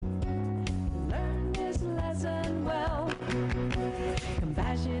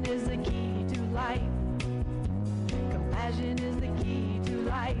Compassion is the key to life. Compassion is the key to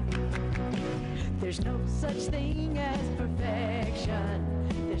life. There's no such thing as perfection.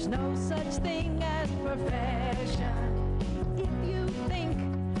 There's no such thing as perfection. If you think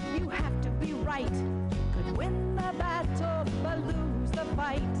you have to be right, could win the battle but lose the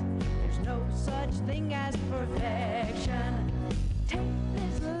fight. There's no such thing as perfection. Take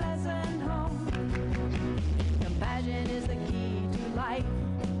this lesson home. Compassion is the key to life.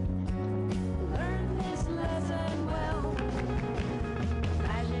 Learn this lesson well.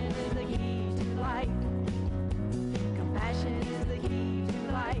 Compassion is the key to life. Compassion is the key to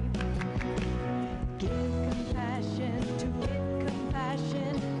life. Give compassion to get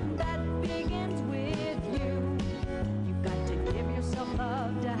compassion. That begins with you. You've got to give yourself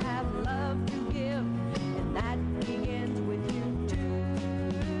love to have love to give. And that begins with you too.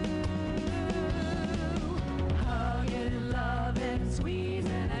 Hug and love and squeeze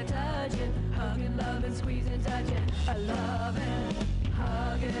and touch it. Hug and love and squeeze and touch it. I love it.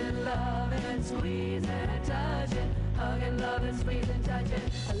 Hug and love and squeeze and touch it. Hug and love and squeeze and touch it.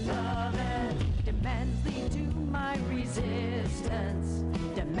 I love it. Demands lead to my resistance.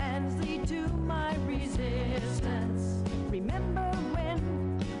 Demands lead to my resistance. Remember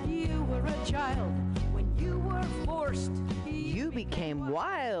when you were a child, when you were forced. You became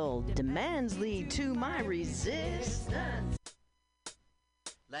wild. Demands lead to my resistance.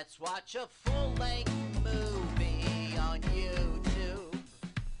 Let's watch a full-length movie on YouTube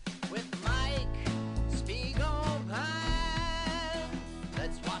with Mike Spiegelman.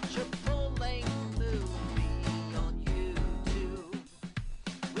 Let's watch a full-length movie on YouTube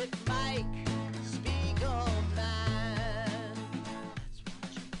with Mike Spiegelman. Let's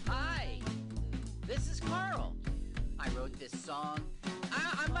watch it. Hi, this is Carl. I wrote this song.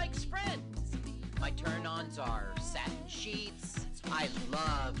 I'm Mike's friend. My turn-ons are satin sheets. I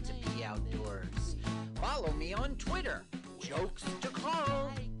love to be outdoors. Follow me on Twitter. Jokes to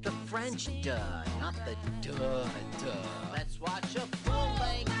Carl. The French duh, not the duh. Let's watch a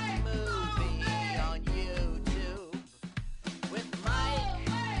full-length movie on YouTube with Mike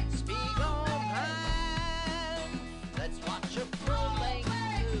Spiegelman. Let's watch a full-length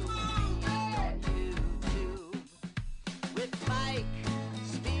movie on YouTube with Mike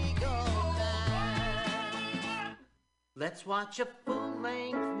Spiegelman. Let's watch a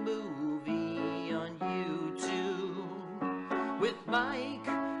full-length movie on YouTube with Mike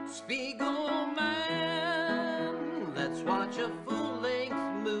Spiegelman. Let's watch a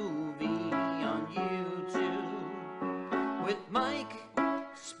full-length movie on YouTube with Mike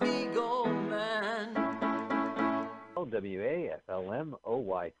Spiegelman.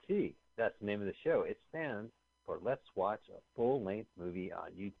 Lwaflmoyt. That's the name of the show. It stands for Let's Watch a Full-Length Movie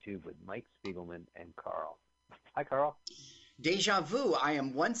on YouTube with Mike Spiegelman and Carl. Hi, Carl. Deja vu, I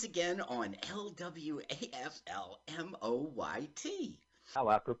am once again on Lwaflmoyt. How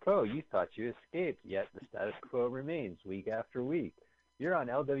apropos, you thought you escaped, yet the status quo remains week after week. You're on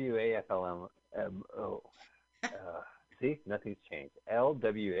Lwaflmo. See, nothing's changed.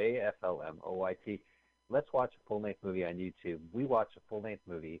 Lwaflmoyt. Let's watch a full-length movie on YouTube. We watch a full-length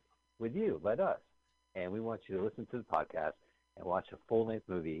movie with you, let us. And we want you to listen to the podcast and watch a full-length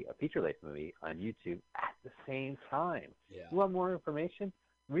movie, a feature-length movie on YouTube at the same time. Yeah. You want more information?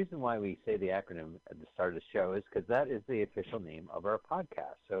 The reason why we say the acronym at the start of the show is because that is the official name of our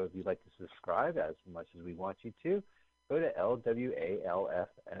podcast. So if you'd like to subscribe as much as we want you to, go to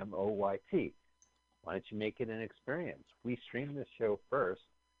Lwaflmoyt. Why don't you make it an experience? We stream this show first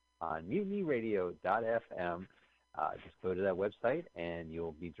on MutinyRadio.fm. Just go to that website and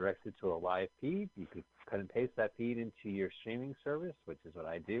you'll be directed to a live feed. You could cut and paste that feed into your streaming service, which is what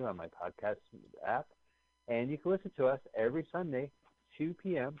I do on my podcast app. And you can listen to us every Sunday, 2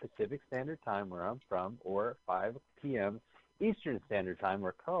 p.m. Pacific Standard Time, where I'm from, or 5 p.m. Eastern Standard Time,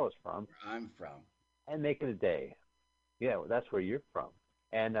 where Carl is from. Where I'm from. And make it a day. Yeah, well, that's where you're from.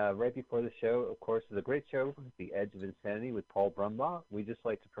 And right before the show, of course, is a great show, The Edge of Insanity with Paul Brumbaugh. We just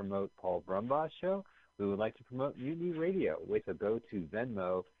like to promote Paul Brumbaugh's show. We would like to promote Mutiny Radio. So go to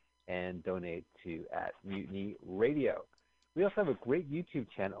Venmo and donate to @MutinyRadio. We also have a great YouTube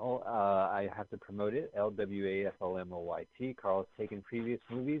channel. I have to promote it, Lwaflmoyt. Carl's taken previous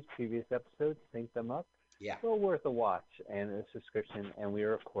movies, previous episodes, synced them up. Yeah. Well worth a watch and a subscription. And we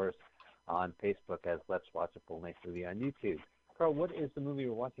are, of course, on Facebook as Let's Watch a Full-Length Movie on YouTube. Carl, what is the movie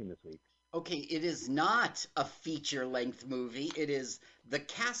we're watching this week? Okay, it is not a feature-length movie. It is The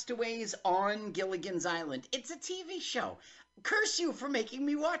Castaways on Gilligan's Island. It's a TV show. Curse you for making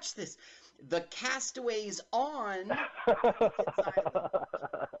me watch this. The Castaways on Gilligan's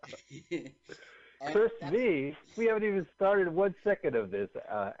Island. Curse me. We haven't even started 1 second of this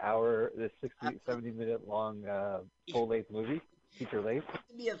this 70-minute long full-length movie, feature-length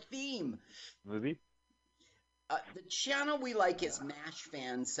To be a theme. movie. The channel we like is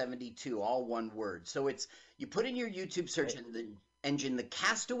MashFan72, all one word. So it's, you put in your YouTube search engine, The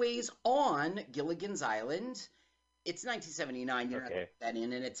Castaways on Gilligan's Island. It's 1979. You don't have to put that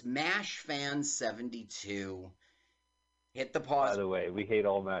in, and it's MashFan72. Hit the pause. By the way, we hate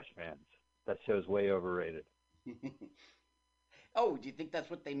all MASH fans. That show's way overrated. Oh, do you think that's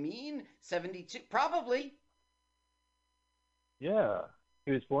what they mean? 72? Probably. Yeah.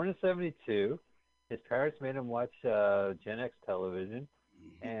 He was born in 72. His parents made him watch Gen X television,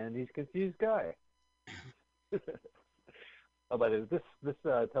 and he's a confused guy. Oh, by the way, this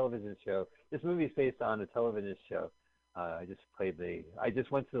television show, this movie is based on a television show. I just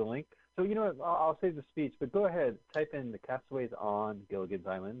went to the link. So, you know what, I'll save the speech, but go ahead, type in The Castaways on Gilligan's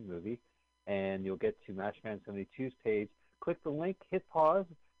Island movie, and you'll get to MashFan72's page. Click the link, hit pause,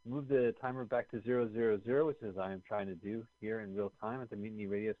 move the timer back to 000, which is I am trying to do here in real time at the Mutiny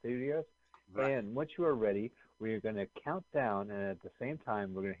Radio Studios. Right. And once you are ready, we're going to count down, and at the same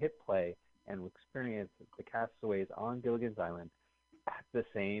time, we're going to hit play and experience The Castaways on Gilligan's Island at the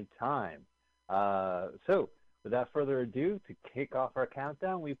same time. So, without further ado, to kick off our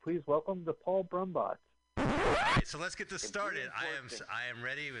countdown, we please welcome the Paul Brumbaugh. All right, so let's get this started. I am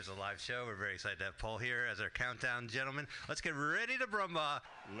ready. It was a live show. We're very excited to have Paul here as our countdown gentleman. Let's get ready to Brumbaugh.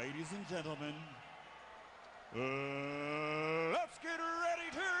 Ladies and gentlemen, let's get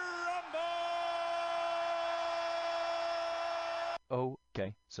ready to rumble!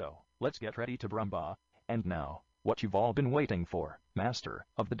 Okay, so let's get ready to Brumbaugh. And now, what you've all been waiting for, master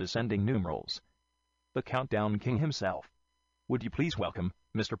of the descending numerals, the countdown king himself. Would you please welcome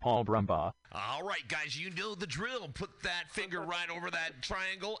Mr. Paul Brumbaugh? All right, guys, you know the drill. Put that finger right over that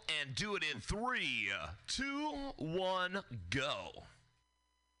triangle and do it in 3, 2, 1, go.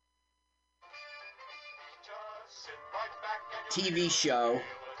 TV show,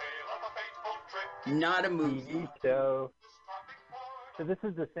 not a movie. TV show. So this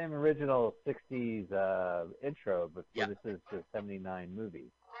is the same original 60s intro, but this is the 79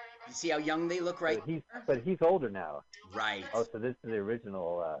 movie. You see how young they look right now? But he's older now. Right. Oh, so this is the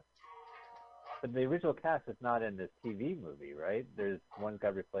original. But the original cast is not in this TV movie, right? There's one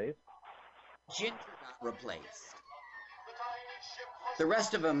got replaced. Ginger got replaced. The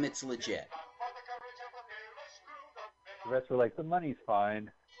rest of them, it's legit. The rest were like, the money's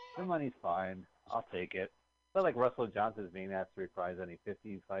fine. The money's fine. I'll take it. But like Russell Johnson's being asked to reprise any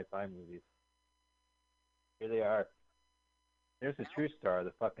 50s sci-fi movies. Here they are. There's the true star,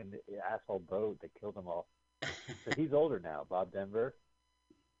 the fucking asshole boat that killed them all. So he's older now. Bob Denver.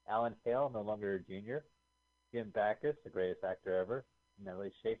 Alan Hale, no longer a junior. Jim Backus, the greatest actor ever.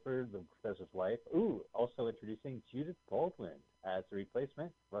 Nellie Schaefer, the professor's wife. Ooh, also introducing Judith Baldwin as the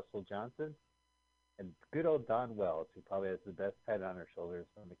replacement. Russell Johnson. And good old Dawn Wells, who probably has the best head on her shoulders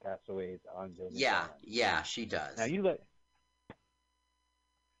from the Castaways on Gilligan's Island. Yeah, she does. Now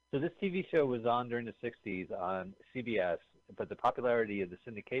So this TV show was on during the 60s on CBS, but the popularity of the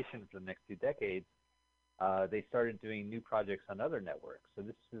syndication for the next 2 decades, they started doing new projects on other networks. So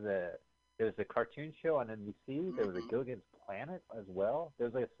there was a cartoon show on NBC. There was a Gilligan's Planet as well. There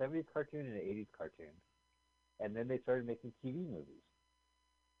was like a 70s cartoon and an 80s cartoon. And then they started making TV movies.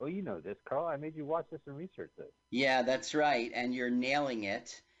 Oh, you know this, Carl. I made you watch this and research this. Yeah, that's right, and you're nailing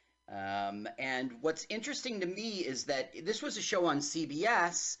it. And what's interesting to me is that this was a show on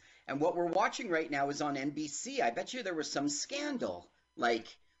CBS, and what we're watching right now is on NBC. I bet you there was some scandal.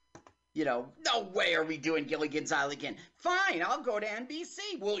 Like, you know, no way are we doing Gilligan's Island again. Fine, I'll go to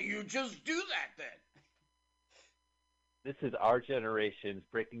NBC. Will you just do that then? This is our generation's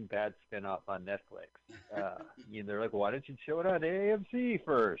Breaking Bad spinoff on Netflix. They're like, why don't you show it on AMC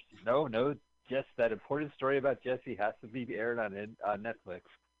first? No, just that important story about Jesse has to be aired on Netflix.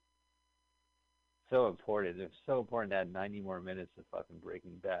 So important. It's so important to add 90 more minutes of fucking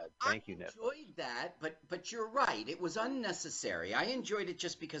Breaking Bad. Thank you, Netflix. I enjoyed that, but you're right. It was unnecessary. I enjoyed it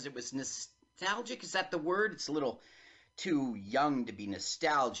just because it was nostalgic. Is that the word? It's a little too young to be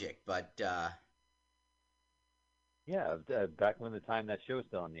nostalgic, but... Yeah, back when the time that show was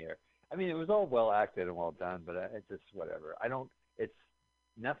still on the air. I mean, it was all well acted and well done, but it's just whatever.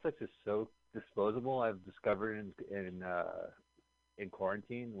 Netflix is so disposable. I've discovered in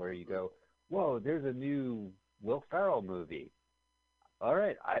quarantine, where you go, whoa, there's a new Will Ferrell movie. All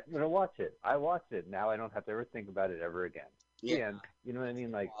right, I'm gonna watch it. I watched it. Now I don't have to ever think about it ever again. Yeah, and you know what I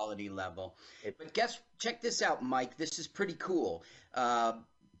mean, like quality level. But check this out, Mike. This is pretty cool.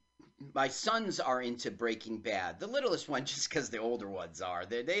 my sons are into Breaking Bad. The littlest one, just because the older ones are,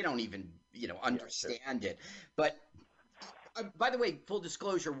 they don't even understand it. But by the way, full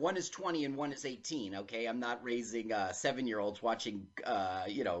disclosure, one is 20 and one is 18. Okay, I'm not raising 7-year-olds watching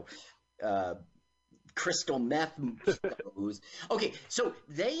crystal meth shows. Okay, so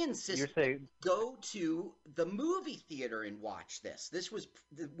they insist go to the movie theater and watch this.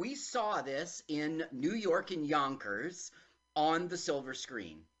 We saw this in New York in Yonkers on the silver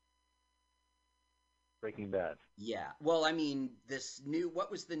screen. Breaking Bad. Yeah. Well, I mean, what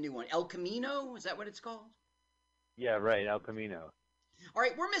was the new one? El Camino? Is that what it's called? Yeah, right, El Camino. All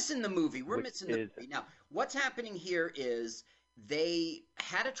right, we're missing the movie. Now, what's happening here is they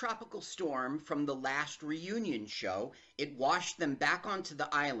had a tropical storm from the last reunion show. It washed them back onto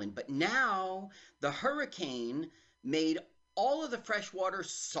the island, but now the hurricane made all of the fresh water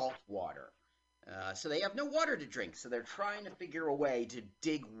salt water. So they have no water to drink, so they're trying to figure a way to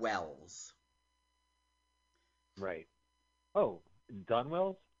dig wells. Right. Oh, Don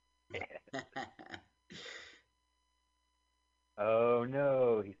Wells? Oh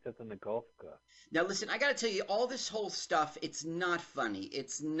no, he stepped on the golf club. Now listen, I gotta tell you, all this whole stuff, it's not funny.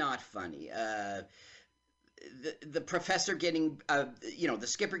 It's not funny. The professor getting, the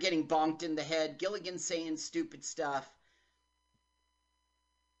skipper getting bonked in the head, Gilligan saying stupid stuff.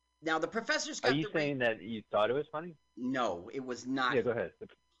 Now the professor's got. Are you saying that you thought it was funny? No, it was not. Yeah, go ahead.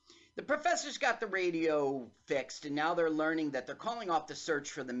 The professor's got the radio fixed, and now they're learning that they're calling off the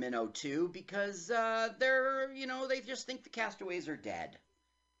search for the Minnow 2 because they just think the castaways are dead.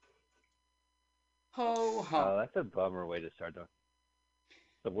 Ho, ho. Oh, that's a bummer way to start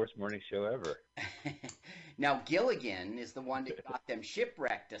the worst morning show ever. Now, Gilligan is the one that got them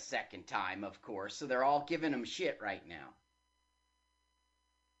shipwrecked a second time, of course, so they're all giving him shit right now.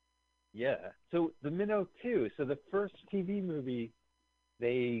 Yeah. So the Minnow 2, so the first TV movie,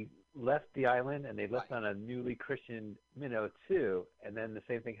 they left the island and they left on a newly christened Minnow 2, and then the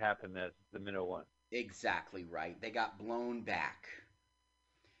same thing happened as the Minnow 1. Exactly right. They got blown back.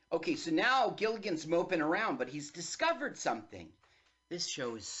 Okay, so now Gilligan's moping around, but he's discovered something. This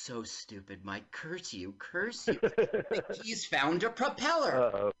show is so stupid, Mike. Curse you, curse you. He's found a propeller.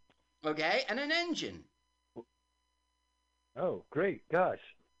 Uh-oh. Okay, and an engine. Oh, great. Gosh.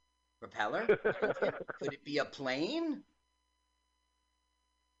 Propeller? Could it be a plane?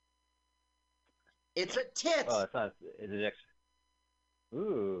 It's a tit. Oh, it's not. It's an extra.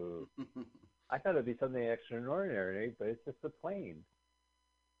 Ooh. I thought it'd be something extraordinary, but it's just a plane.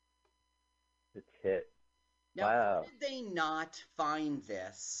 The tit. Now, wow. how did they not find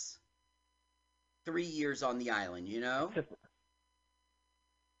this 3 years on the island,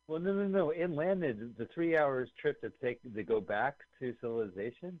 Well, no. It landed the 3 hours trip to go back to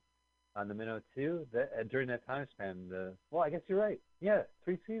civilization on the Minnow 2. During that time span, I guess you're right. Yeah,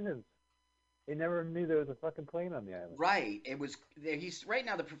 3 seasons. They never knew there was a fucking plane on the island. Right. He's right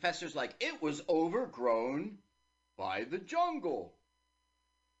now. The professor's like, it was overgrown by the jungle.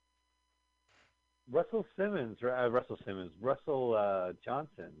 Russell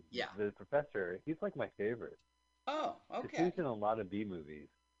Johnson. Yeah. The professor. He's like my favorite. Oh, okay. He's in a lot of B movies.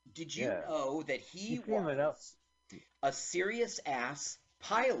 Did you know that he was a serious ass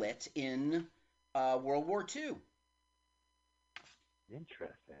pilot in World War II?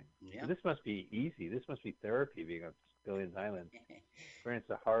 Interesting. Yeah. This must be easy. This must be therapy, being on Gilligan's Island. Experience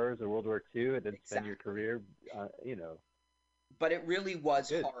the horrors of World War II and then spend your career, But it really was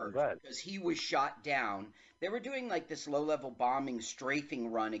Good. hard because he was shot down. They were doing like this low-level bombing strafing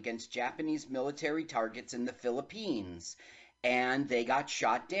run against Japanese military targets in the Philippines. And they got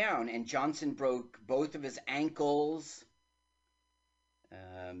shot down, and Johnson broke both of his ankles.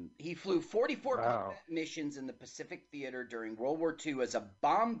 He flew 44 combat missions in the Pacific Theater during World War II as a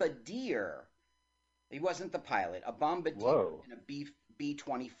bombardier. He wasn't the pilot, a bombardier in a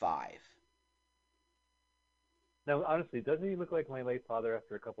B-25. Now, honestly, doesn't he look like my late father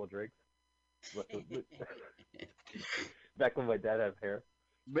after a couple of drinks? Back when my dad had hair.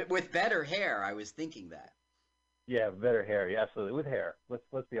 With better hair, I was thinking that. Yeah, better hair. Yeah, absolutely. With hair.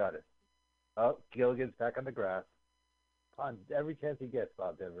 Let's be honest. Oh, Gilligan's back on the grass. On every chance he gets,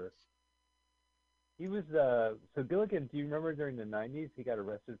 Bob Denver. He was so Gilligan. Do you remember during the '90s he got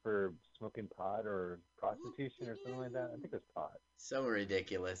arrested for smoking pot or prostitution or something like that? I think it was pot. So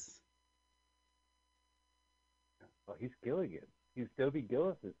ridiculous. Well, he's Gilligan. He's Dobie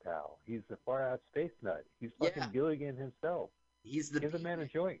Gillis's pal. He's the far out space nut. He's fucking Gilligan himself. Give the man a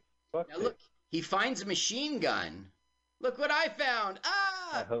joint. Fuck now look, he finds a machine gun. Look what I found!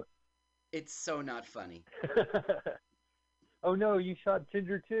 Ah! It's so not funny. Oh no, you shot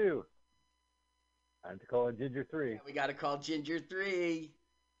Ginger 2. I have to call it Ginger 3. Yeah, we got to call Ginger 3.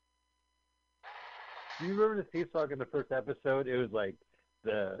 Do you remember the theme song in the first episode? It was like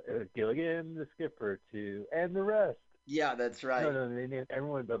it was Gilligan, the skipper, too, and the rest. Yeah, that's right. No, they named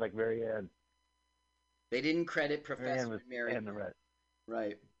everyone but like Mary Ann. They didn't credit Mary Ann Professor was, Mary. and the rest.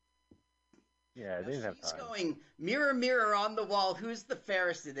 Right. Yeah, they didn't have She's time. going, mirror, mirror on the wall, who's the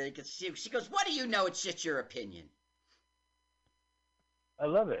fairest? And she goes, what do you know? It's just your opinion. I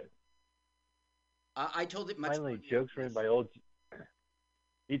love it. I told it much. Finally, jokes written by old.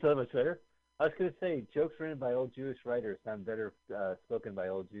 You told it much better? I was going to say, jokes written by old Jewish writers sound better spoken by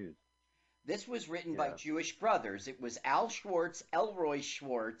old Jews. This was written by Jewish brothers. It was Al Schwartz, Elroy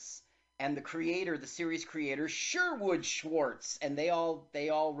Schwartz, and the series creator, Sherwood Schwartz, and they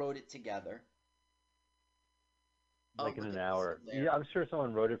all wrote it together. Like in an hour. Yeah, I'm sure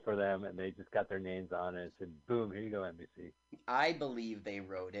someone wrote it for them, and they just got their names on it and said, boom, here you go, NBC. I believe they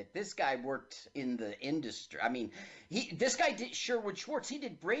wrote it. This guy worked in the industry. I mean, this guy did Sherwood Schwartz. He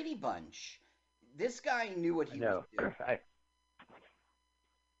did Brady Bunch. This guy knew what he was doing.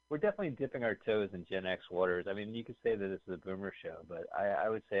 We're definitely dipping our toes in Gen X waters. I mean, you could say that this is a boomer show, but I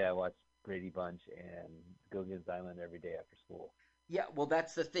would say I watched Brady Bunch and Gilligan's Island every day after school. Yeah, well,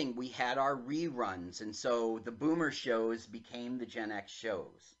 that's the thing. We had our reruns, and so the boomer shows became the Gen X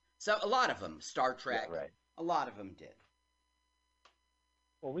shows. So a lot of them, Star Trek, yeah, right. A lot of them did.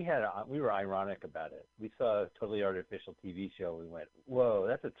 Well, we were ironic about it. We saw a totally artificial TV show. We went, whoa,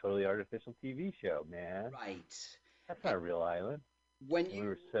 that's a totally artificial TV show, man. Right. That's not a real island. We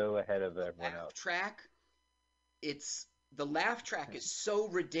were so ahead of everyone else. The laugh track is so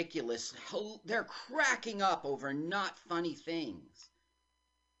ridiculous. They're cracking up over not funny things.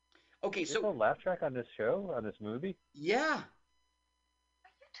 Okay, There's no laugh track on this show, on this movie? Yeah.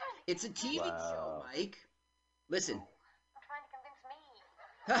 It's a TV show, Mike. Listen.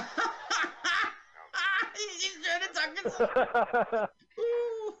 You're trying to talk to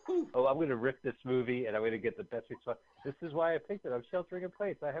Oh, I'm going to rip this movie, and I'm going to get the best response. This is why I picked it. I'm sheltering in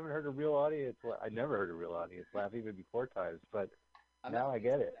place. I haven't heard a real audience. I never heard a real audience laugh even before times, but now I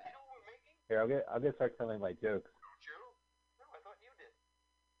get it. Here, I'm going to start telling my jokes. I thought you did.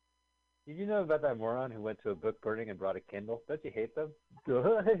 Did you know about that moron who went to a book burning and brought a Kindle? Don't you hate them? Well,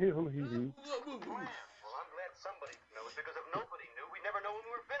 I'm glad somebody knows, because if nobody knew, we'd never know when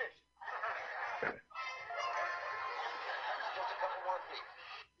we were finished. Just a couple more feet.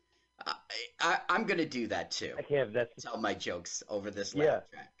 I'm going to do that too. I can't. Tell my jokes over this laugh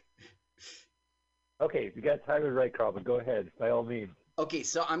track. Okay, you got time to right, Carl, but go ahead, by all means. Okay,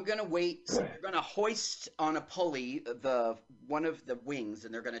 so I'm going to wait. So they're going to hoist on a pulley one of the wings,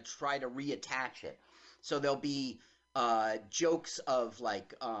 and they're going to try to reattach it. So there'll be jokes of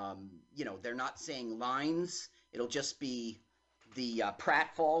like, they're not saying lines. It'll just be the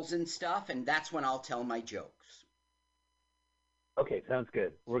pratfalls and stuff, and that's when I'll tell my jokes. Okay, sounds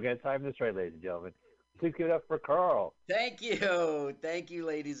good. We're going to time this right, ladies and gentlemen. Please give it up for Carl. Thank you. Thank you,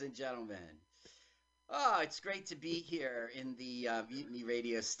 ladies and gentlemen. Oh, it's great to be here in the Mutiny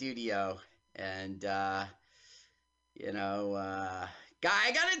Radio studio. And, I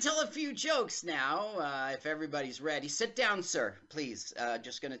got to tell a few jokes now, if everybody's ready. Sit down, sir, please.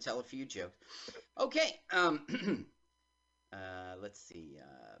 Just going to tell a few jokes. Okay. Let's see.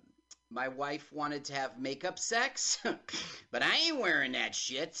 My wife wanted to have makeup sex, but I ain't wearing that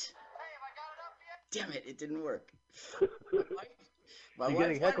shit. Damn it, it didn't work. You're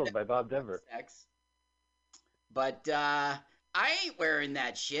getting heckled by Bob Denver. Sex, but I ain't wearing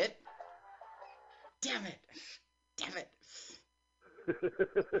that shit. Damn it.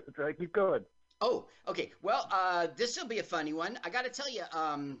 Try to keep going. Oh, okay. Well, this will be a funny one. I got to tell you,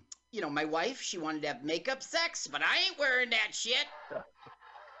 my wife, she wanted to have makeup sex, but I ain't wearing that shit.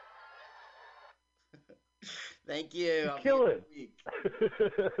 Thank you. Kill it. It's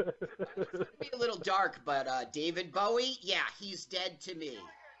going to be a little dark, but David Bowie, yeah, he's dead to me.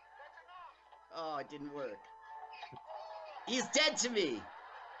 Oh, it didn't work. He's dead to me.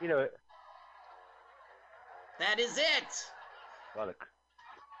 You know it. That is it. Well, the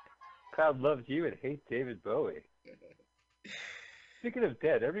crowd loves you and hates David Bowie. Speaking of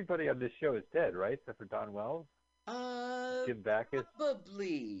dead, everybody on this show is dead, right? Except for Don Wells? Jim Backus?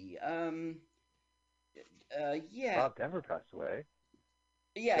 Probably. Yeah. Bob Denver passed away.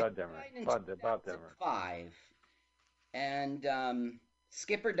 Yeah. Bob Denver. 5. And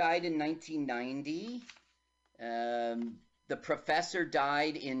Skipper died in 1990. The Professor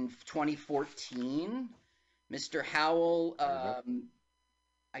died in 2014. Mr. Howell, I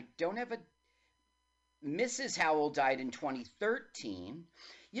don't have a... Mrs. Howell died in 2013.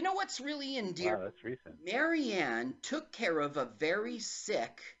 You know what's really endearing? Wow, that's recent. Marianne took care of a very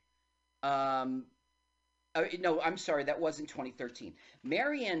sick No, I'm sorry, that wasn't 2013.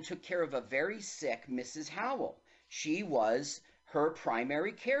 Marianne took care of a very sick Mrs. Howell. She was her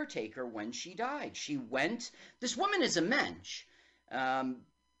primary caretaker when she died. This woman is a mensch.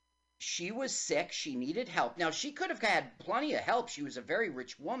 She was sick. She needed help. Now, she could have had plenty of help. She was a very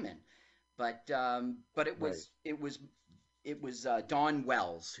rich woman, but it was Dawn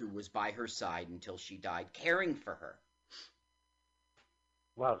Wells who was by her side until she died, caring for her.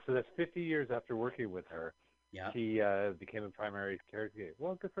 Wow, so that's 50 years after working with her. Yeah. She became a primary caretaker.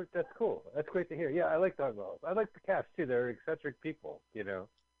 Well, good for that's cool. That's great to hear. Yeah, I like Dawn Wells. I like the cast too. They're eccentric people, you know.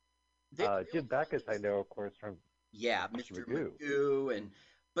 Jim Backus, I know, of course, from Mr. Magoo,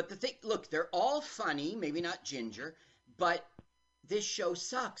 but the thing, look, they're all funny. Maybe not Ginger, but this show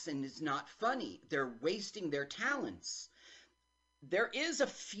sucks and is not funny. They're wasting their talents. There is a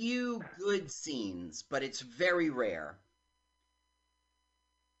few good scenes, but it's very rare.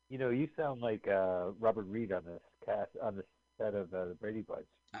 You know, you sound like Robert Reed on this set of the Brady Bunch.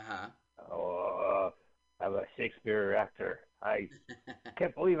 Oh, I'm a Shakespeare actor. I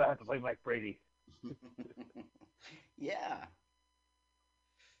can't believe I have to play Mike Brady. Yeah.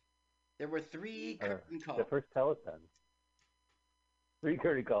 There were 3 curtain calls. The first telethon. 3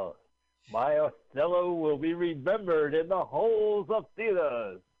 curtain calls. My Othello will be remembered in the halls of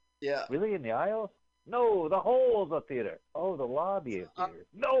theaters. Yeah. Really, in the aisles? No, the halls of theater. Oh, the lobby of theater.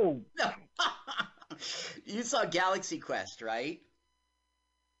 No. You saw Galaxy Quest, right?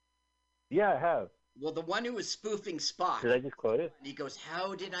 Yeah, I have. Well, the one who was spoofing Spock. Did I just quote it? And he goes,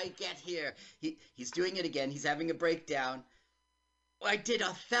 "How did I get here?" He's doing it again. He's having a breakdown. I did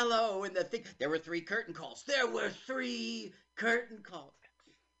Othello and the thing. There were 3 curtain calls. There were 3 curtain calls.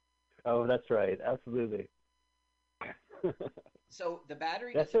 Oh, that's right. Absolutely. So the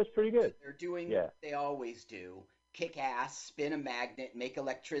battery. That show's pretty good. They're doing what they always do. Kick ass, spin a magnet, make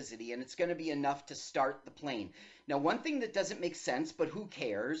electricity, and it's going to be enough to start the plane. Now, one thing that doesn't make sense, but who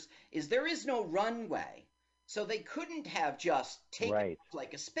cares, is there is no runway. So they couldn't have just taken off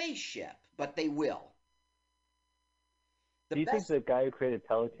like a spaceship, but they will. Do you think the guy who created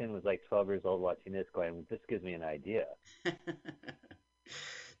Peloton was like 12 years old watching this going, this gives me an idea?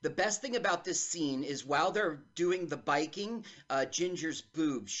 The best thing about this scene is while they're doing the biking, Ginger's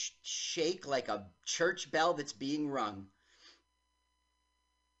boobs shake like a church bell that's being rung.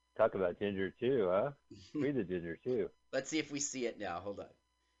 Talk about Ginger too, huh? Read the Ginger too. Let's see if we see it now. Hold on.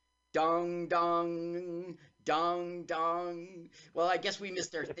 Dong, dong, dong, dong. Well, I guess we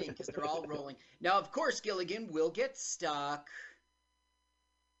missed our thing because they're all rolling. Now, of course, Gilligan will get stuck.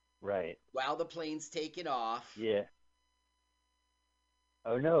 Right. While the plane's taking off. Yeah.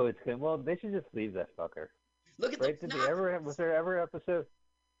 Oh no, it's good. Well, they should just leave that fucker. Look at right? Was there ever an episode?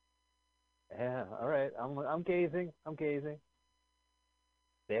 Yeah. All right. I'm gazing. I'm gazing.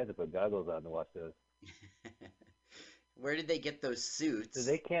 They had to put goggles on to watch those. Where did they get those suits?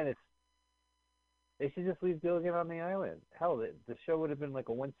 So they can't. They should just leave Gilligan on the island. Hell, the show would have been like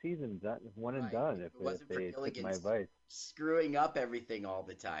a one season, one and done if they took my advice. Screwing up everything all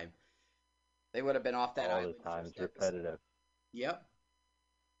the time. They would have been off that island. All the time. It's repetitive. Yep.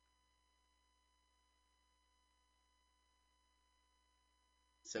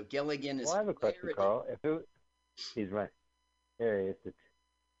 So Gilligan is. Well, I have a question, Carl. He's right. There he is.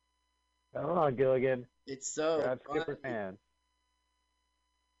 Come on, Gilligan. It's so. Grab Skipper's hand.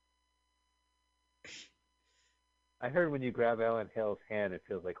 I heard when you grab Alan Hale's hand, it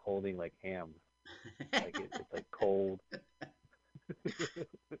feels like holding like ham. Like it's like cold. Yeah,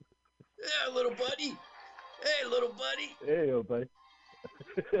 little buddy. Hey, little buddy. Hey, little buddy.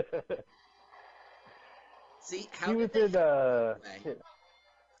 See how he was in.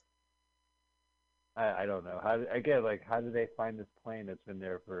 I don't know. How did they find this plane that's been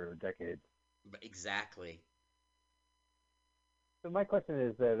there for decades? Exactly. So my question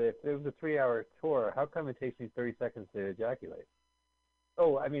is that if it was a 3-hour tour, how come it takes me 30 seconds to ejaculate?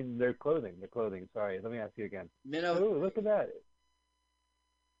 Oh, I mean, their clothing. Sorry, let me ask you again. Oh, look at that.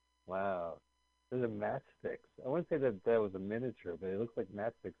 Wow. Those are matchsticks. I wouldn't say that was a miniature, but it looks like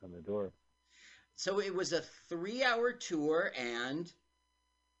matchsticks on the door. So it was a 3-hour tour and...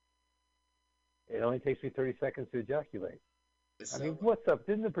 It only takes me 30 seconds to ejaculate. So... I mean, what's up?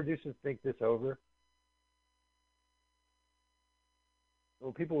 Didn't the producers think this over?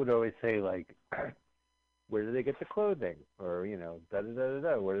 Well, people would always say, like, where do they get the clothing? Or,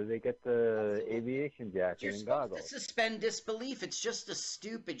 da-da-da-da-da. Where do they get the aviation jacket and goggles? You're supposed to suspend disbelief. It's just a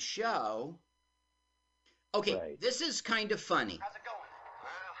stupid show. Okay, This is kind of funny. How's it going?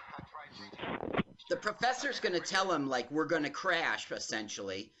 Well, I tried. The professor's going to tell him, like, we're going to crash,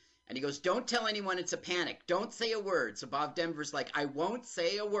 essentially. And he goes, don't tell anyone it's a panic. Don't say a word. So Bob Denver's like, I won't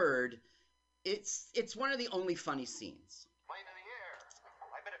say a word. It's one of the only funny scenes. Plane in the air.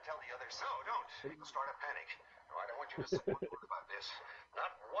 I better tell the others. No, don't. It'll start a panic. No, I don't want you to say one word about this.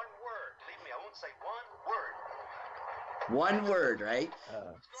 Not one word. Believe me, I won't say one word. One word, right?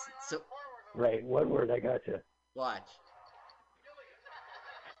 So Right, one word, I gotcha. watch.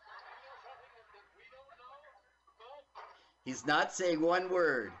 He's not saying one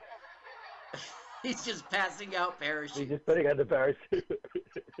word. He's just passing out parachutes. He's just putting on the parachute.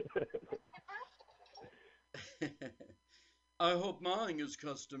 I hope mine is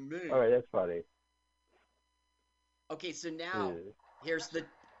custom made. All right, that's funny. Okay, so now here's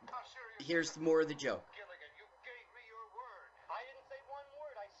more of the joke. Gilligan, you gave me your word. I didn't say one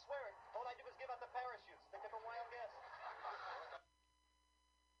word, I swear it. All I did was give out the parachutes. They took a wild guess.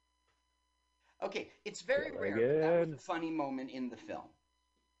 Okay, it's very rare, but that was Gilligan. a funny moment in the film.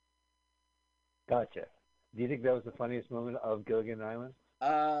 Gotcha. Do you think that was the funniest moment of Gilligan Island?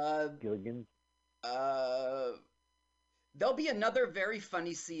 Gilligan? There'll be another very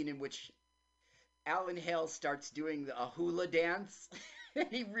funny scene in which Alan Hale starts doing a hula dance.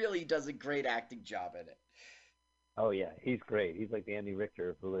 He really does a great acting job in it. Oh, yeah, he's great. He's like the Andy Richter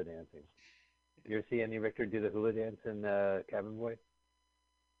of hula dancing. You ever see Andy Richter do the hula dance in Cabin Boy?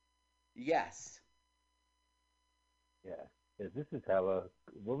 Yes. Yeah. This is how a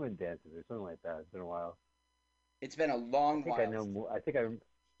woman dances or something like that. It's been a while. It's been a long while. I know more.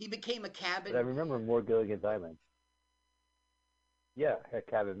 He became a cabin. But I remember more Gilligan's Island. Yeah, a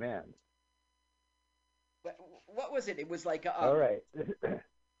cabin man. What was it? It was like All right.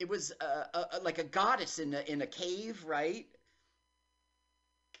 it was like a goddess in a cave, right?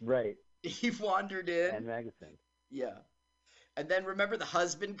 Right. He wandered in. And Magazine. Yeah. And then remember the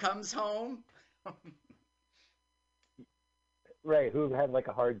husband comes home? Right, who had like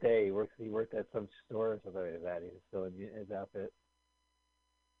a hard day. He worked at some store or something like that. He was still in his outfit.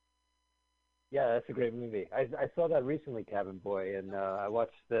 Yeah, that's a great movie. I saw that recently, Cabin Boy, and I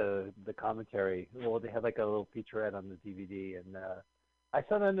watched the commentary. Well, they had like a little featurette on the DVD, and I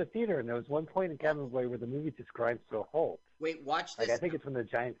saw that in the theater. And there was one point in Cabin Boy where the movie just grinds to a halt. Wait, watch this. Like I think it's when the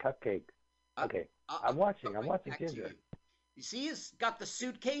giant cupcake. Okay, I'm watching Ginger. You see, he's got the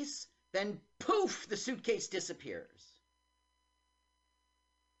suitcase. Then poof, the suitcase disappears.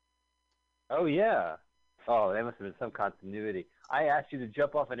 Oh yeah. Oh, that must have been some continuity. I asked you to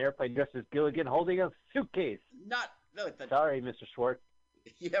jump off an airplane dressed as Gilligan holding a suitcase. Sorry, Mr. Schwartz.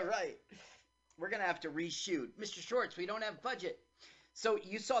 Yeah, right. We're going to have to reshoot. Mr. Schwartz, we don't have budget. So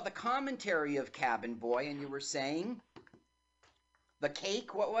you saw the commentary of Cabin Boy, and you were saying the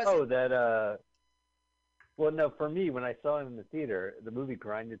cake, what was it? Oh, that, well, no, for me, when I saw it in the theater, the movie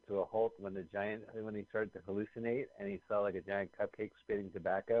grinded to a halt when when he started to hallucinate, and he saw like a giant cupcake spitting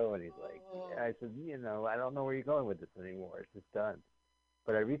tobacco, and he's like, yeah, I said, I don't know where you're going with this anymore. It's just done.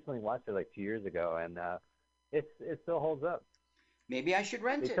 But I recently watched it like 2 years ago, and it still holds up. Maybe I should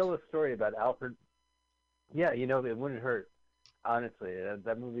rent it. They tell a story about Alfred. Yeah, it wouldn't hurt. Honestly,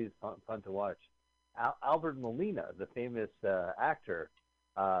 that movie is fun to watch. Albert Molina, the famous actor,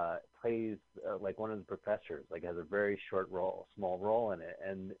 plays like one of the professors, like has a very small role in it.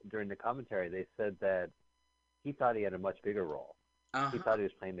 And during the commentary, they said that he thought he had a much bigger role. He thought he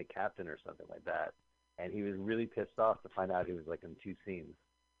was playing the captain or something like that. And he was really pissed off to find out he was like in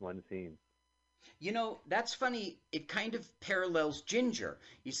one scene. That's funny. It kind of parallels Ginger.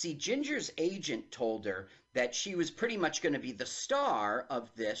 You see, Ginger's agent told her that she was pretty much going to be the star of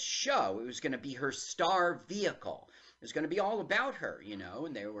this show. It was going to be her star vehicle. It was going to be all about her,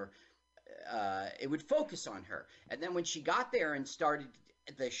 and they were, it would focus on her. And then when she got there and started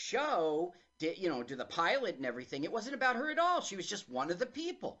the show, do the pilot and everything, it wasn't about her at all. She was just one of the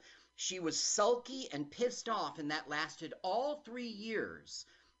people. She was sulky and pissed off, and that lasted all 3 years.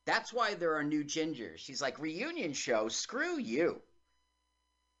 That's why there are new Gingers. She's like, reunion show, screw you.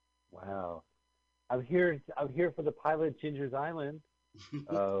 Wow. I'm here for the pilot Ginger's Island.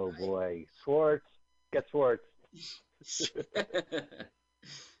 Oh boy. Schwartz. Get Schwartz.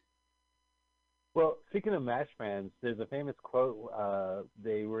 Well, speaking of MASH fans, there's a famous quote.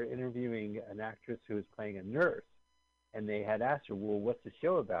 They were interviewing an actress who was playing a nurse, and they had asked her, well, what's the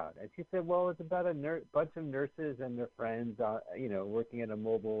show about? And she said, well, it's about a bunch of nurses and their friends, working at a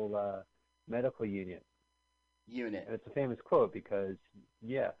mobile medical unit. And it's a famous quote because,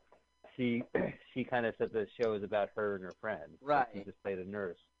 yeah, she kind of said the show is about her and her friends. Right. She just played a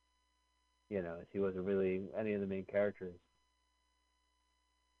nurse. She wasn't really any of the main characters.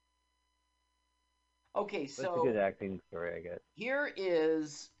 Okay, so it's a good acting story, I guess. Here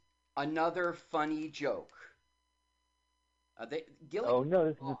is another funny joke. Oh no,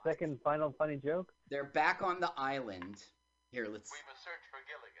 this is the second final funny joke? They're back on the island. Here, let's... We've a search for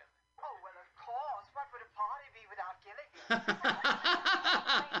Gilligan. Oh, well, of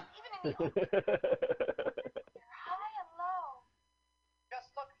High and low. Just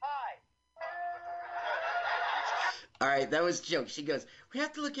look high. All right, that was a joke. She goes, we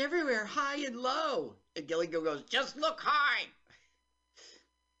have to look everywhere, high and low. And Gilligan goes, just look high.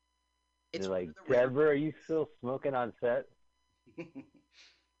 It's They're like, Deborah, are you still smoking on set?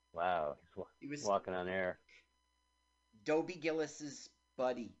 Wow, he was walking on air. Dobie Gillis's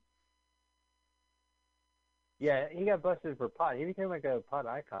buddy. Yeah, he got busted for pot. He became like a pot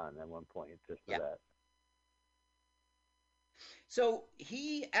icon at one point just for that. So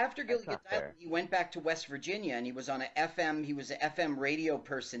after Gilligan's Island, he went back to West Virginia, and he was on he was an FM radio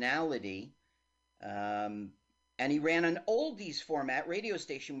personality, and he ran an oldies format radio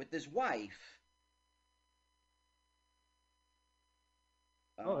station with his wife.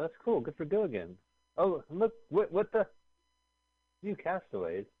 Oh, that's cool. Good for Gilligan. Oh, look, what the new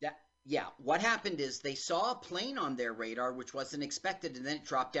Castaways? Yeah, what happened is they saw a plane on their radar which wasn't expected, and then it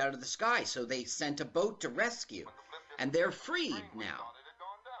dropped out of the sky, so they sent a boat to rescue, and they're freed now.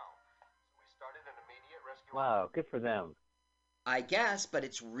 Wow, good for them. I guess, but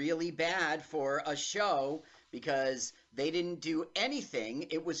it's really bad for a show because they didn't do anything.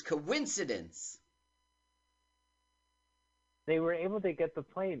 It was coincidence. They were able to get the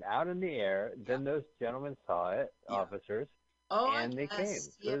plane out in the air. Then those gentlemen saw it, officers, and they came.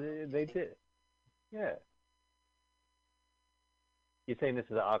 So they did. Yeah. You're saying this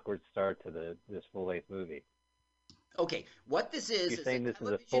is an awkward start to this full-length movie. Okay, what this is... You're saying this is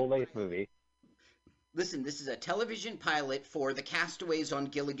a full-length movie. Listen, this is a television pilot for the Castaways on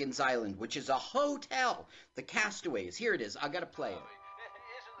Gilligan's Island, which is a hotel. The Castaways. Here it is. I gotta play it.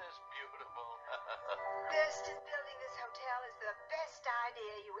 Isn't this beautiful? Best in building this hotel is the best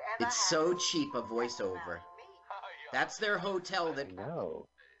idea you ever It's so cheap a voiceover. That's their hotel that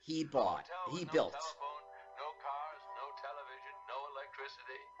he bought. He built. No cars, no television, no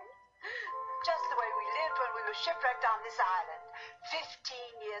electricity. Just the way we lived when we were shipwrecked on this island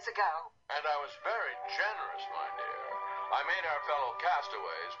 15 years ago. And I was very generous, my dear. I made our fellow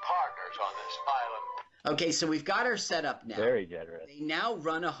castaways partners on this island. Okay, so we've got her set up now. Very generous. They now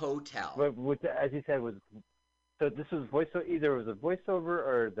run a hotel. But as you said, so this was voiceover. Either it was a voiceover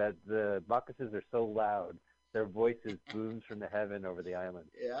or that the Bacchuses are so loud, their voices booms from the heaven over the island.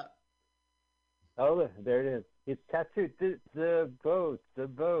 Yeah. Oh, there it is. It's tattooed. The boat.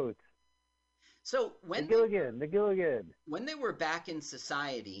 So when the Gilligan. When they were back in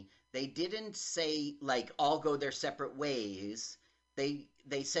society, they didn't say like all go their separate ways. They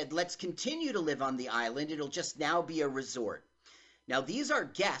said let's continue to live on the island. It'll just now be a resort. Now these are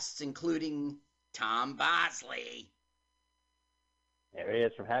guests, including Tom Bosley. There he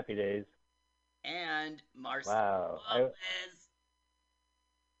is from Happy Days. And Marcel Lopez.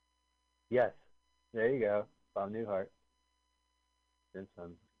 Yes, there you go. Bob Newhart.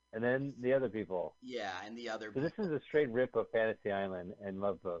 And then the other people. Yeah, and the other people. So this is a straight rip of Fantasy Island and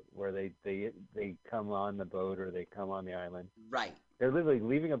Love Boat, where they come on the boat or they come on the island. Right. They're literally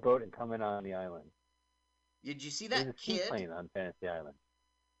leaving a boat and coming on the island. Did you see that There's a kid? seaplane on Fantasy Island.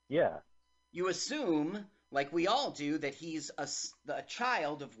 Yeah. You assume, like we all do, that he's a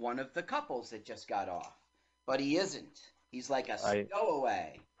child of one of the couples that just got off. But he isn't. He's like a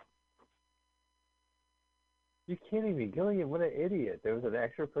stowaway. You're kidding me. Gilligan, what an idiot. There was an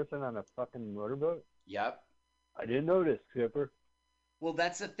extra person on a fucking motorboat? Yep. I didn't notice, Skipper. Well,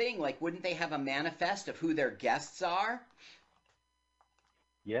 that's the thing. Like, wouldn't they have a manifest of who their guests are?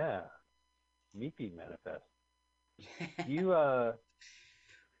 Yeah. Meepy manifest. You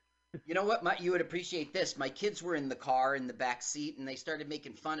know what? You would appreciate this. My kids were in the car in the back seat, and they started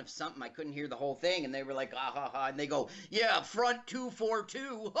making fun of something. I couldn't hear the whole thing, and they were like, ha, ha, ha. And they go, yeah, front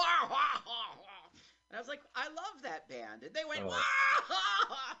 242. Ha, ha, ha. And I was like, I love that band. And they went, ha,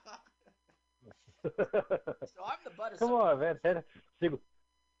 ha, ha. So I'm the butt of Come on, man. Don't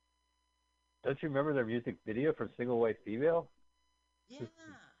you remember their music video from Single White Female? Yeah.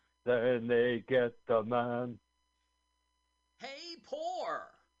 Then they get the man. Hey,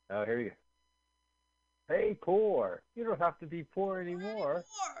 poor. Oh, here you go. Hey, poor. You don't have to be poor anymore.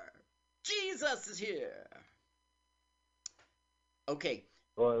 Jesus is here. Okay.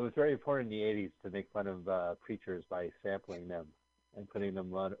 Well, it was very important in the 80s to make fun of preachers by sampling them and putting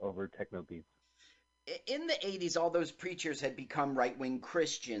them over techno beats. In the 80s, all those preachers had become right-wing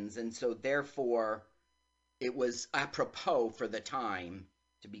Christians, and so therefore it was apropos for the time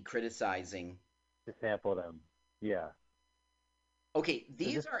to be criticizing. To sample them, yeah. Okay,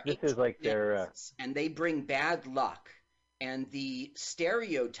 these are this is like their and they bring bad luck. And the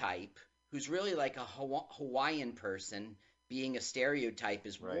stereotype, who's really like a Hawaiian person, being a stereotype,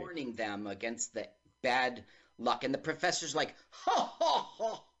 is warning them against the bad luck. And the professor's like, ha, ha,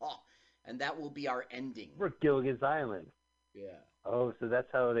 ha, ha. and that will be our ending. For Gilligan's Island. Yeah. Oh, so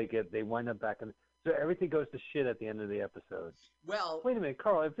that's how they wind up back in. So everything goes to shit at the end of the episode. Well, wait a minute,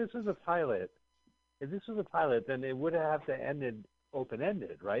 Carl. If this was a pilot, then it would have to ended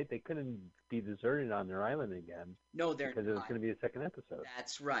open-ended, right? They couldn't be deserted on their island again. No, they're because it was going to be a second episode.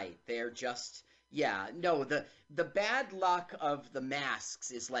 That's right. They're just no. The bad luck of the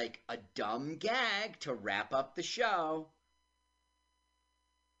masks is like a dumb gag to wrap up the show.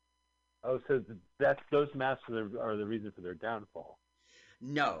 Oh, so those masks are the reason for their downfall.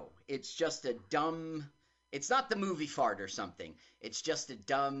 No, it's just a dumb. It's not the movie fart or something. It's just a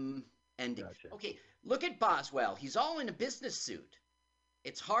dumb ending. Gotcha. Okay, look at Boswell. He's all in a business suit.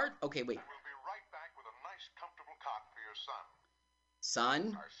 It's hard. Okay, wait. We'll be right back with a nice, comfortable cot for your son. Son?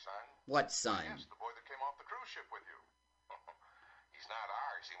 Our son? What son? Yes, the boy that came off the cruise ship with you. He's not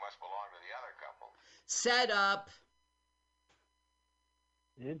ours. He must belong to the other couple. Set up.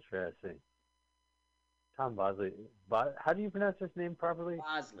 Interesting. Tom Bosley. How do you pronounce his name properly?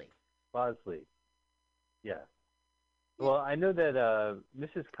 Bosley. Yeah. Well, I know that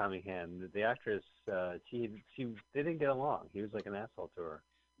Mrs. Cunningham, the actress, they didn't get along. He was like an asshole to her.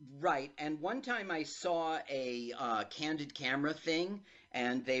 Right, and one time I saw a candid camera thing,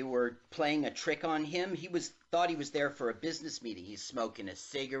 and they were playing a trick on him. Thought he was there for a business meeting. He's smoking a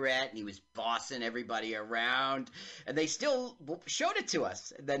cigarette, and he was bossing everybody around, and they still showed it to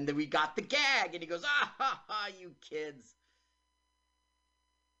us. And then we got the gag, and he goes, "Ah, ha, ha, you kids."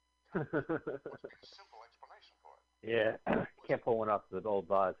 Yeah, can't pull one off with old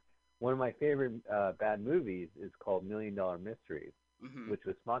boss. One of my favorite bad movies is called $1 Million Mysteries, which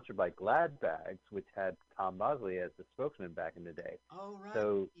was sponsored by Glad Bags, which had Tom Bosley as the spokesman back in the day. Oh, right.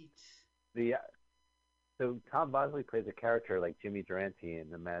 So Tom Bosley plays a character like Jimmy Durante in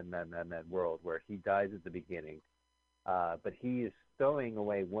the Mad World, where he dies at the beginning, but he is stowing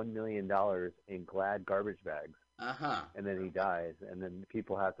away $1 million in Glad garbage bags. And then he dies, and then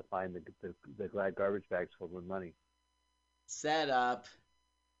people have to find the Glad garbage bags filled with money. Set up.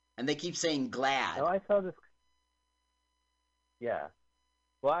 And they keep saying Glad. Oh, I saw this. Yeah.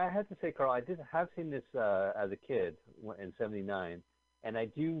 Well, I have to say, Carl, I have seen this as a kid in '79, and I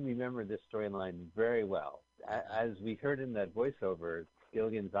do remember this storyline very well. As we heard in that voiceover,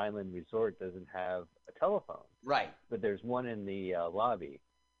 Gilligan's Island Resort doesn't have a telephone. Right. But there's one in the lobby.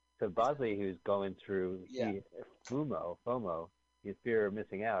 So Bosley, who's going through FOMO, his fear of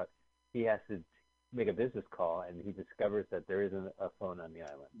missing out, he has to make a business call, and he discovers that there isn't a phone on the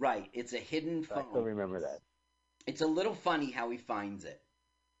island. Right. It's a hidden phone. I still remember that. It's a little funny how he finds it.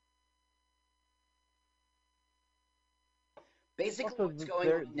 Basically, what's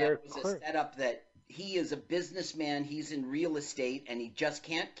going on now is a setup that he is a businessman, he's in real estate, and he just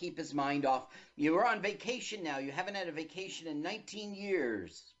can't keep his mind off. You're on vacation now. You haven't had a vacation in 19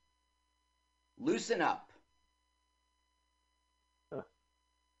 years. Loosen up. Huh.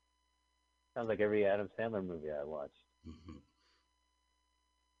 Sounds like every Adam Sandler movie I watched.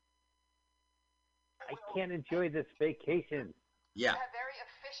 I can't enjoy this vacation. Yeah. You have very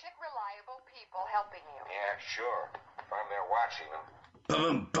efficient, reliable people helping you. Yeah, sure. If I'm there watching them.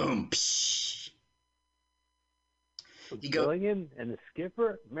 Boom, boom, psh. Gilligan and the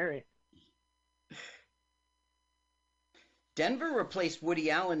skipper, Mary. Denver replaced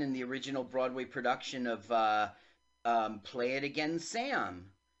Woody Allen in the original Broadway production of Play It Again,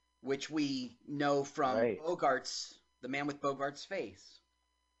 Sam, which we know from Bogart's, The Man with Bogart's Face.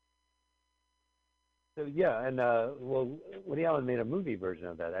 So yeah, and Woody Allen made a movie version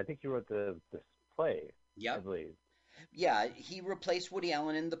of that. I think he wrote the play. Yep. I believe. Yeah, he replaced Woody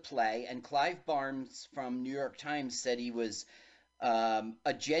Allen in the play, and Clive Barnes from New York Times said he was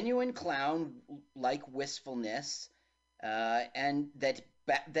a genuine clown, like wistfulness, and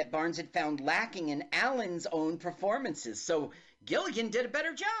that Barnes had found lacking in Allen's own performances. So Gilligan did a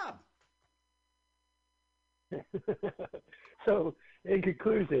better job. So, in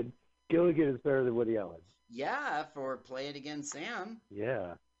conclusion, Gilligan is better than Woody Allen. Yeah, for Play It Again, Sam.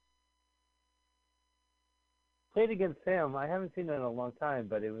 Yeah. Play It Again, Sam. I haven't seen it in a long time,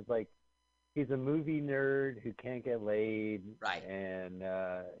 but it was like he's a movie nerd who can't get laid. Right. And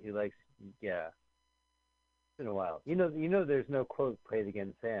he likes, yeah. It's been a while. You know, there's no quote, Play It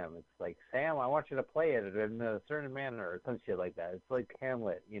Again, Sam. It's like, Sam, I want you to play it in a certain manner or some shit like that. It's like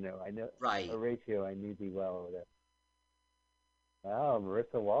Hamlet, I know. Right. Horatio, I knew thee well or whatever. Wow,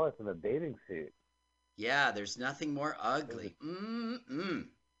 Marissa Wallace in a bathing suit. Yeah, there's nothing more ugly. Mm-mm.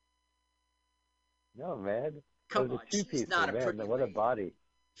 No, man. Come on, she's not a pretty What a body.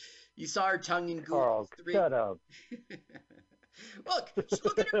 You saw her tongue in Carl, shut up. Look at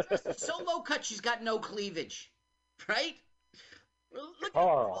her dress. It's so low cut, she's got no cleavage. Right? Look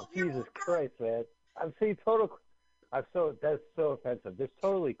Oh, Jesus Christ, man! I'm seeing total. That's so offensive. There's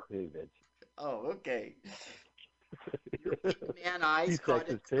totally cleavage. Oh, okay. Your big man eyes You caught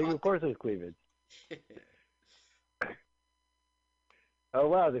sexist it. pig. Of course, there's cleavage. Oh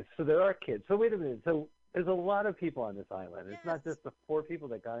wow! So there are kids. So wait a minute. So there's a lot of people on this island. It's not just the 4 people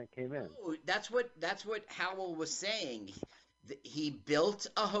that came in. Oh, that's what Howell was saying. He built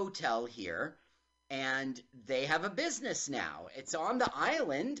a hotel here, and they have a business now. It's on the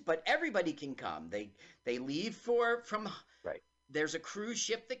island, but everybody can come. They leave from right. There's a cruise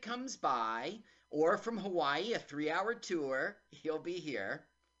ship that comes by, or from Hawaii, a 3-hour tour. He'll be here.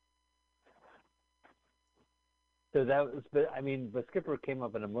 So that was, but Skipper came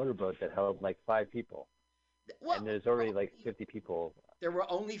up in a motorboat that held like 5 people, and there's already like 50 people. There were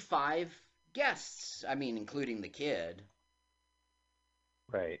only 5 guests. I mean, including the kid.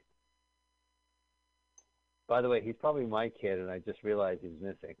 Right. By the way, he's probably my kid, and I just realized he's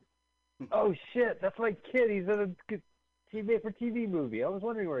missing. Oh shit, that's my kid. He's in a made-for-TV movie. I was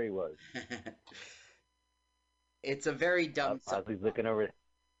wondering where he was. It's a very dumb. Ozzy's looking over.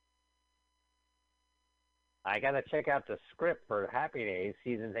 I gotta check out the script for Happy Days,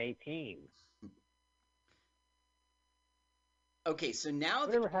 season 18. Okay, so now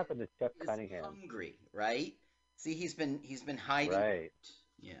whatever happened to Jeff Cunningham? Hungry, right? See, he's been hiding. Right.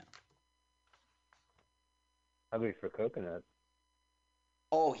 Yeah. Hungry for coconut.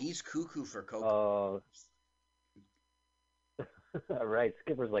 Oh, he's cuckoo for coconut. Oh. Right.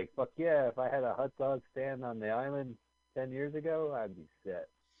 Skipper's like, fuck yeah! If I had a hot dog stand on the island 10 years ago, I'd be set.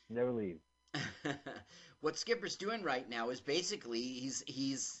 Never leave. What Skipper's doing right now is basically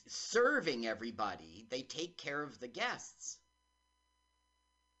he's serving everybody. They take care of the guests.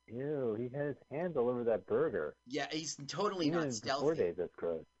 Ew, he had his hands all over that burger. Yeah, he's totally even not stealthy. 4 days, that's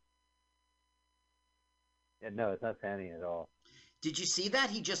gross. Yeah, no, it's not fanny at all. Did you see that?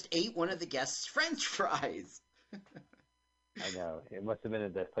 He just ate one of the guests' French fries. I know. It must have been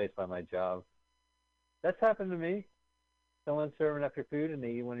at that place by my job. That's happened to me. Someone's serving up your food and they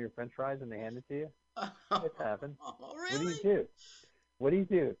eat one of your French fries and they hand it to you. It's happened. Oh, really? What do you do? What do you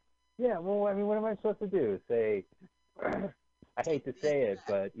do? Yeah, well, I mean, what am I supposed to do? Say, I hate to say it,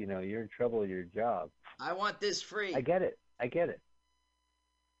 but, you're in trouble with your job. I want this free. I get it.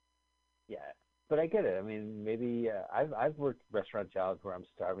 Yeah, but I get it. I mean, maybe I've worked restaurant jobs where I'm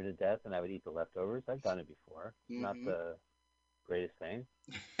starving to death and I would eat the leftovers. I've done it before. Mm-hmm. Not the greatest thing.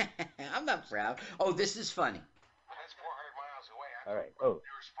 I'm not proud. Oh, this is funny. That's 400 miles away. All right. Oh.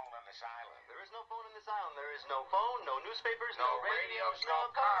 Nearest phone on this island. There is no phone in this island. There is no phone, no newspapers, No radios, no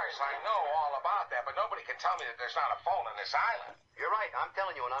cars. I know all about that, but nobody can tell me that there's not a phone in this island. You're right. I'm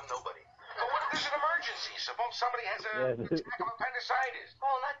telling you, and I'm nobody. But what if there's an emergency? Suppose somebody has an attack of appendicitis.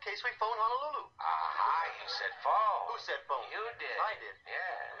 Well, in that case, we phone Honolulu. Aha, you said phone. Who said phone? You did. I did. Yeah.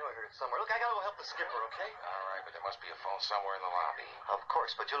 I knew I heard it somewhere. Look, I gotta go help the skipper, okay? All right, but there must be a phone somewhere in the lobby. Of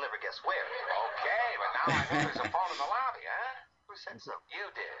course, but you'll never guess where. Okay, but now I know there's a phone in the lobby, huh? Who said so? You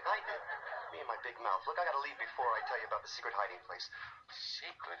did. I did. Me and my big mouth. Look, I gotta leave before I tell you about the secret hiding place.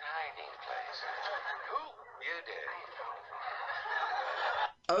 Secret hiding place. Who? You did.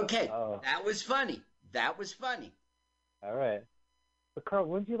 Okay, Oh. That was funny. All right. But Carl,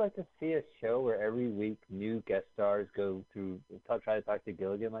 wouldn't you like to see a show where every week new guest stars go through, try to talk to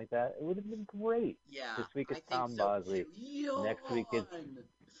Gilligan like that? It would have been great. Yeah. This week it's I think Tom so, Bosley. too. Next week it's...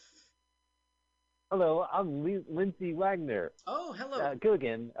 Hello, I'm Lindsay Wagner. Oh, hello.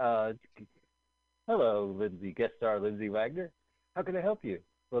 Gilligan. Hello, Lindsay, guest star Lindsay Wagner. How can I help you?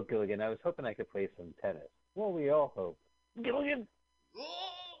 Well, Gilligan, I was hoping I could play some tennis. Well, we all hope. Gilligan!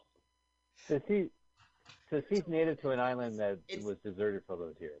 So she's native to an island that was deserted for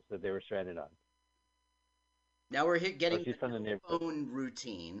those years that they were stranded on. Now we're getting she's from the the phone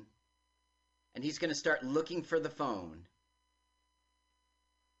routine, and he's going to start looking for the phone.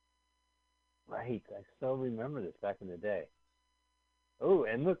 Right, I still remember this back in the day. Oh,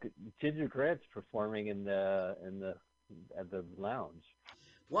 and look, Ginger Grant's performing at the lounge.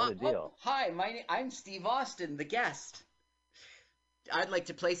 What a deal! Hi, I'm Steve Austin, the guest. I'd like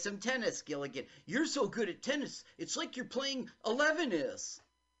to play some tennis, Gilligan. You're so good at tennis, it's like you're playing 11 is.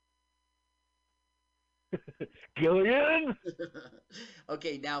 Gilligan?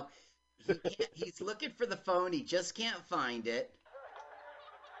 Okay, now he's looking for the phone. He just can't find it.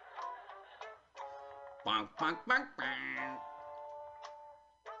 Bonk, bonk, bonk, bonk.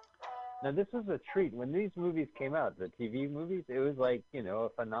 Now, this was a treat. When these movies came out, the TV movies, it was like, a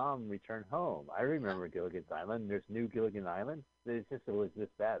Phenom Return Home. I remember Gilligan's Island. There's new Gilligan Island. It was this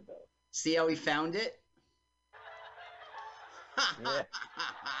bad, though. See how he found it? Yeah.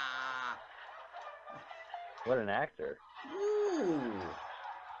 What an actor. Ooh.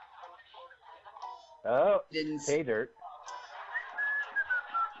 Oh, Didn't. pay dirt.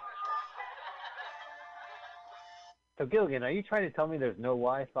 So Gilligan, are you trying to tell me there's no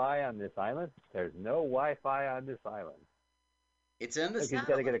Wi-Fi on this island? There's no Wi-Fi on this island. It's in the Look, he's got to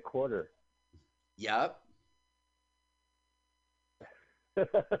satellite. get a quarter. Yep.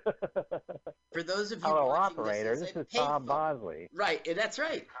 For those of you Hello, watching, operator. This is Tom Bosley. Right, that's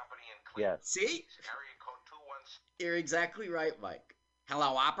right. Yes. See? You're exactly right, Mike.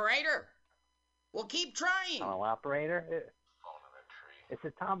 Hello, operator. Well, keep trying. Hello, operator. It's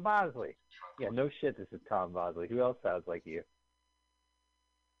a Tom Bosley. Yeah, no shit, this is Tom Bosley. Who else sounds like you?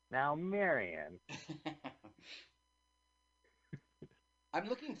 Now, Marion. I'm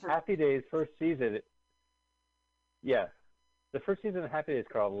looking for... Happy Days, first season. Yeah. The first season of Happy Days,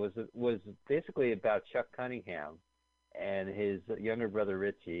 Carl, was basically about Chuck Cunningham and his younger brother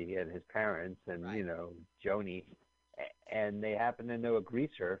Richie and his parents and, Right. Joni. And they happen to know a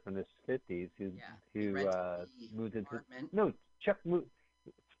greaser from the 50s who moved into... apartment. No, Chuck moved...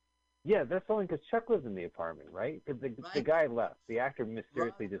 Yeah, that's only because Chuck lives in the apartment, right? Because the guy left. The actor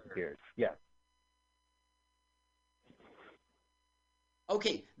mysteriously disappeared. Yeah.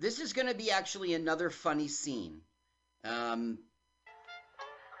 Okay, this is going to be actually another funny scene. You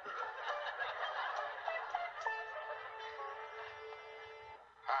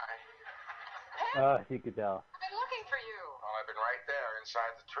could tell. I've been looking for you. Oh, I've been right there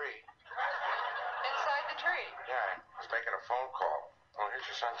inside the tree. Inside the tree. Yeah, I was making a phone call. Oh, here's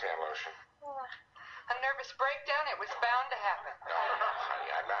your suntan lotion. A nervous breakdown. It was bound to happen. No,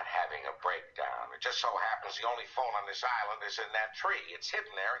 honey, I'm not having a breakdown. It just so happens the only phone on this island is in that tree. It's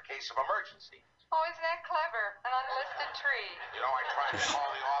hidden there in case of emergency. Oh, isn't that clever? An unlisted tree. You know, I tried to call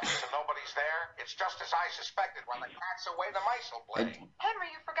the office and nobody's there. It's just as I suspected. When the cat's away, the mice will play. Henry,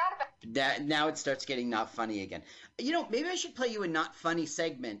 you forgot about... Now it starts getting not funny again. Maybe I should play you a not funny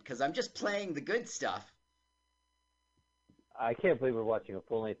segment because I'm just playing the good stuff. I can't believe we're watching a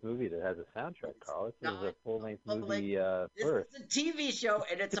full-length movie that has a soundtrack, Carl. This is a full-length movie first. It's a TV show,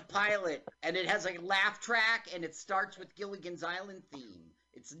 and it's a pilot, and it has a laugh track, and it starts with Gilligan's Island theme.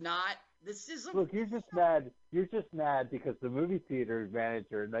 It's not... This isn't... Look, you're just mad. You're just mad because the movie theater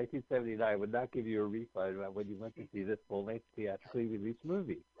manager in 1979 would not give you a refund when you went to see this full-length theatrically released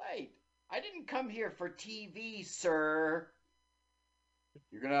movie. Right. I didn't come here for TV, sir.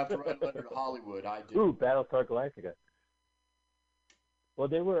 You're going to have to write a letter to Hollywood. I did. Ooh, Battlestar Galactica. Well,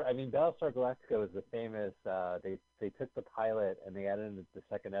 Battlestar Galactica was the famous, they took the pilot and they added in the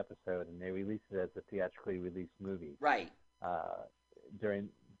second episode and they released it as a theatrically released movie. Right. During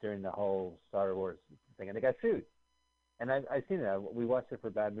the whole Star Wars thing, and they got sued. And I've seen it. We watched it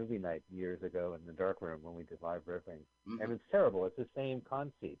for Bad Movie Night years ago in the dark room when we did live riffing. Mm-hmm. And it's terrible. It's the same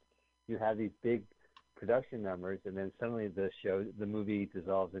conceit. You have these big production numbers, and then suddenly the movie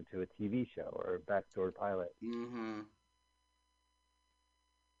dissolves into a TV show or a backdoor pilot. Mm-hmm.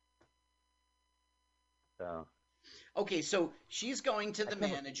 So. Okay, so she's going to the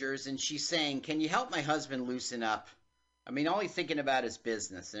managers and she's saying, "Can you help my husband loosen up? I mean, all he's thinking about is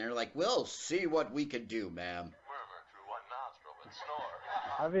business." And they're like, "We'll see what we can do, ma'am." Murmur through one nostril and snore.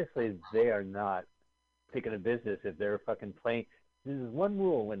 Obviously, they are not taking a business if they're fucking playing. There's one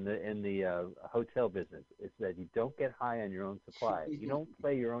rule in the hotel business. It's that you don't get high on your own supply. You don't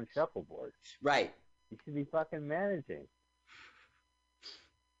play your own shuffleboard. Right. You should be fucking managing.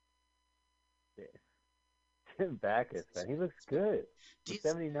 Tim Backus, man, he looks good.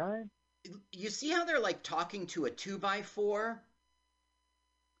 79. You see how they're like talking to a 2x4?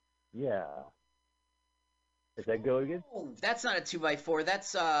 Yeah. Is that Gilligan? Oh, that's not a 2x4.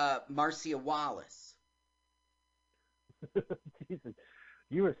 That's Marcia Wallace. Jesus,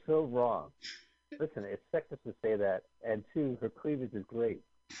 you are so wrong. Listen, it's sexist to say that, and two, her cleavage is great.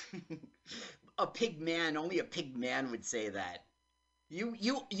 Only a pig man would say that. You.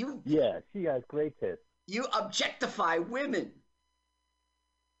 Yeah, she has great tits. You objectify women,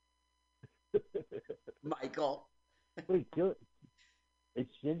 Michael. Wait,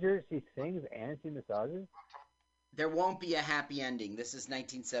 it's Ginger. She sings and she massages. There won't be a happy ending. This is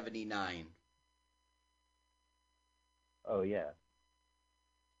 1979. Oh yeah,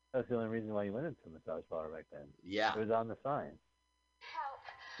 that's the only reason why you went into a massage parlor back then. Yeah, it was on the sign.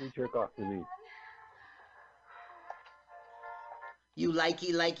 You jerk off to these. You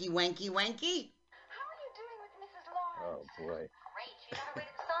likey wanky wanky. Oh boy. Great. She's on her way to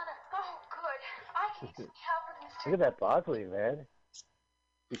the sauna. Oh, good. I can use some help with Mr. Look at that Bosley, man.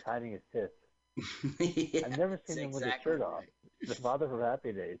 He's hiding his tits. Yeah, I've never seen him with his shirt off. The father from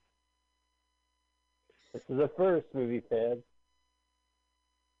Happy Days. This is the first movie, fan.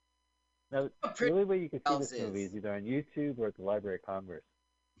 Now, the only way you can see this movie is either on YouTube or at the Library of Congress.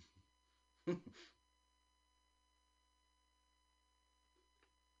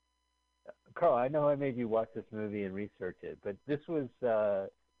 Carl, I know I made you watch this movie and research it, but this was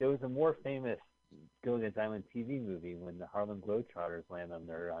there was a more famous Gilligan's Island TV movie when the Harlem Globetrotters land on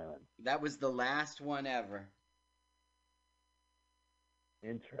their island. That was the last one ever.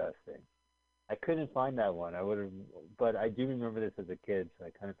 Interesting. I couldn't find that one. I would have, but I do remember this as a kid, so I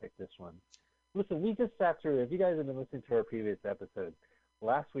kind of picked this one. Listen, we just sat through. If you guys have been listening to our previous episode,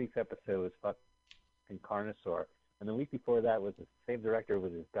 last week's episode was fucking Carnosaur, and the week before that was the same director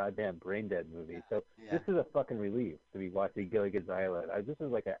with his goddamn Brain Dead movie. So this is a fucking relief to be watching Gilligan's Island. This is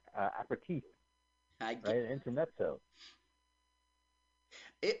like a aperitif, right? An intermezzo.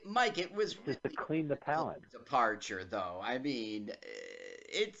 Mike, it was just to clean the palate. Departure, though. I mean,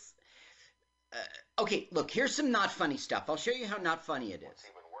 it's okay. Look, here's some not funny stuff. I'll show you how not funny it is. What's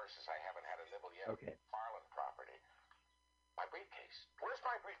even worse is I haven't had a nibble yet. Okay. Farland property. My briefcase. Where's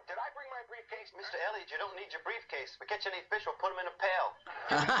my brief? Did I bring my briefcase? Mr. Elliott, you don't need your briefcase. If we catch any fish, we'll put them in a pail.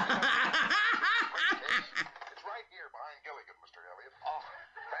 It's right here behind Gilligan, Mr. Elliott. Oh,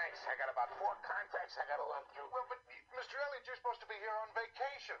 thanks. I got about 4 contacts I got to run through. Well, but Mr. Elliott, you're supposed to be here on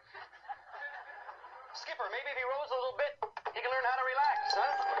vacation. Skipper, maybe if he rows a little bit, he can learn how to relax,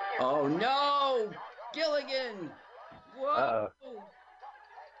 huh? Oh, no! Gilligan! Whoa!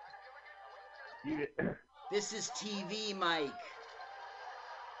 This is TV, Mike.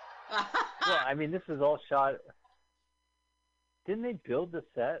 Well, I mean, this is all shot. Didn't they build the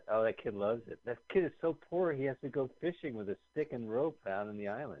set? Oh, that kid loves it. That kid is so poor, he has to go fishing with a stick and rope out on the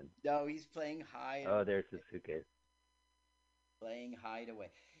island. No, he's playing hide. Oh, there's his suitcase. Playing hideaway.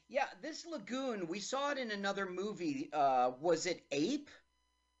 Yeah, this lagoon, we saw it in another movie. Was it Ape?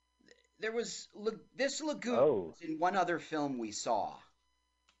 There was this lagoon was in one other film we saw.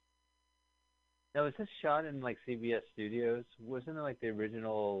 Now, was this shot in like CBS Studios? Wasn't it like the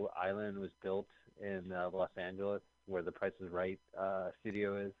original island was built in Los Angeles, where the Price is Right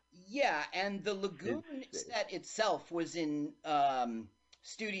studio is? Yeah, and the lagoon set itself was in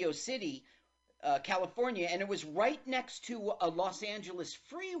Studio City, California, and it was right next to a Los Angeles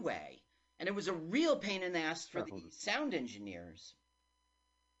freeway, and it was a real pain in the ass for the sound engineers.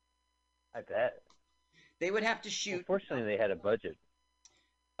 I bet. They would have to shoot. Fortunately, they had a budget.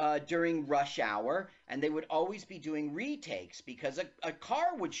 During rush hour, and they would always be doing retakes because a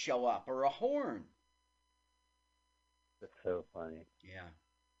car would show up or a horn. That's so funny. Yeah.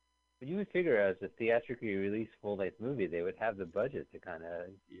 But you would figure as a theatrically released full-length movie, they would have the budget to kind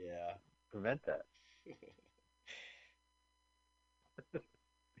of prevent that.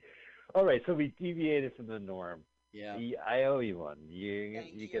 All right, so we deviated from the norm. Yeah. I owe you one.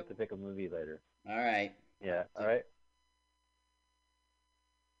 You get to pick a movie later. All right. Yeah, all right.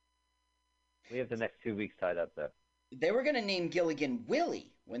 We have the next 2 weeks tied up, though. They were going to name Gilligan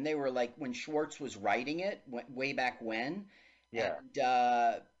Willie when Schwartz was writing it way back when. Yeah.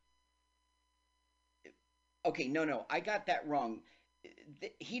 And, okay, no, I got that wrong.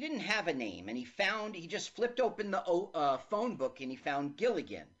 He didn't have a name, and he just flipped open the phone book and he found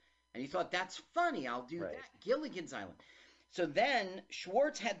Gilligan. And he thought, that's funny, I'll do that. Gilligan's Island. So then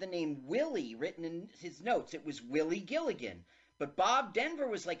Schwartz had the name Willie written in his notes. It was Willie Gilligan. But Bob Denver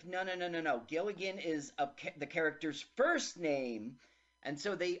was like, no. Gilligan is the character's first name. And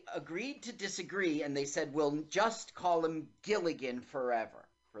so they agreed to disagree, and they said, we'll just call him Gilligan forever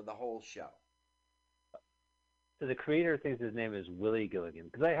for the whole show. So the creator thinks his name is Willie Gilligan.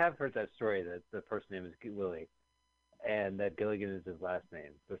 Because I have heard that story that the first name is Willie, and that Gilligan is his last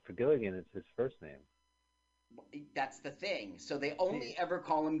name. But for Gilligan, it's his first name. That's the thing. So they only ever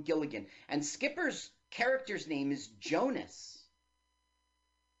call him Gilligan. And Skipper's character's name is Jonas.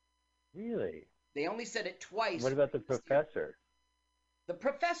 Really? They only said it twice. What about the professor? The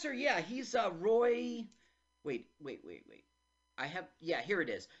professor, yeah, he's Roy. Wait. Here it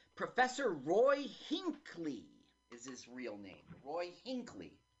is. Professor Roy Hinckley is his real name. Roy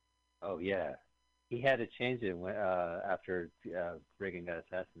Hinckley. Oh, yeah. He had to change it after Reagan got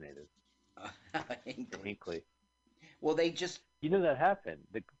assassinated. Hinckley. Well, they just... You know that happened.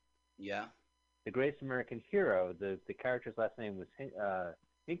 Yeah. The Greatest American Hero, the character's last name was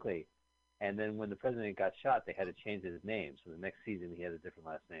Hinckley. And then when the president got shot, they had to change his name. So the next season, he had a different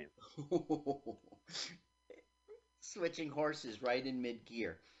last name. Switching horses right in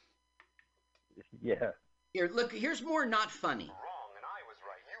mid-gear. Yeah. Here, look, here's more not funny. Wrong, and I was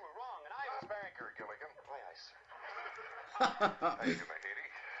right. You were wrong, and I was Banker, Gilligan. Aye, aye, sir. Thank you, Mahady.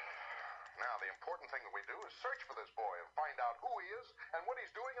 Now, the important thing that we do is search for this boy and find out who he is and what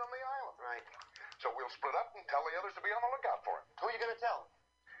he's doing on the island. Right. So we'll split up and tell the others to be on the lookout for him. Who are you going to tell?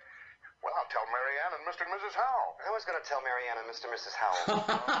 Well, I'll tell Mary Ann and Mr. and Mrs. Howell. I was going to tell Mary Ann and Mr. and Mrs. Howell. All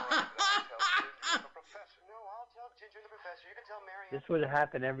right, I'll tell Ginger and the professor. No, I'll tell Ginger and the professor. You can tell Mary Ann. This would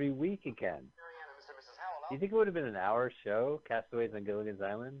happen every week again. Mary Ann and Mr. and Mrs. Howell. Do you think it would have been an hour show, Castaways on Gilligan's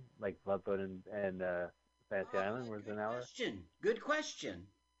Island, like Lwaflmoyt and Fantasy Island was an hour? Good question.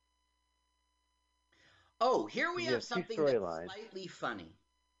 Oh, here we have something that's slightly funny.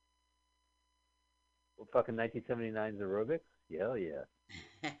 Well, fucking 1979's aerobics? Hell yeah.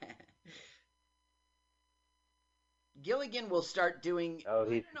 Gilligan will start doing. I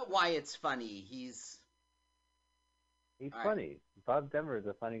don't know why it's funny. He's funny. Bob Denver is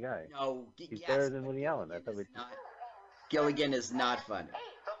a funny guy. No, he's better than Woody Allen. Gilligan is not funny.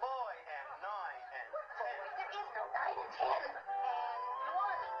 The boy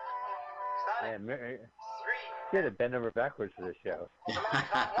and 9 and 10. Man, she had to bend over backwards for this show.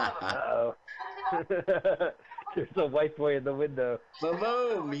 Uh-oh. There's a white boy in the window.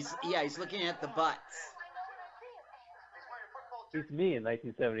 Boom! He's looking at the butts. He's me in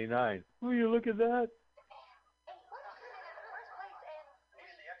 1979. Will you look at that?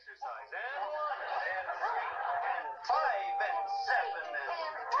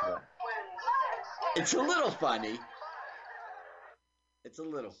 It's a little funny. It's a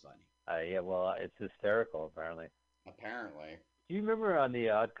little funny. Yeah, well, it's hysterical, apparently. Apparently. Do you remember on The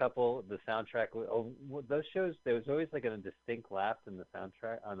Odd Couple, the soundtrack? Oh, those shows, there was always like a distinct laugh in the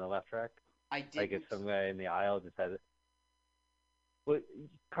soundtrack, on the laugh track. I did. Like if some guy in the aisle just had it. Well,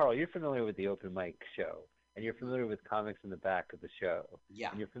 Carl, you're familiar with the open mic show, and you're familiar with comics in the back of the show.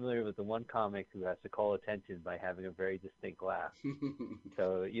 Yeah. And you're familiar with the one comic who has to call attention by having a very distinct laugh.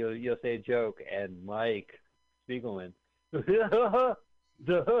 So you'll say a joke, and Mike Spiegelman,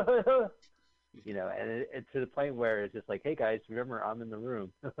 you know, and it's to the point where it's just like, hey guys, remember I'm in the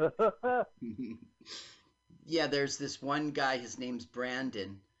room. Yeah, there's this one guy. His name's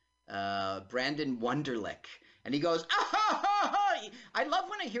Brandon Wunderlich, and he goes, I love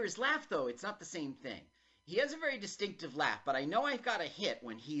when I hear his laugh, though. It's not the same thing. He has a very distinctive laugh, but I know I've got a hit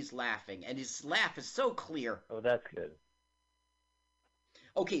when he's laughing, and his laugh is so clear. Oh, that's good.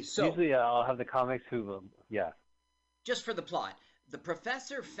 Okay, so usually I'll have the comics who, just for the plot, the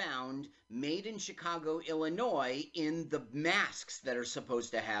professor found Made in Chicago, Illinois in the masks that are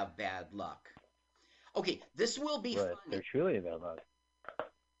supposed to have bad luck. Okay, this will be funny. They're truly bad luck.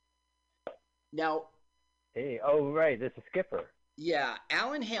 Now, hey, oh right, this is Skipper. Yeah,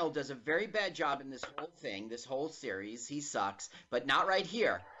 Alan Hale does a very bad job in this whole thing, this whole series. He sucks, but not right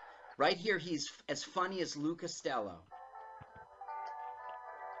here. Right here, he's as funny as Lou Costello.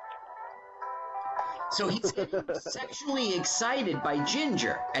 So he's getting sexually excited by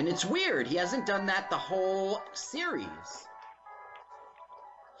Ginger, and it's weird. He hasn't done that the whole series.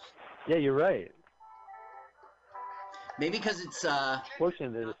 Yeah, you're right. Maybe because it's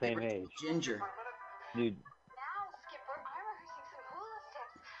fortunately they're the same age. Ginger. Dude. Now, Skipper, I'm rehearsing some hula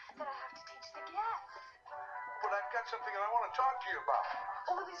steps that I have to teach the guests. But I've got something I want to talk to you about.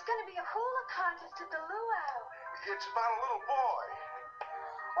 Oh, there's going to be a hula contest at the luau. It's about a little boy.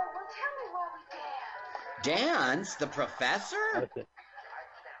 Oh, well, tell me while we dance. Dance? The professor? I can't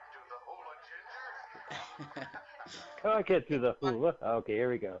do the hula, Ginger. Oh, I can't do the hula. Okay, here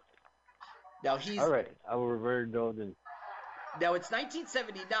we go. Now he's all right. I will revert golden. Now it's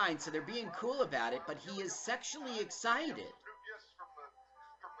 1979, so they're being cool about it, but he is sexually excited.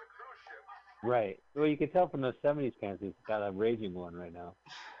 Right. Well, you can tell from those 70s pants he's got a raging one right now.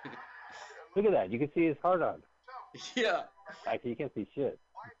 Look at that. You can see his heart on. Yeah. Actually, you can't see shit.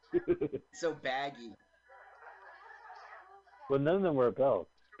 So baggy. Well, none of them wear belts.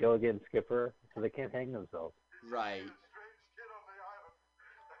 Gilligan, Skipper, so they can't hang themselves. Right.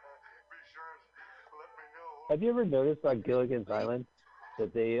 Have you ever noticed on Gilligan's Island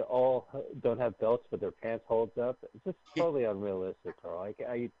that they all don't have belts, but their pants holds up? It's just totally unrealistic, Carl.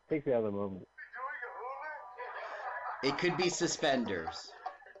 I take me out of the moment. It could be suspenders.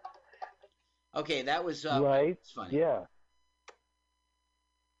 Okay, that was right. Funny. Yeah.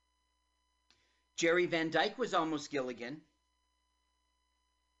 Jerry Van Dyke was almost Gilligan.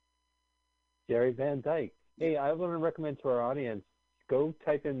 Jerry Van Dyke. Hey, I want to recommend to our audience, go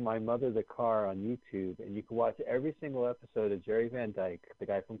type in My Mother the Car on YouTube, and you can watch every single episode of Jerry Van Dyke, the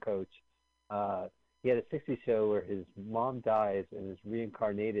guy from Coach. He had a 60s show where his mom dies and is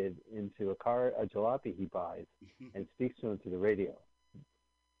reincarnated into a jalopy he buys, and speaks to him through the radio.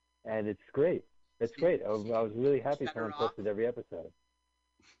 And it's great. It's great. I was really happy someone posted every episode.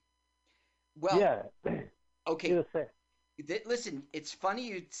 Well, yeah. Okay. Listen, it's funny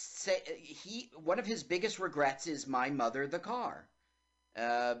you say one of his biggest regrets is My Mother the Car.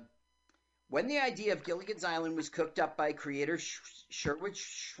 When the idea of Gilligan's Island was cooked up by creator Sherwood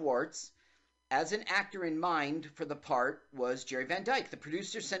Schwartz, as an actor in mind for the part was Jerry Van Dyke. The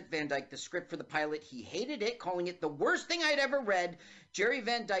producer sent Van Dyke the script for the pilot. He hated it, calling it the worst thing I'd ever read. Jerry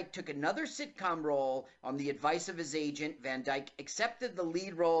Van Dyke took another sitcom role on the advice of his agent. Van Dyke accepted the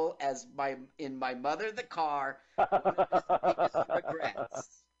lead role as in My Mother the Car, one of his biggest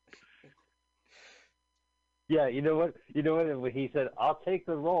regrets. Yeah, you know what? When he said, "I'll take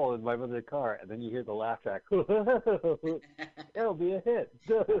the role in My Mother the Car," and then you hear the laugh track. It'll be a hit.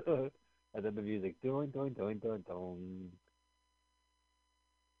 And then the music, doing.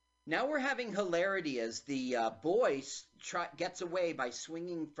 Now we're having hilarity as the boy gets away by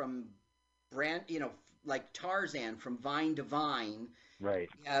swinging from like Tarzan from vine to vine. Right.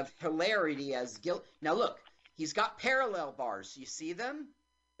 We have hilarity as Now look, he's got parallel bars. You see them?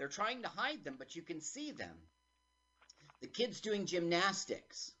 They're trying to hide them, but you can see them. The kid's doing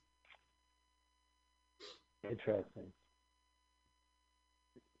gymnastics. Interesting.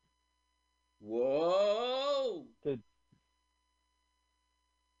 Whoa!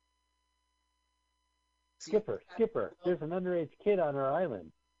 Skipper, there's an underage kid on our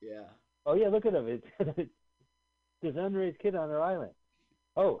island. Yeah. Oh, yeah, look at him. There's an underage kid on our island.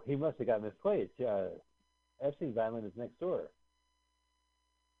 Oh, he must have got misplaced. Yeah, Epstein's Island is next door.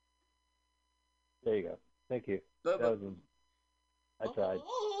 There you go. Thank you. I tried.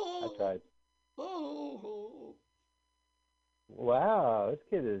 Oh. Wow, this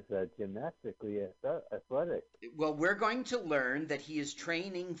kid is gymnastically athletic. Well, we're going to learn that he is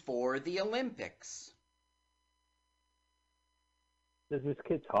training for the Olympics. Does this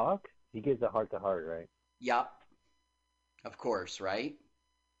kid talk? He gives a heart-to-heart, right? Yup. Of course, right?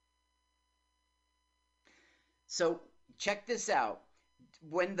 So, check this out.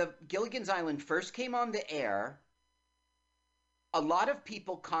 When the Gilligan's Island first came on the air, a lot of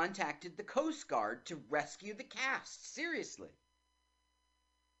people contacted the Coast Guard to rescue the cast. Seriously.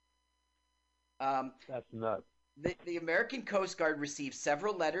 That's nuts. The American Coast Guard received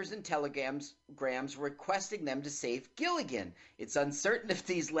several letters and telegrams requesting them to save Gilligan. It's uncertain if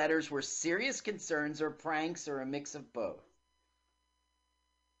these letters were serious concerns or pranks or a mix of both.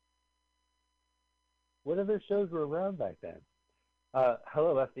 What other shows were around back then?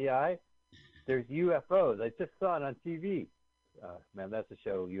 Hello, FBI. There's UFOs. I just saw it on TV. Man, that's a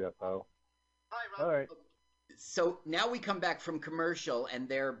show, UFO. Hi, Rob. All right. So now we come back from commercial, and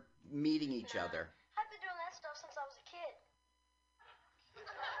they're meeting each other. I've been doing that stuff since I was a kid.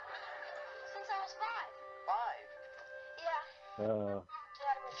 Since I was 5. 5? Yeah.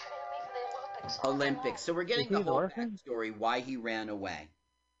 Dad was training me for the Olympics. Olympics. So we're getting the whole backstory, why he ran away.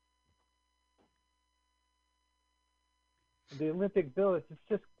 The Olympic Village, it's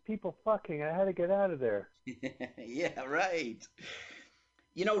just people fucking. I had to get out of there. Yeah, right.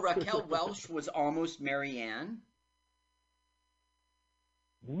 You know, Raquel Welch was almost Mary Ann.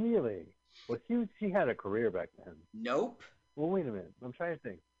 Really? Well, she had a career back then. Nope. Well, wait a minute. I'm trying to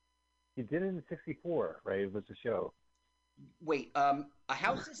think. She did it in '64, right? It was a show. Wait, A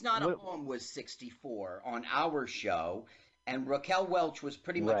House Is Not a Home was '64 on our show, and Raquel Welch was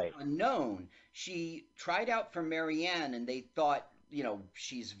pretty much unknown. She tried out for Mary Ann, and they thought, you know,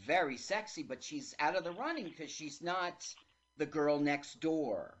 she's very sexy, but she's out of the running because she's not the girl next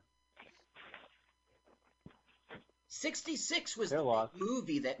door. '66 was the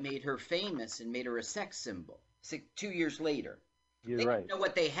movie that made her famous and made her a sex symbol. 2 years later. You're they right. didn't know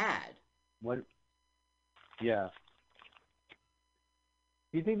what they had. What? Yeah.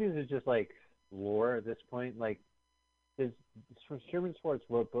 Do you think this is just like lore at this point? Like, Sherman Schwartz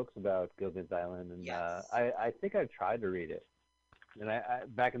wrote books about Gilligan's Island, and yes. I think I've tried to read it. And I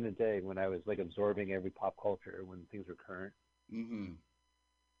back in the day when I was like absorbing every pop culture when things were current. Mm-hmm.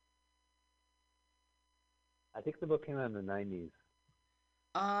 I think the book came out in the '90s.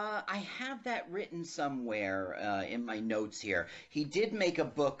 I have that written somewhere in my notes here. He did make a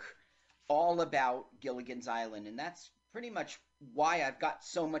book all about Gilligan's Island, and that's pretty much why I've got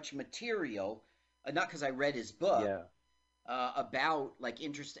so much material. Not because I read his book. Yeah. About like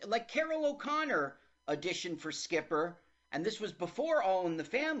Carol O'Connor auditioned for Skipper, and this was before All in the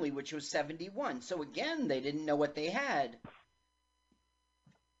Family, which was '71. So again, they didn't know what they had.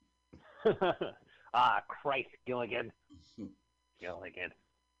 Ah, Christ, Gilligan. Gilligan.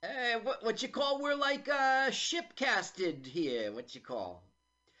 What you call? We're like ship casted here. What you call?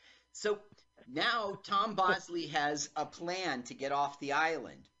 So now Tom Bosley has a plan to get off the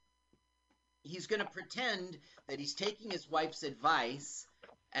island. He's going to pretend that he's taking his wife's advice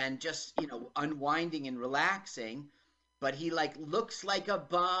and just, you know, unwinding and relaxing, but he like looks like a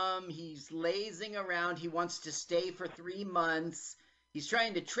bum. He's lazing around. He wants to stay for 3 months. He's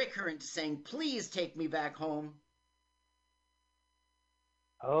trying to trick her into saying, please take me back home.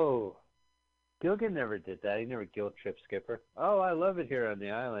 Oh, Gilligan never did that. He never guilt tripped Skipper. Oh, I love it here on the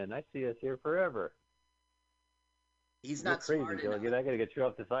island. I see us here forever. He's You're not crazy, smart Gilligan. enough. I got to get you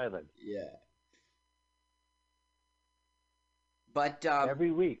off this island. Yeah. But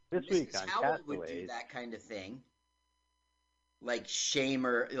every week, this Mrs. week on Howell would do Castaways. that kind of thing, like shame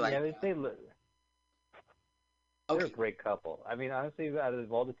her. Like, yeah, they're a great couple. I mean, honestly, out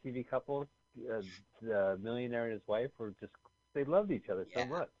of all the TV couples, the millionaire and his wife they loved each other so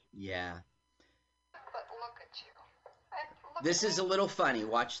much. Yeah. But look at you. And This is a little funny.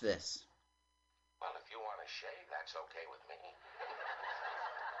 Watch this. Well, if you want to shave, that's okay with me.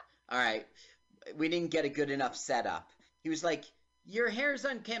 All right. We didn't get a good enough setup. He was like, your hair's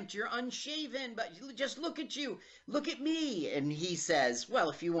unkempt, you're unshaven, but just look at you. Look at me. And he says, well,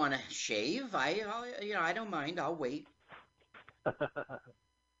 if you want to shave, I don't mind. I'll wait.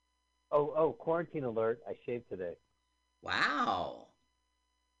 Oh, quarantine alert. I shaved today. Wow.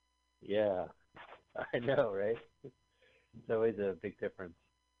 Yeah. I know, right? It's always a big difference.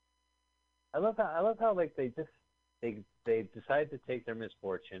 I love how like they decide to take their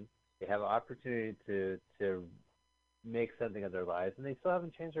misfortune. They have an opportunity to make something of their lives, and they still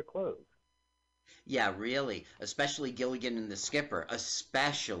haven't changed their clothes. Yeah, really. Especially Gilligan and the Skipper.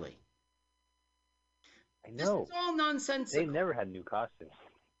 Especially. I know. This is all nonsensical. They never had new costumes.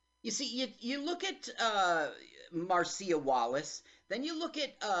 You see, you look at Marcia Wallace, then you look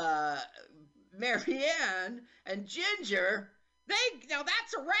at Marianne and Ginger. Now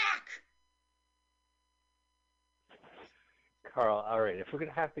that's a rack. Carl, all right, if we're going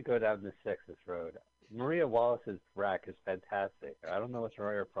to have to go down the sexist road, Maria Wallace's rack is fantastic. I don't know what's wrong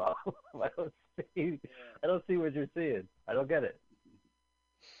with your problem. I don't see what you're seeing. I don't get it.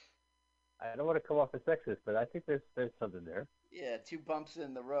 I don't want to come off as sexist, but I think there's something there. Yeah, 2 bumps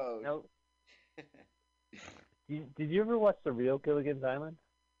in the road. No. Did you ever watch The Real Gilligan's Island?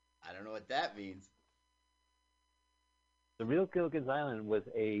 I don't know what that means. The Real Gilligan's Island was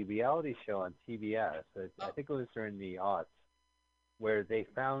a reality show on TBS. I think it was during the aughts, where they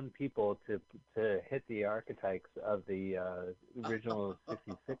found people to hit the archetypes of the original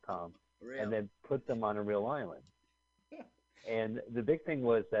 60s sitcom and then put them on a real island. And the big thing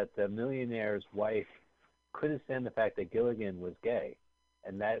was that the millionaire's wife couldn't stand the fact that Gilligan was gay,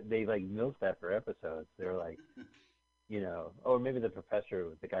 and that they like milked that for episodes. They were like, or maybe the professor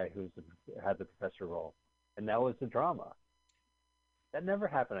was the guy had the professor role, and that was the drama. That never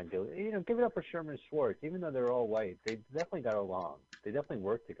happened on Gilligan. Give it up for Sherman Schwartz. Even though they're all white, they definitely got along. They definitely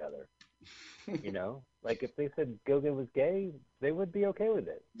worked together. Like if they said Gilligan was gay, they would be okay with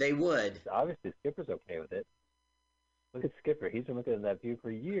it. They would. Obviously, Skipper's okay with it. Look at Skipper. He's been looking at that view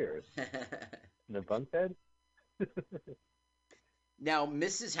for years. In the bunk bed? Now,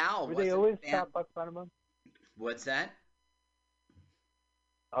 Mrs. Howell Were they always top bucks on him? What's that?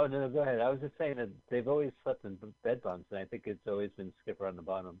 Oh, no, go ahead. I was just saying that they've always slept in bed bunks, and I think it's always been Skipper on the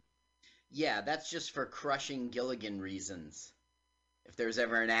bottom. Yeah, that's just for crushing Gilligan reasons. If there's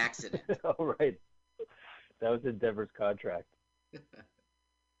ever an accident. Oh, right. That was in Deborah's contract.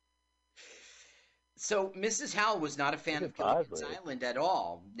 So Mrs. Howell was not a fan of Gilligan's Island at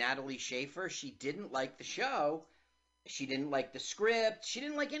all. Natalie Schaefer, she didn't like the show. She didn't like the script. She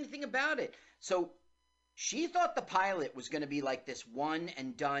didn't like anything about it. So she thought the pilot was going to be like this one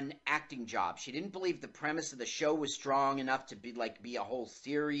and done acting job. She didn't believe the premise of the show was strong enough to be a whole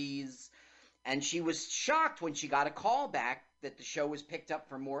series. And she was shocked when she got a call back that the show was picked up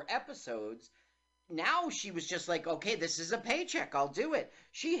for more episodes. Now she was just like, okay, this is a paycheck. I'll do it.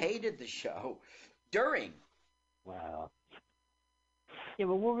 She hated the show. Wow. Yeah,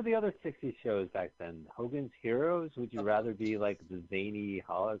 but what were the other 60s shows back then? Hogan's Heroes? Would you rather be like the zany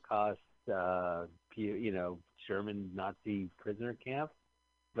Holocaust, German Nazi prisoner camp?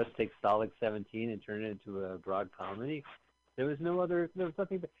 Let's take Stalag 17 and turn it into a broad comedy. There was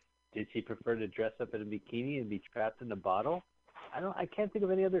nothing. Did she prefer to dress up in a bikini and be trapped in a bottle? I can't think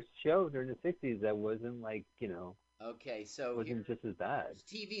of any other show during the 60s that wasn't like, Okay, so wasn't just as bad.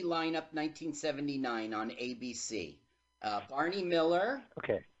 TV lineup 1979 on ABC. Barney Miller.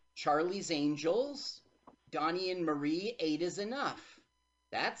 Okay. Charlie's Angels. Donnie and Marie, 8 is Enough.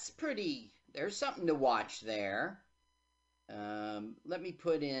 That's pretty. There's something to watch there. Let me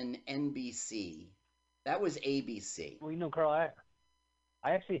put in NBC. That was ABC. Well, Carl,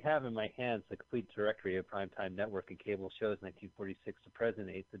 I actually have in my hands the complete directory of primetime network and cable shows 1946 to present,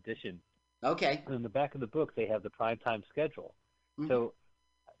 8th edition. Okay. And in the back of the book, they have the primetime schedule. Mm-hmm. So,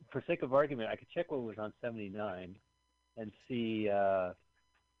 for sake of argument, I could check what was on 79 and see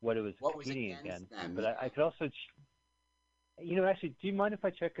what it was competing against. But I could also, Actually, do you mind if I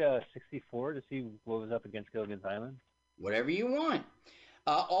check 64 to see what was up against Gilligan's Island? Whatever you want.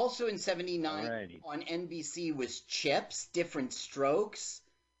 Also in 79 Alrighty. on NBC was Chips, Different Strokes.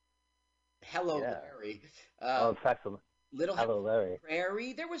 Hello, Larry. Little Hello, Larry.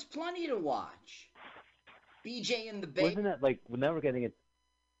 Prairie. There was plenty to watch. BJ and the Baby. Wasn't that like, now we're getting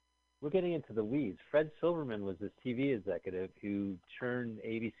into the weeds. Fred Silverman was this TV executive who turned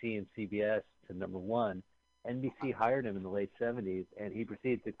ABC and CBS to #1. NBC hired him in the late 70s, and he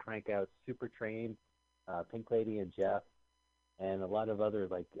proceeded to crank out Super Train, Pink Lady and Jeff, and a lot of other,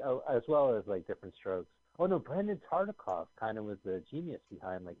 as well as, Different Strokes. Oh, no, Brandon Tartikoff kind of was the genius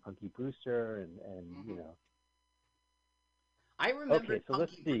behind, Punky Brewster and. I remember Okay, so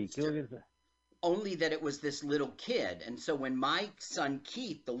let's see. Only that it was this little kid. And so when my son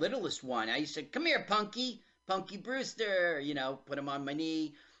Keith, the littlest one, I used to, come here, Punky Brewster, put him on my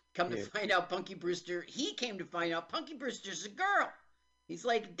knee. Come to find out Punky Brewster, he came to find out Punky Brewster's a girl. He's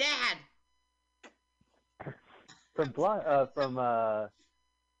like, Dad.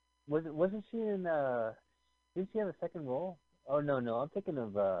 Wasn't she in, didn't she have a second role? Oh, no, I'm thinking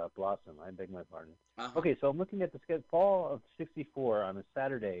of Blossom. I beg my pardon. Okay, so I'm looking at the schedule. Fall of 64 on a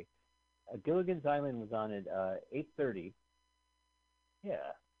Saturday. Gilligan's Island was on at 8:30.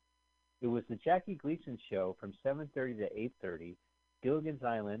 Yeah. It was the Jackie Gleason show from 7:30 to 8:30. Gilligan's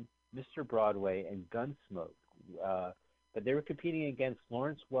Island, Mr. Broadway, and Gunsmoke. But they were competing against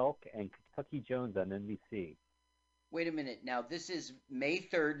Lawrence Welk and Kentucky Jones on NBC. Wait a minute. Now, this is May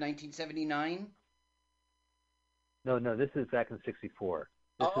 3rd, 1979? No, this is back in 64.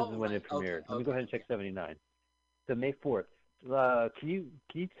 This is when it premiered. Let me go ahead and check 79. So May 4th. Can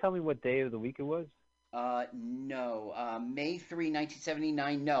you tell me what day of the week it was? No. May 3,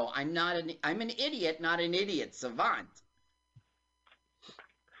 1979. No, I'm an idiot, not an idiot savant.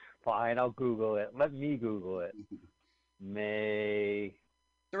 Fine, I'll Google it. Let me Google it. May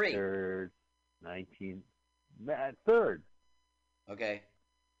 3rd, 3rd. Okay.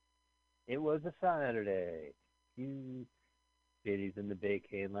 It was a Saturday. Biddies in the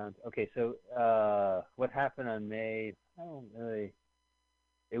Baycade Lounge. Okay, so what happened on May? I don't really.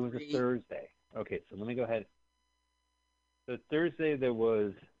 It was a Thursday. Okay, so let me go ahead. So Thursday there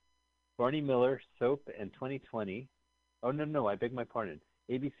was Barney Miller, Soap, and 2020. Oh, no, I beg my pardon.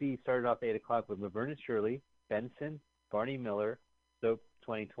 ABC started off 8 o'clock with Laverne and Shirley, Benson, Barney Miller, Soap,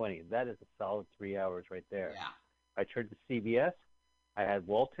 2020. That is a solid 3 hours right there. Yeah. I turned to CBS. I had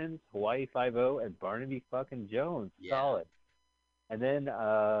Waltons, Hawaii Five-0, and Barnaby fucking Jones. Yeah. Solid. And then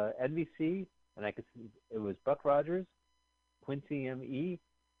NBC, and I could see it was Buck Rogers, Quincy M.E.,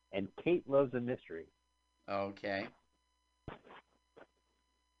 and Kate Loves a Mystery. Okay.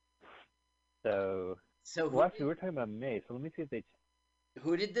 So well, actually, we're talking about May, so let me see if they...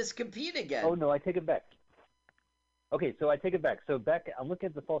 Who did this compete against? Oh, no, I take it back. Okay, so I take it back. So I'm looking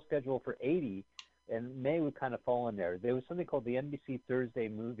at the fall schedule for 80, and May would kind of fall in there. There was something called the NBC Thursday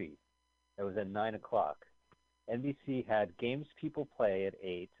Movie that was at 9 o'clock. NBC had Games People Play at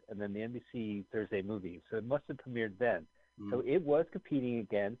 8, and then the NBC Thursday Movie. So it must have premiered then. So it was competing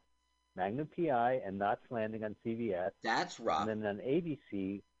against Magnum P.I. and Knots Landing on CBS. That's right. And then on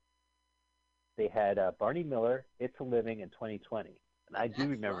ABC, they had Barney Miller, It's a Living, and 2020. And I do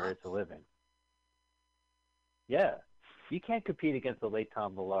remember It's a Living. Yeah. You can't compete against the late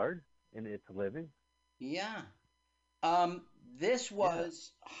Tom Villard in It's a Living. Yeah. This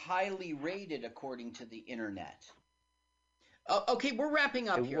was highly rated according to the internet. Okay, we're wrapping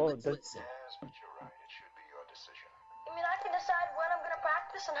up here. Let's listen. Yes, but you're right. It should be your decision. You mean I can decide when I'm going to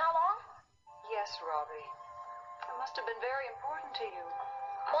practice and how long? Yes, Robbie. It must have been very important to you.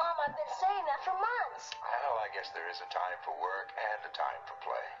 Mom, I've been saying that for months. Well, I guess there is a time for work and a time for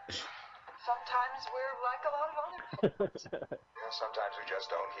play. Sometimes we're like a lot of other people. Yeah, sometimes we just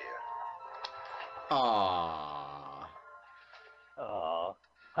don't hear. Aww. Aw.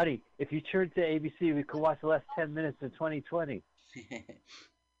 Honey, if you turn to ABC, we could watch the last 10 minutes of 2020.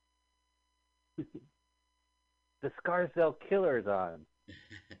 The Scarsdale Killer's on.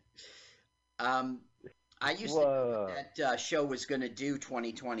 I used to think that show was going to do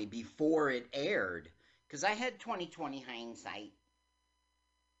 2020 before it aired, because I had 2020 hindsight.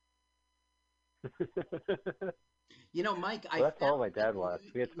 Mike, that's all my dad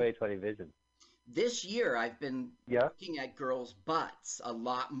watched. We had 2020 vision. This year, I've been looking at girls' butts a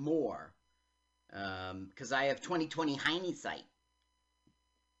lot more, because I have 2020 hindsight.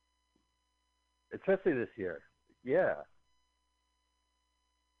 Especially this year. Yeah.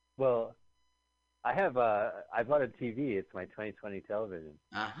 Well, I bought a TV. It's my 2020 television.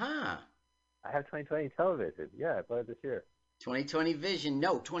 Uh-huh. I have 2020 television. Yeah, I bought it this year. 2020 vision.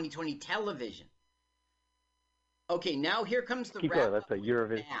 No, 2020 television. Okay, now here comes the Keep wrap going. That's up a with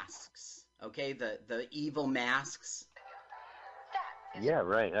Eurovision. masks. Okay, the evil masks. Yeah,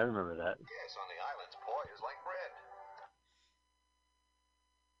 right. I remember that. Yes, on the islands, poi is like bread.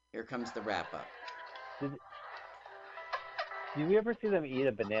 Here comes the wrap up. Did we ever see them eat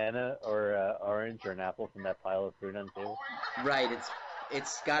a banana or orange or an apple from that pile of fruit on the table? Right,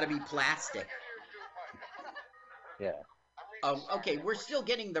 it's got to be plastic. Yeah. Oh, okay, we're still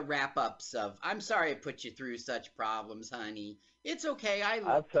getting the wrap-ups of, I'm sorry I put you through such problems, honey. It's okay,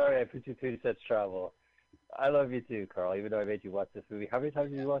 I'm sorry I put you through such trouble. I love you too, Carl, even though I made you watch this movie. How many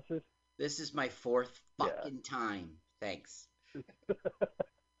times did you watch this? This is my 4th fucking time. Thanks.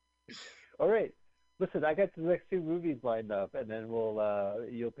 All right. Listen, I got the next 2 movies lined up, and then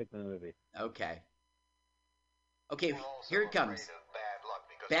you'll pick the movie. Okay. Okay, here it comes.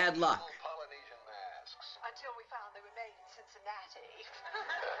 Bad luck. Until we found they were made in Cincinnati.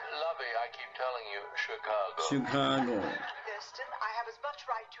 Lovey, I keep telling you, Chicago. Chicago. Thurston, I have as much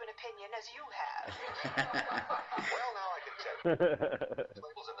right to an opinion as you have. Well, now I can tell you.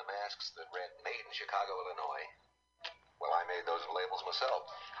 Labels in the masks that read "Made in Chicago, Illinois." Well, I made those labels myself.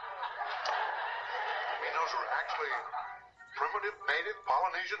 You mean those were actually primitive native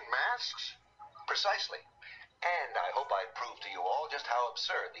Polynesian masks? Precisely. And I hope I proved to you all just how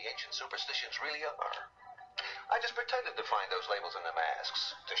absurd the ancient superstitions really are. I just pretended to find those labels in the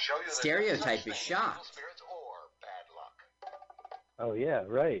masks to show you that Stereotype is shocked. spirits or bad luck. Oh, yeah,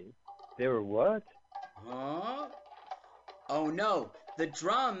 right. They were what? Huh? Oh, no. The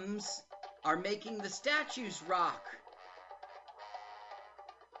drums are making the statues rock.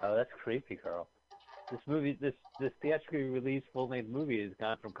 Oh, that's creepy, Carl. This theatrically released full-length movie has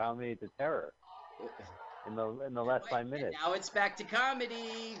gone from comedy to terror in the last 5 minutes. Now it's back to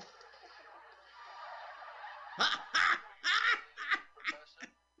comedy.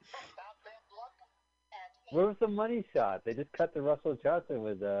 Where was the money shot? They just cut to Russell Johnson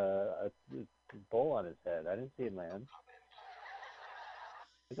with a bowl on his head. I didn't see him land.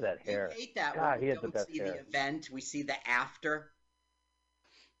 Look at that hair. I hate that God, when he we has the don't best see hair. the event. We see the after.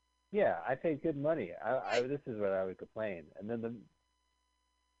 Yeah, I paid good money. This is what I would complain. And then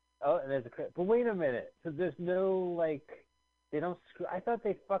and there's but wait a minute. So there's no they don't. I thought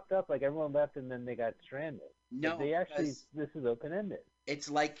they fucked up. Like everyone left and then they got stranded. No, but they actually. because This is open ended. it's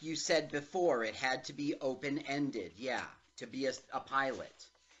like you said before. It had to be open ended. Yeah, to be a pilot,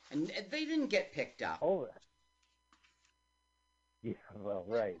 and they didn't get picked up. Oh. Yeah. Well,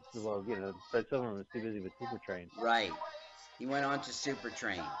 right. Well, Fred Silverman was too busy with Supertrain. Right. He went on to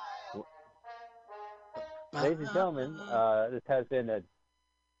Supertrain. Ladies and gentlemen, this has been a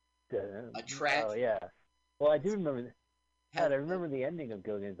tragedy. Oh yeah. Well, I do remember. God, I remember the ending of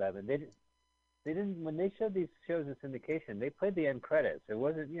Gilligan's Island. They didn't when they showed these shows in syndication. They played the end credits. It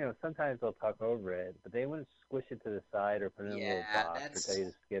wasn't. Sometimes they'll talk over it, but they wouldn't squish it to the side or put it in a little box or tell you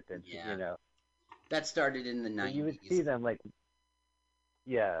to skip it. Yeah. That started in the 90s. You would see them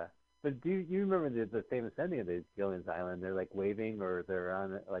yeah. But do you remember the famous ending of the Gilligan's Island? They're waving or they're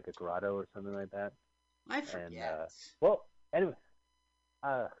on a grotto or something like that. I forget. Well, anyway,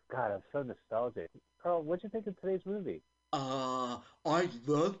 God, I'm so nostalgic. Carl, what'd you think of today's movie? I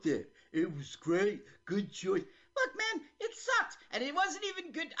loved it. It was great. Good choice. Look, man, it sucked, and it wasn't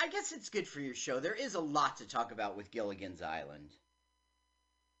even good. I guess it's good for your show. There is a lot to talk about with Gilligan's Island.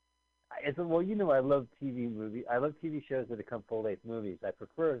 Well, I love TV movies. I love TV shows that become full-length movies. I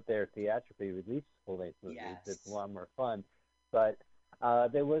prefer if they're theatrically released full-length movies. Yes. It's a lot more fun. But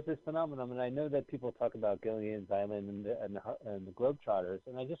there was this phenomenon, and I know that people talk about Gilligan's Island and the Globetrotters,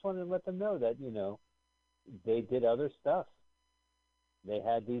 and I just wanted to let them know that, they did other stuff. They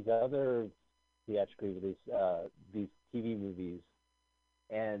had these other theatrically released these TV movies.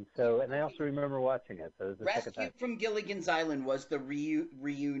 And I also remember watching it. So it was the second Rescue time. from Gilligan's Island was the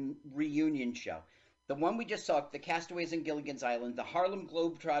reunion show. The one we just saw, the Castaways on Gilligan's Island, the Harlem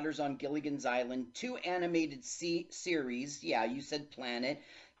Globetrotters on Gilligan's Island, 2 animated series. Yeah, you said Planet.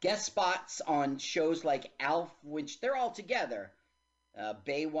 Guest spots on shows like Alf, which they're all together.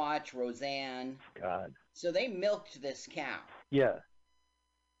 Baywatch, Roseanne. God. So they milked this cow. Yeah.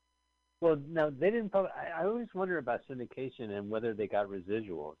 Well, no, they didn't. I always wonder about syndication and whether they got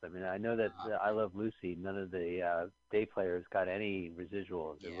residuals. I mean, I know that I Love Lucy, none of the day players got any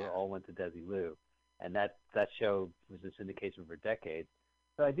residuals. They all went to Desilu, and that show was in syndication for decades.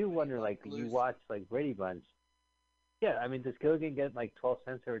 So I do wonder, you watch Brady Bunch. Yeah, I mean, does Gilligan get 12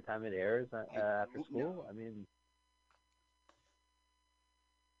 cents every time it airs after school? I mean,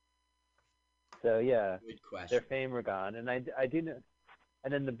 so yeah, good question. Their fame are gone, and I do know.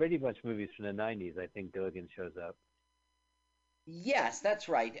 And then the Brady Bunch movies from the 90s, I think Gilligan shows up. Yes, that's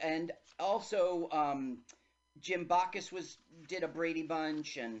right. And also, Jim Bacchus did a Brady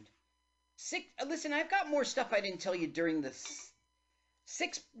Bunch, and listen, I've got more stuff I didn't tell you during this.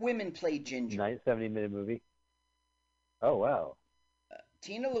 6 women played Ginger. 70-minute movie. Oh wow.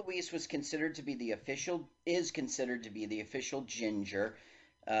 Tina Louise is considered to be the official Ginger.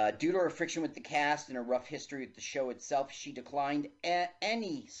 Due to her friction with the cast and her rough history with the show itself, she declined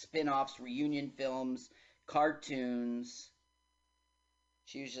any spin-offs, reunion films, cartoons.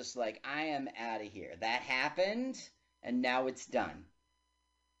 She was just like, I am out of here. That happened, and now it's done.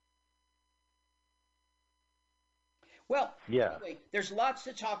 Well, yeah. Anyway, there's lots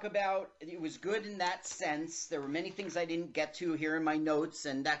to talk about. It was good in that sense. There were many things I didn't get to here in my notes,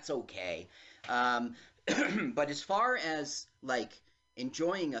 and that's okay. But as far as, like,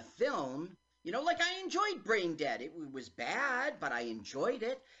 enjoying a film, like I enjoyed Brain Dead. It was bad, but I enjoyed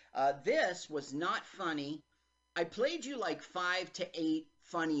it. This was not funny. I played you like 5 to 8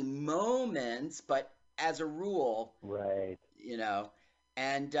 funny moments, but as a rule, right.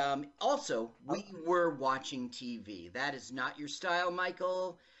 And also, we were watching TV. That is not your style,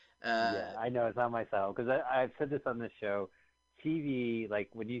 Michael. Yeah, I know it's not my style because I've said this on this show. TV, like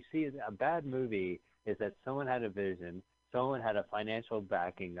when you see a bad movie, is that someone had a vision, someone had a financial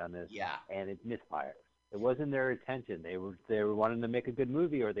backing on this, and it misfires. It wasn't their intention. They were wanting to make a good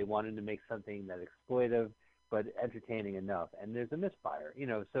movie, or they wanted to make something that exploitive but entertaining enough, and there's a misfire.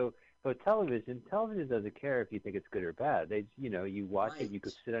 But television doesn't care if you think it's good or bad. You watch it, you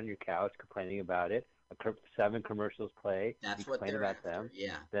could sit on your couch complaining about it. 7 commercials play. That's you what complain they're about after. them.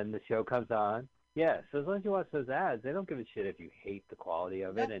 Yeah. Then the show comes on. Yeah. So as long as you watch those ads, they don't give a shit if you hate the quality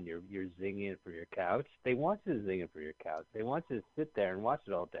of it and you're zinging it for your couch. They want you to zing it for your couch. They want you to sit there and watch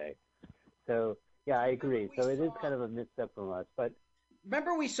it all day. So yeah, I agree. So it is kind of a misstep from us, but.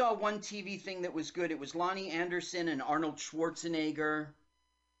 Remember we saw one TV thing that was good. It was Lonnie Anderson and Arnold Schwarzenegger.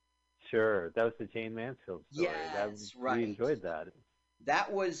 Sure, that was the Jane Mansfield story. Yes, right. We enjoyed that.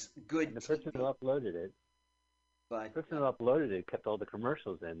 That was good. And the person who uploaded it, kept all the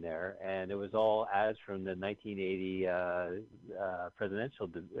commercials in there, and it was all ads from the 1980 presidential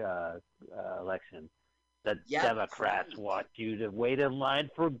election. The Democrats want you to wait in line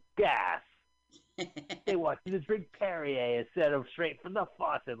for gas. They want you to drink Perrier instead of straight from the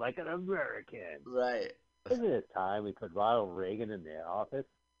faucet like an American. Right. Isn't it time we put Ronald Reagan in the office?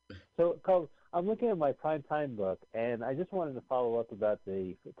 So, Cole, I'm looking at my primetime book, and I just wanted to follow up about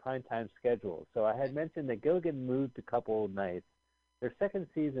the primetime schedule. So I had mentioned that Gilligan moved a couple of nights. Their second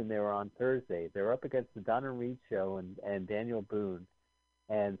season, they were on Thursday. They were up against the Donna Reed Show and Daniel Boone.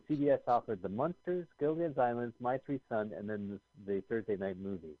 And CBS offered The Munsters, Gilligan's Island, My Three Sons, and then the Thursday night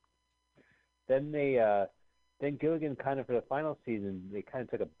movie. Then then Gilligan kind of, for the final season, they kind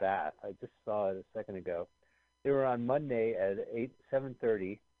of took a bath. I just saw it a second ago. They were on Monday at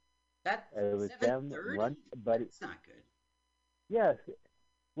 7:30. It was 7:30? them, but it's not good. Yes.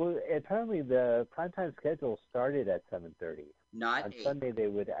 Well, apparently the primetime schedule started at 7:30. Not on 8. Sunday they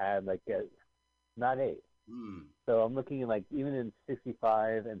would add not 8. So I'm looking like even in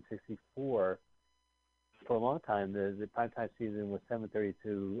 65 and 64, for a long time the primetime season was 7:30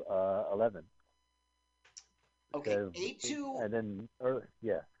 to 11. Okay, 8 to and then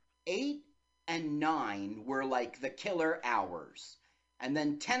 8 and 9 were like the killer hours. And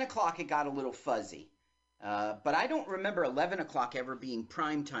then 10 o'clock, it got a little fuzzy. But I don't remember 11 o'clock ever being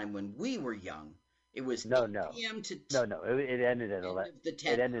prime time when we were young. It was 8 p.m. to... No. It ended at 11.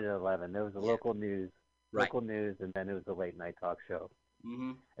 It ended at 11. There was a local news, and then it was a late night talk show.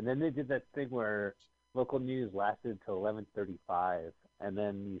 Mm-hmm. And then they did that thing where local news lasted till 11:35, and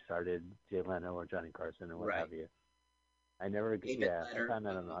then you started Jay Leno or Johnny Carson or what have you. I never... I found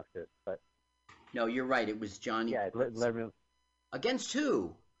that obnoxious, but... No, you're right. It was Johnny Carson. Against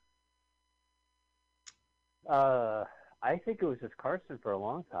who? I think it was just Carson for a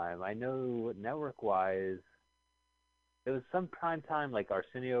long time. I know network-wise, it was some prime time, like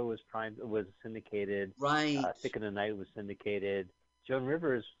Arsenio was syndicated. Right. Thick of the Night was syndicated. Joan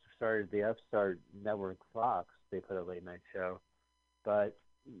Rivers started the Upstart Network Fox. They put a late night show, but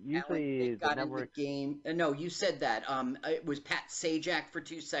usually got the network. In the game. No, you said that. It was Pat Sajak for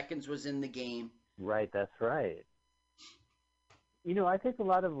 2 seconds was in the game. Right. That's right. I think a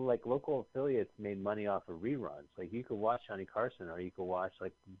lot of local affiliates made money off of reruns. Like you could watch Johnny Carson, or you could watch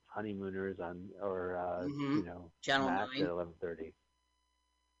Honeymooners on, or Channel Max 9 at 11:30.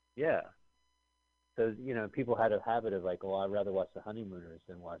 Yeah. So people had a habit of I'd rather watch the Honeymooners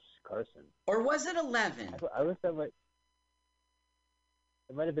than watch Carson. Or was it 11? I was that way.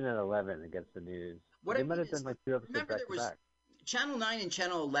 It might have been at 11 against the news. It might have been 2 episodes back to back. Channel 9 and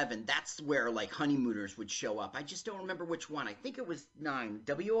Channel 11, that's where Honeymooners would show up. I just don't remember which one. I think it was 9.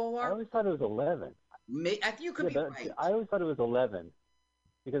 WOR? I always thought it was 11. You could be right. I always thought it was 11.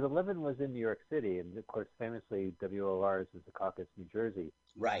 Because 11 was in New York City, and of course, famously, WOR is Secaucus, New Jersey.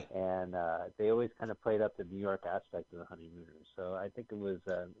 Right. And they always kind of played up the New York aspect of the Honeymooners. So I think it was.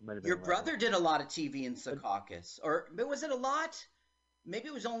 Might have been Your 11. brother did a lot of TV in Secaucus, but was it a lot? Maybe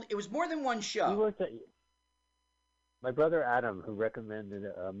it was only. It was more than one show. He worked at. My brother Adam, who recommended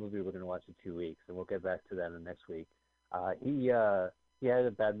a movie we're going to watch in 2 weeks, and we'll get back to that in the next week. He had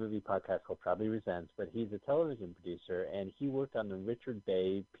a bad movie podcast called Probably Resents, but he's a television producer, and he worked on the Richard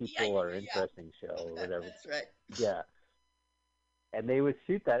Bay People Are Interesting show or whatever. That's right. Yeah. And they would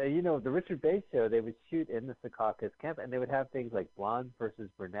shoot that. And, the Richard Bay show, they would shoot in the Secaucus camp, and they would have things like blonde versus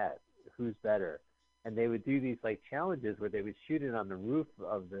brunette, who's better. And they would do these, challenges where they would shoot it on the roof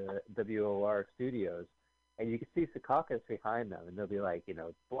of the WOR studios. And you can see Secaucus behind them, and they'll be like,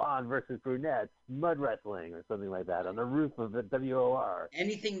 blonde versus brunette, mud wrestling or something like that on the roof of the WOR.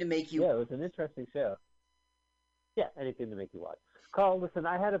 Anything to make you... Yeah, it was an interesting show. Yeah, anything to make you watch. Carl, listen,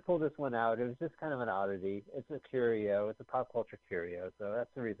 I had to pull this one out. It was just kind of an oddity. It's a curio. It's a pop culture curio, so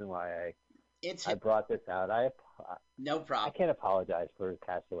that's the reason why I brought this out. No problem. I can't apologize for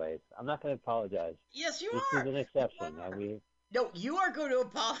Castaways. I'm not going to apologize. Yes, you are. This is an exception. No, you are going to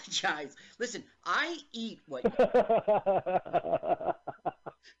apologize. Listen, I eat what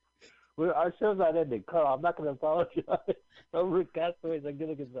Our show's not ending. Carl, I'm not going to apologize over Castaways. I'm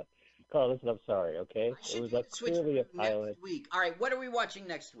going to get that. Carl, listen, I'm sorry, okay? It was clearly a pilot. Next week. All right, what are we watching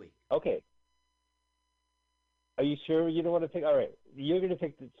next week? Okay. Are you sure you don't want to pick? All right, you're going to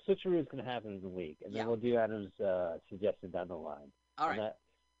pick. The switcheroo is going to happen in a week, and then we'll do Adam's suggestion down the line. All right.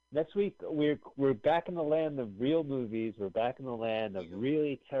 Next week, we're back in the land of real movies. We're back in the land of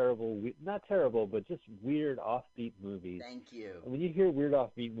really terrible, not terrible, but just weird offbeat movies. Thank you. And when you hear weird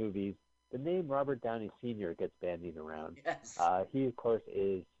offbeat movies, the name Robert Downey Sr. gets bandied around. Yes. He, of course,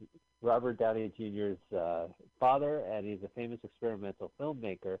 is Robert Downey Jr.'s father, and he's a famous experimental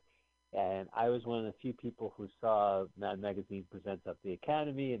filmmaker. And I was one of the few people who saw Mad Magazine Presents Up the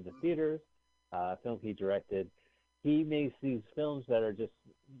Academy in the theaters, film he directed. He makes these films that are just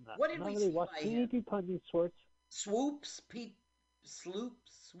not really watched. Can you do Punty Swartz? Swoops? Swoop?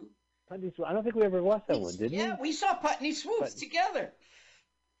 Punty Swoops. I don't think we ever watched that one, did we? Yeah, we saw Putney Swoops together.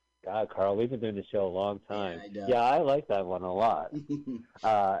 God, Carl, we've been doing the show a long time. Yeah, I know. Yeah, I like that one a lot.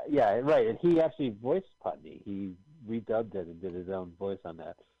 Yeah, right. And he actually voiced Putney. He redubbed it and did his own voice on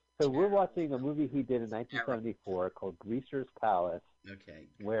that. So we're watching a movie he did in 1974 called Greaser's Palace. Okay.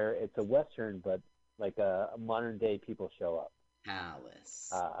 Where it's a Western, but like a modern day people show up.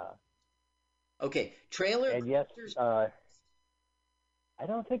 Palace. Okay, trailer. And yes, I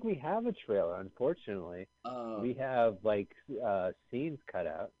don't think we have a trailer, unfortunately. Oh. We have scenes cut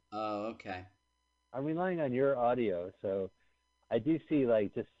out. Oh, okay. I'm relying on your audio, so I do see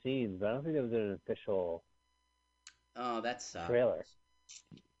just scenes, but I don't think there was an official. Oh, that sucks. Trailer.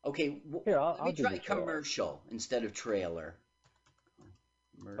 Okay, Here, let me try commercial instead of trailer.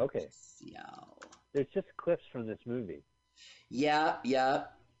 Okay. There's just clips from this movie. Yeah.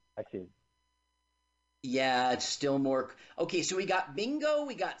 I see. Yeah, it's still more. Okay, so we got Bingo,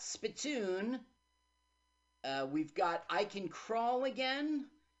 we got Spittoon, we've got I Can Crawl Again,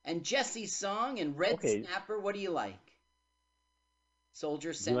 and Jesse's Song, and Red Snapper. What do you like?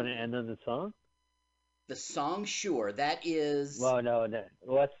 Soldier Send. Do you want to end on the song? The song, sure. That is. Well, no.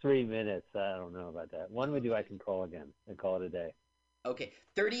 Well, that's 3 minutes. I don't know about that. One we do I Can Crawl Again and call it a day. Okay,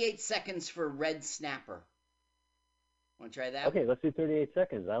 38 seconds for Red Snapper. Want to try that? Okay, let's do 38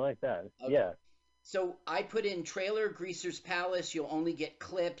 seconds. I like that. Okay. Yeah. So I put in trailer Greaser's Palace. You'll only get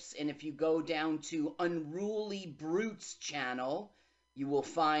clips. And if you go down to Unruly Brutes channel, you will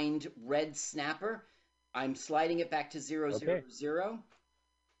find Red Snapper. I'm sliding it back to 000.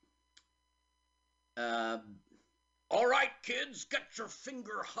 All right, kids, get your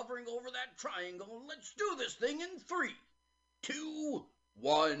finger hovering over that triangle. Let's do this thing in 3, 2,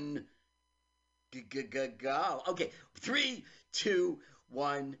 1. Go. Okay, 3, 2,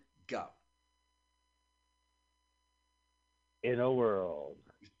 1, go. In a world.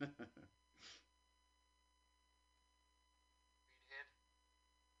 Tomorrow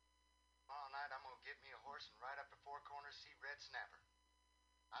night I'm going to get me a horse and ride up to Four Corners, see Red Snapper.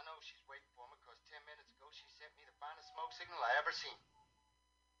 I know she's waiting for me because 10 minutes ago she sent me the finest smoke signal I ever seen.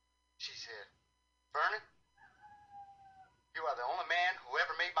 She said, Vernon, you are the only man who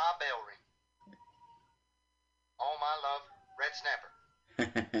ever made my bell ring. All my love, Red Snapper.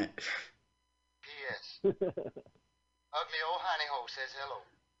 P.S. Ugly old honey hole says hello.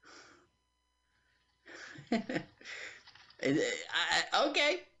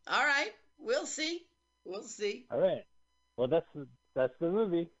 Okay. All right. We'll see. All right. Well, that's the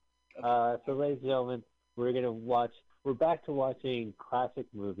movie. So, ladies and gentlemen, we're back to watching classic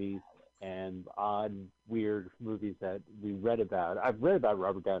movies and odd, weird movies that we read about. I've read about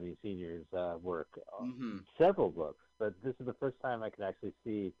Robert Downey Sr.'s work, several books, but this is the first time I can actually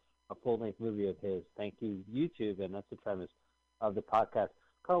see a full-length movie of his. Thank you, YouTube, and that's the premise of the podcast.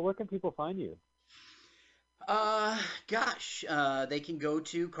 Carl, where can people find you? They can go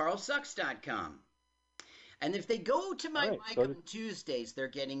to carlsucks.com. And if they go to my mic on Tuesdays, they're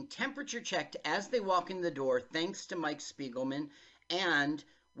getting temperature checked as they walk in the door, thanks to Mike Spiegelman. And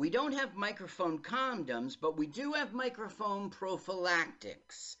we don't have microphone condoms, but we do have microphone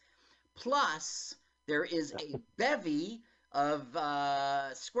prophylactics. Plus, there is a bevy of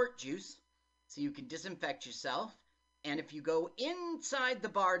squirt juice, so you can disinfect yourself. And if you go inside the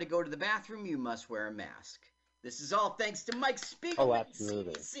bar to go to the bathroom, you must wear a mask. This is all thanks to Mike Spiegelman, Oh,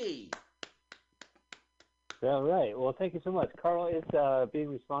 absolutely. CDC. All right. Well, thank you so much. Carl is being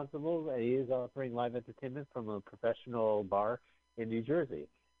responsible, and he is offering live entertainment from a professional bar in New Jersey.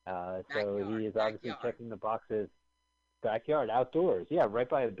 So he is obviously checking the boxes. Backyard, outdoors. Yeah, right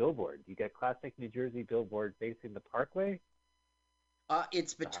by a billboard. You get classic New Jersey billboard facing the Parkway.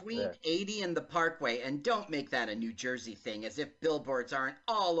 It's between 80 and the Parkway, and don't make that a New Jersey thing, as if billboards aren't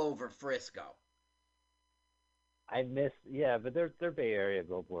all over Frisco. But they're Bay Area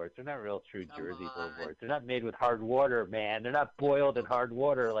billboards. They're not real true Jersey billboards. They're not made with hard water, man. They're not boiled in hard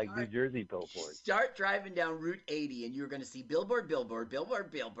water like New Jersey billboards. Start driving down Route 80, and you're going to see billboard, billboard,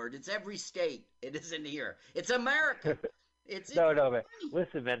 billboard, billboard. It's every state. It isn't here. It's America. No, man.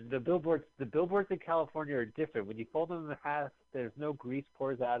 Listen, man. The billboards in California are different. When you fold them in half, there's no grease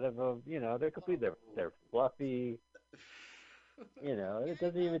pours out of them. You know, they're complete. They're fluffy. You know, it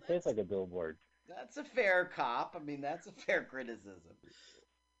doesn't even taste like a billboard. That's a fair cop. I mean, that's a fair criticism.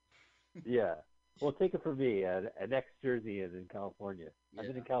 Yeah. Well, take it from me, an ex-Jerseyan in California. Yeah. I've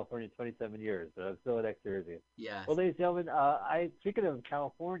been in California 27 years, but I'm still an ex-Jerseyan. Yeah. Well, ladies and gentlemen, speaking of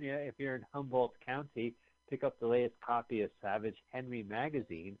California, if you're in Humboldt County, pick up the latest copy of Savage Henry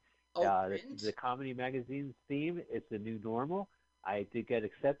magazine. The comedy magazine's theme. It's the new normal. I did get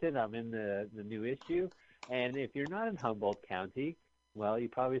accepted. I'm in the new issue. And if you're not in Humboldt County, well, you're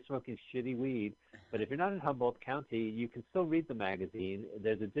probably smoking shitty weed. But if you're not in Humboldt County, you can still read the magazine.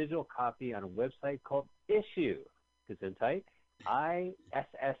 There's a digital copy on a website called Issue. Gesundheit,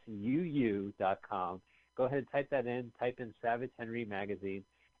 ISSUU.com. Go ahead and type that in. Type in Savage Henry magazine,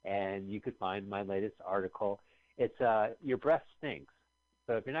 and you could find my latest article. It's your breath stinks.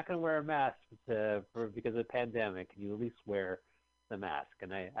 So if you're not going to wear a mask because of the pandemic, you at least wear the mask.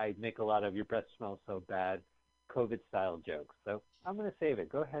 And I make a lot of your breath smells so bad COVID-style jokes. So I'm going to save it.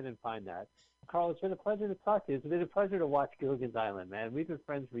 Go ahead and find that. Carl, it's been a pleasure to talk to you. It's been a pleasure to watch Gilligan's Island, man. We've been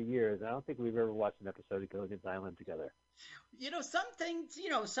friends for years. I don't think we've ever watched an episode of Gilligan's Island together. You know, some things,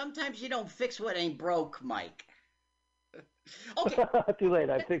 sometimes you don't fix what ain't broke, Mike. Okay. Too late.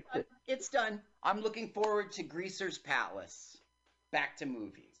 I fixed it. It's done. I'm looking forward to Greaser's Palace. Back to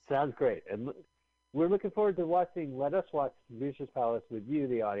movies. Sounds great. And we're looking forward to let us watch Greaser's Palace with you,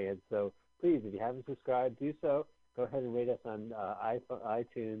 the audience. So please, if you haven't subscribed, do so. Go ahead and rate us on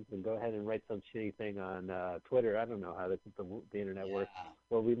iTunes, and go ahead and write some shitty thing on Twitter. I don't know how the internet works.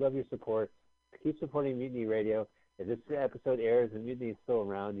 Well, we love your support. Keep supporting Mutiny Radio. If this episode airs and Mutiny is still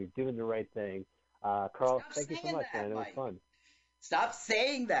around, you're doing the right thing. Carl, thank you so much, man. It was fun. Stop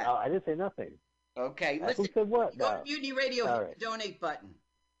saying that. Oh, I didn't say nothing. Okay, listen. Who said what? Go to Mutiny Radio, hit right. the donate button.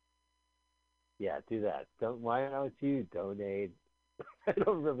 Yeah, do that. Why not you donate? I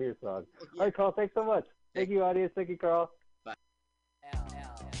don't remember your song. Yeah. All right, Carl, thanks so much. Thank you, audience. Thank you, Carl. Bye.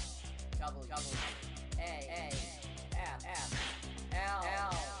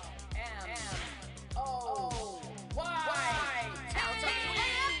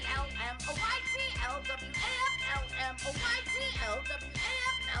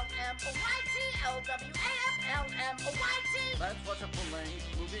 Let's watch a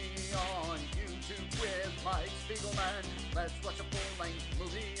full-length movie on YouTube with Mike Spiegelman. Let's watch a full-length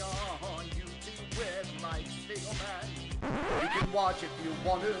movie on YouTube with Mike Spiegelman. You can watch if you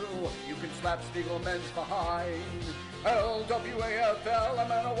want to. You can slap Spiegelman's behind. LWAFLMNOYT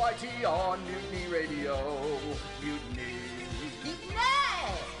on Mutiny Radio. Mutiny.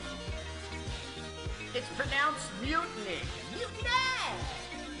 Mutiny! It's pronounced mutiny. Mutiny!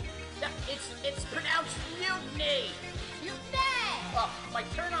 It's pronounced mutiny. Mutiny! Oh, my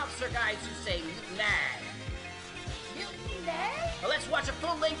turn-offs are guys who say mutiny. Mutiny? Well, let's watch a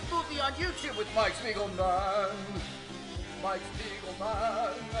full-length movie on YouTube with Mike Spiegelman. Mike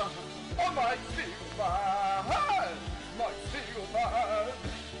Spiegelman. Oh, Mike Spiegelman. Mike Spiegelman.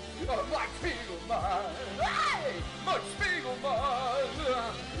 Oh, Mike Spiegelman. Hey! Mike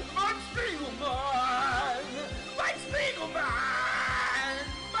Spiegelman.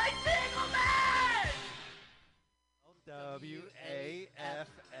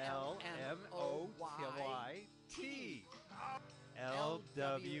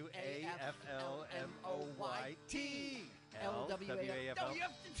 Lwaflmoyt. No, you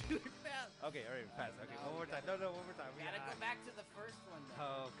have to do it fast. Okay, all right, fast. Okay, one more time. No, one more time. Gotta go back to the first one. Though.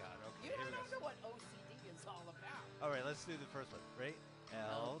 Oh, God. Okay, You here we don't go. know what OCD is all about. All right, let's do the first one. Right?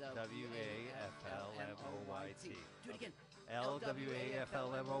 Lwaflmoyt. Do it again.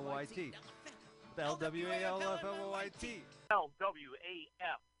 Lwaflmoyt. Lwaflmoyt.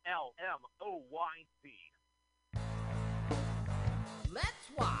 LWAFLMOYT.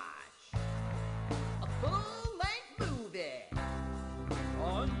 Let's watch a full-length movie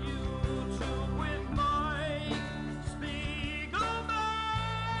On YouTube with Mike Spiegelman.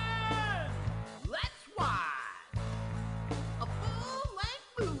 Let's watch a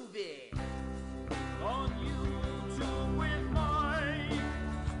full-length movie On YouTube with Mike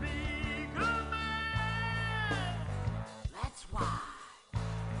Spiegelman. Let's watch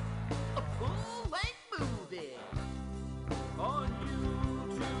a full-length movie On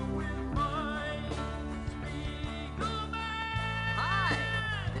YouTube with Mike Spiegelman. Hi,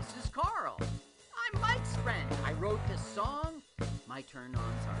 this is Carl. I'm Mike's friend. I wrote this song. My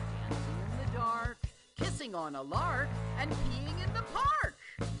turn-ons are dancing in the dark, kissing on a lark, and peeing in the park.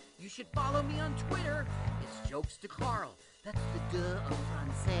 You should follow me on Twitter. It's Jokes to Carl. That's the duh of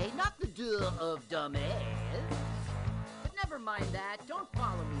Francais, not the duh of dumbass. But never mind that. Don't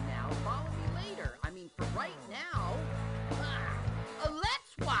follow me now. Follow me later. I mean, for right now,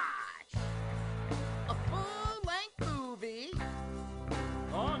 let's watch a full-length movie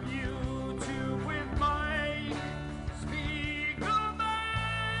On YouTube with Mike Spiegelman.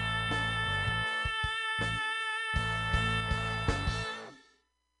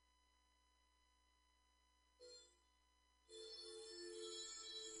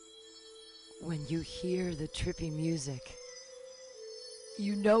 When you hear the trippy music,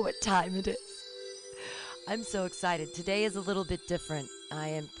 you know what time it is. I'm so excited. Today is a little bit different. I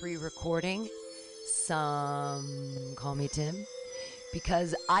am pre-recording some Call Me Tim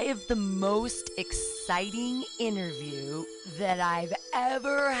because I have the most exciting interview that I've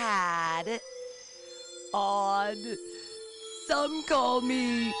ever had on Some Call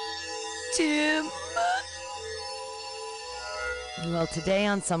Me Tim. Well, today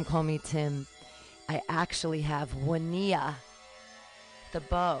on Some Call Me Tim, I actually have Wania, the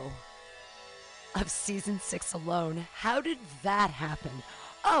beau of season 6 alone. How did that happen?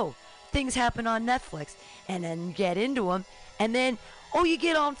 Oh, things happen on Netflix, and then you get into them, and then, you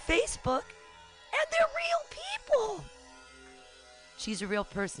get on Facebook, and they're real people. She's a real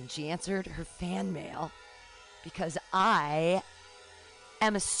person. She answered her fan mail because I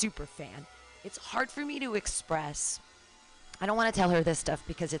am a super fan. It's hard for me to express. I don't want to tell her this stuff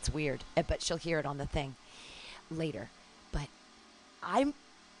because it's weird, but she'll hear it on the thing later. But I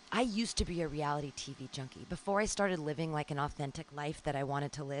used to be a reality TV junkie. Before I started living like an authentic life that I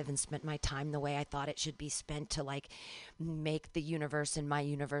wanted to live and spent my time the way I thought it should be spent to like make the universe and my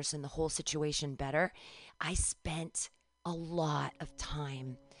universe and the whole situation better, I spent a lot of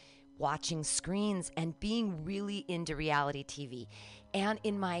time watching screens and being really into reality TV. And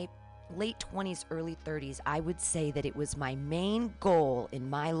in my late 20s, early 30s, I would say that it was my main goal in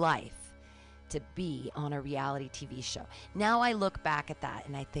my life to be on a reality TV show. Now I look back at that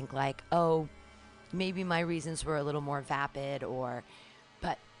and I think like, maybe my reasons were a little more vapid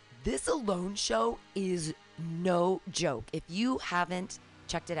but this alone show is no joke. If you haven't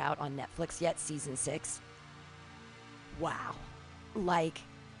checked it out on Netflix yet, season 6, wow. Like,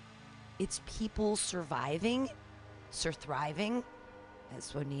 it's people thriving, as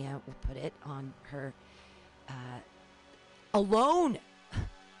Wania will put it on her, alone.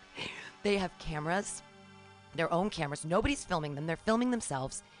 They have cameras, their own cameras. Nobody's filming them. They're filming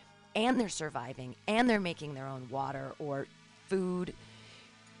themselves, and they're surviving, and they're making their own water or food,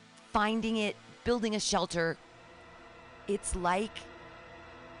 finding it, building a shelter. It's like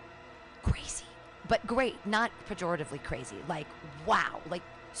crazy, but great, not pejoratively crazy. Like, wow, like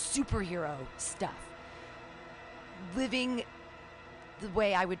superhero stuff. Living the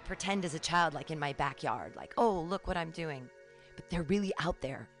way I would pretend as a child, like in my backyard, like, look what I'm doing. But they're really out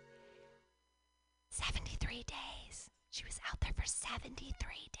there. 73 days. She was out there for 73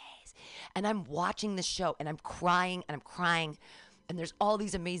 days. And I'm watching the show and I'm crying. And there's all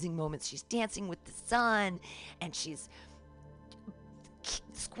these amazing moments. She's dancing with the sun and she's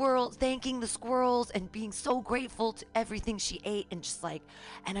thanking the squirrels and being so grateful to everything she ate and just like,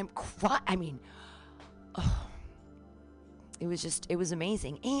 and I'm crying. It was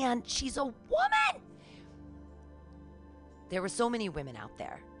amazing. And she's a woman. There were so many women out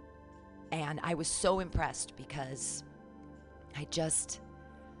there. And I was so impressed because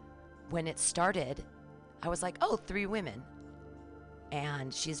when it started, I was like, 3 women.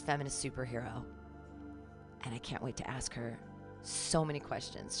 and she's a feminist superhero. And I can't wait to ask her so many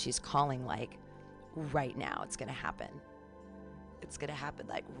questions. She's calling like right now. It's going to happen. It's going to happen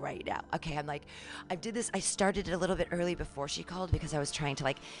like right now. Okay, I started it a little bit early before she called because I was trying to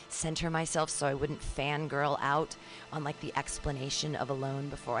like center myself so I wouldn't fangirl out on like the explanation of Alone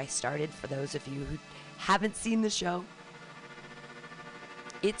before I started. For those of you who haven't seen the show,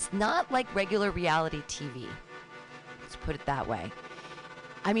 it's not like regular reality TV. Let's put it that way.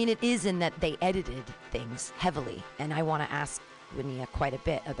 I mean, it is in that they edited things heavily, and I want to ask Winia quite a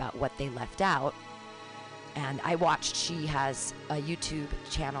bit about what they left out. And I watched, she has a YouTube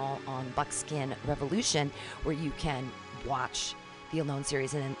channel on Buckskin Revolution where you can watch the Alone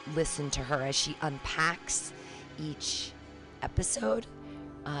series and then listen to her as she unpacks each episode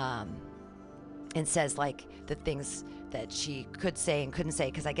and says like the things that she could say and couldn't say,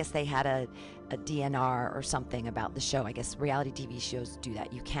 because I guess they had a DNR or something about the show. I guess reality TV shows do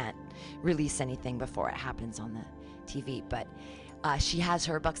that. You can't release anything before it happens on the TV. But she has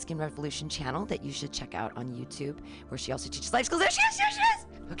her Buckskin Revolution channel that you should check out on YouTube, where she also teaches life skills. There she is!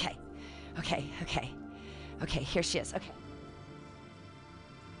 Okay, here she is. Okay.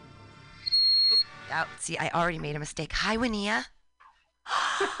 Oh, see, I already made a mistake. Hi, Winia.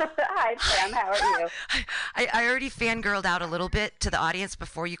 Hi, Sam. How are you? I already fangirled out a little bit to the audience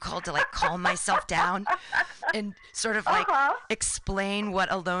before you called to like calm myself down and sort of like explain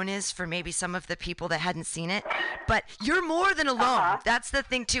what Alone is for maybe some of the people that hadn't seen it. But you're more than alone. That's the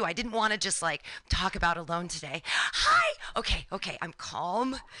thing too. I didn't want to just like talk about Alone today. Hi. Okay. I'm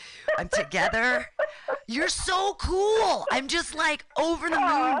calm. I'm together. You're so cool. I'm just like over the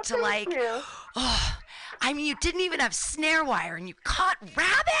moon to like. Oh. I mean, you didn't even have snare wire, and you caught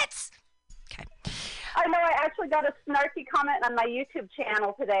rabbits? Okay. I know. I actually got a snarky comment on my YouTube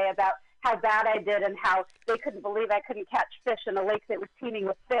channel today about how bad I did and how they couldn't believe I couldn't catch fish in a lake that was teeming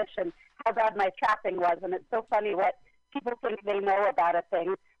with fish and how bad my trapping was. And it's so funny what people think they know about a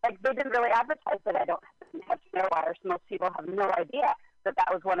thing. Like, they didn't really advertise that I don't have snare wire, so most people have no idea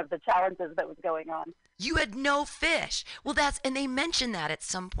that was one of the challenges that was going on. You had no fish. Well, and they mentioned that at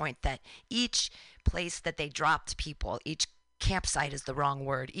some point, that each place that they dropped people, each campsite is the wrong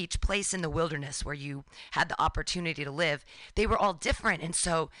word, each place in the wilderness where you had the opportunity to live, they were all different. And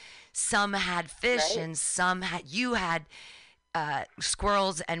so some had fish, right, and you had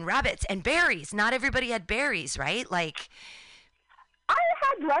squirrels and rabbits and berries. Not everybody had berries, right? Like, I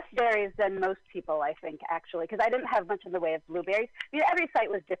had less berries than most people, I think, actually, because I didn't have much in the way of blueberries. I mean, every site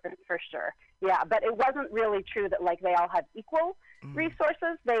was different for sure. Yeah, but it wasn't really true that, like, they all had equal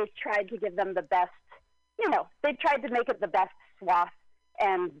resources. They tried to give them the best, they tried to make it the best swath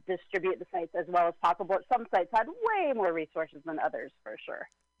and distribute the sites as well as possible. Some sites had way more resources than others, for sure.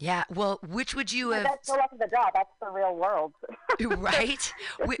 Yeah, well, which would you have... That's the luck of the job. That's the real world. Right?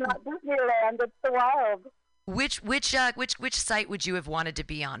 It's not Disneyland, it's the wild. Which site would you have wanted to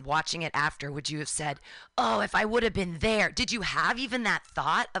be on? Watching it after, would you have said, "Oh, if I would have been there"? Did you have even that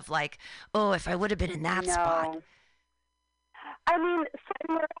thought of like, "Oh, if I would have been in that spot"? I mean,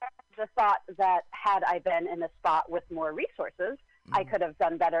 certainly the thought that had I been in a spot with more resources, I could have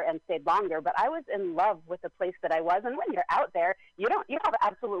done better and stayed longer. But I was in love with the place that I was, and when you're out there, you have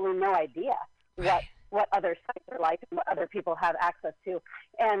absolutely no idea what other sites are like and what other people have access to,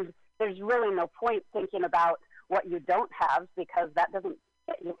 and there's really no point thinking about what you don't have because that doesn't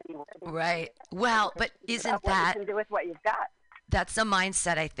get you anywhere. Right. Well, but isn't that... what you can do with what you've got? That's a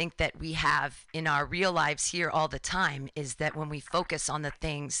mindset I think that we have in our real lives here all the time, is that when we focus on the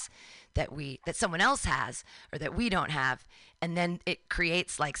things that someone else has or that we don't have, and then it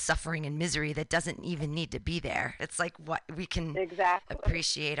creates like suffering and misery that doesn't even need to be there. It's like what we can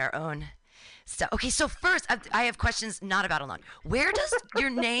appreciate our own stuff. Okay, so first I have questions not about Alone. Where does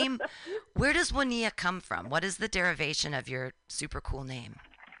Winia come from? What is the derivation of your super cool name?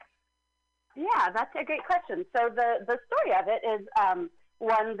 Yeah, that's a great question. So the story of it is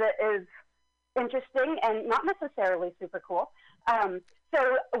one that is interesting and not necessarily super cool.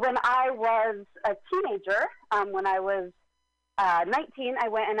 So when I was a teenager, when I was 19, I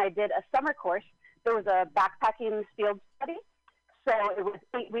went and I did a summer course. There was a backpacking field study. So it was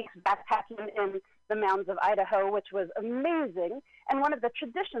 8 weeks backpacking in the mountains of Idaho, which was amazing. And one of the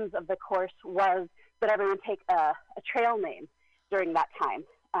traditions of the course was that everyone take a trail name during that time,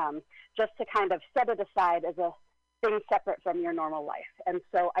 just to kind of set it aside as a thing separate from your normal life. And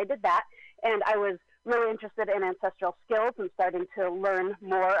so I did that, and I was really interested in ancestral skills and starting to learn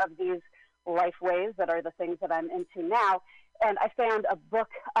more of these life ways that are the things that I'm into now. And I found a book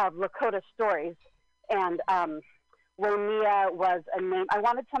of Lakota stories, and Winia was a name. I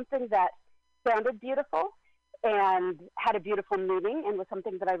wanted something that sounded beautiful and had a beautiful meaning and was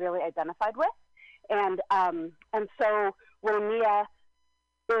something that I really identified with. And so Woniya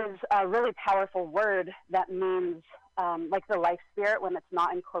is a really powerful word that means like the life spirit when it's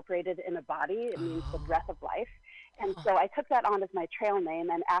not incorporated in a body. It means the breath of life. And so I took that on as my trail name.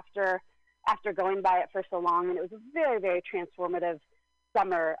 And after going by it for so long, and it was a very, very transformative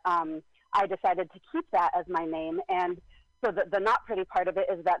summer, I decided to keep that as my name. And so the not pretty part of it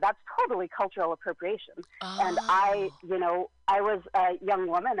is that that's totally cultural appropriation. And I was a young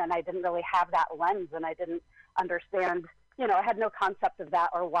woman and I didn't really have that lens, and I didn't understand, I had no concept of that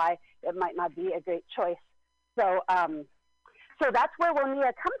or why it might not be a great choice. So that's where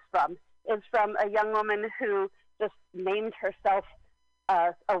Woniya comes from, is from a young woman who just named herself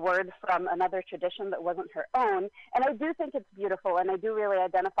a word from another tradition that wasn't her own. And I do think it's beautiful, and I do really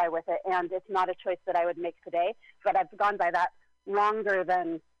identify with it, and it's not a choice that I would make today, but I've gone by that longer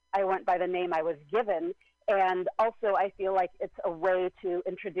than I went by the name I was given. And also I feel like it's a way to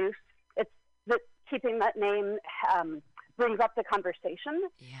introduce, keeping that name brings up the conversation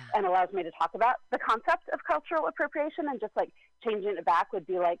and allows me to talk about the concept of cultural appropriation, and just like changing it back would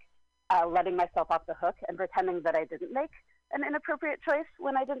be like letting myself off the hook and pretending that I didn't make an inappropriate choice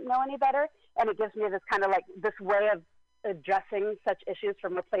when I didn't know any better. And it gives me this kind of like this way of addressing such issues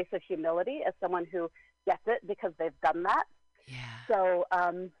from a place of humility as someone who gets it because they've done that. So,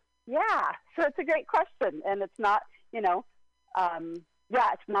 so it's a great question. And it's not,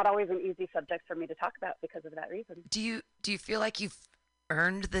 it's not always an easy subject for me to talk about because of that reason. Do you feel like you've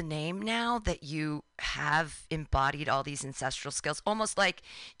earned the name now that you have embodied all these ancestral skills? Almost like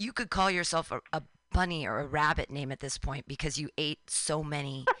you could call yourself a bunny or a rabbit name at this point because you ate so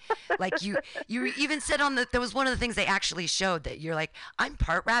many. Like you even said that was one of the things they actually showed, that you're like, I'm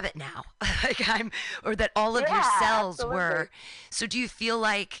part rabbit now. Or that all of your cells were. So do you feel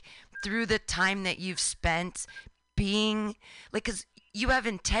like through the time that you've spent being like, because you have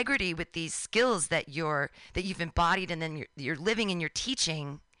integrity with these skills that you've embodied, and then you're living and you're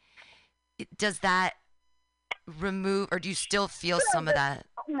teaching, does that remove, or do you still feel some of that?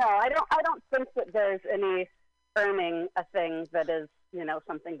 No, I don't think that there's any earning a thing that is,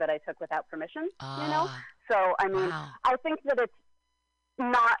 something that I took without permission, So, I mean, I think that it's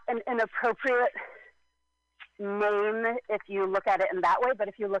not an inappropriate name if you look at it in that way, but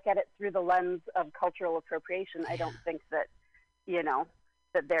if you look at it through the lens of cultural appropriation, I don't think that,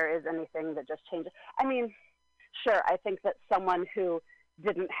 that there is anything that just changes. I mean, sure, I think that someone who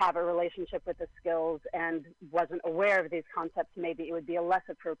didn't have a relationship with the skills and wasn't aware of these concepts, maybe it would be a less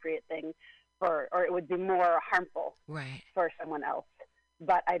appropriate thing or it would be more harmful for someone else.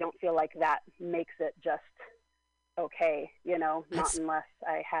 But I don't feel like that makes it just okay, not unless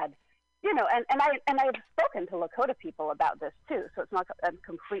I had, and I've spoken to Lakota people about this too, so it's not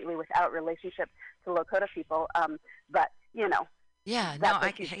completely without relationship to Lakota people, but, that's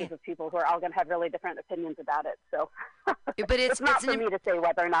a huge group of people who are all going to have really different opinions about it. So, but it's not for me to say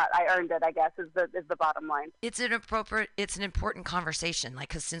whether or not I earned it, I guess, is the bottom line. It's an important conversation, like,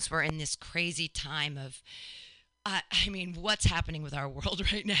 because since we're in this crazy time of, what's happening with our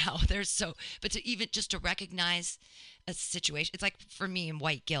world right now? But to even just to recognize a situation, it's like for me in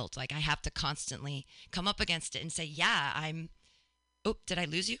white guilt, like I have to constantly come up against it and say, did I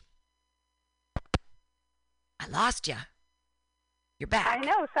lose you? I lost you. You're back. I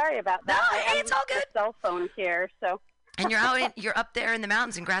know. Sorry about that. No, it's all good. Cell phone here, so. And you're up there in the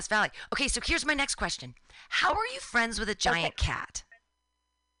mountains in Grass Valley. Okay, so here's my next question: how are you friends with a giant cat?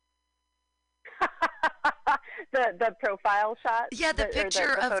 the profile shot. Yeah, the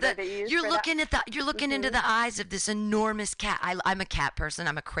picture of you're looking into the eyes of this enormous cat. I'm a cat person.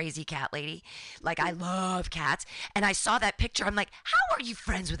 I'm a crazy cat lady. Like I love cats, and I saw that picture. I'm like, how are you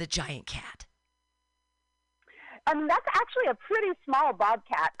friends with a giant cat? That's actually a pretty small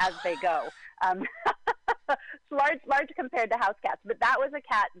bobcat as they go. It's large compared to house cats, but that was a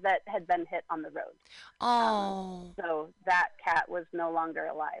cat that had been hit on the road. So that cat was no longer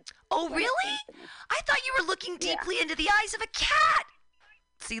alive. Oh, really? I thought you were looking deeply into the eyes of a cat.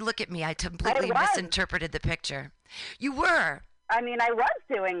 See, look at me. I completely misinterpreted the picture. You were. I was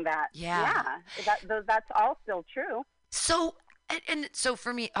doing that. Yeah. That's all still true. So... And so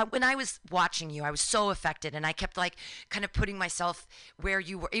for me, when I was watching you, I was so affected, and I kept like kind of putting myself where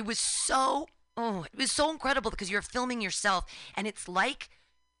you were. It was so incredible because you're filming yourself, and it's like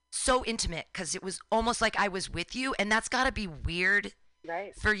so intimate because it was almost like I was with you, and that's got to be weird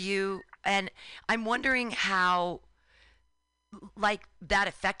for you. And I'm wondering how like that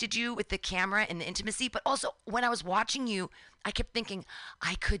affected you with the camera and the intimacy, but also when I was watching you, I kept thinking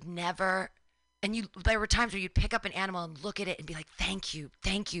I could never. And there were times where you'd pick up an animal and look at it and be like, thank you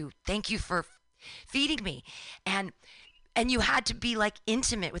for feeding me. And you had to be like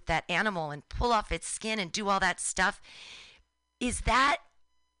intimate with that animal and pull off its skin and do all that stuff. Is that,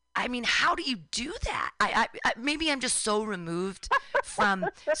 I mean, how do you do that? I maybe I'm just so removed from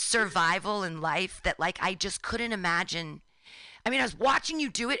survival in life that like I just couldn't imagine. I mean, I was watching you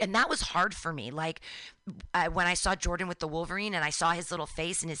do it, and that was hard for me. Like, when I saw Jordan with the Wolverine, and I saw his little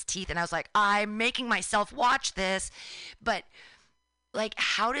face and his teeth, and I was like, I'm making myself watch this. But, like,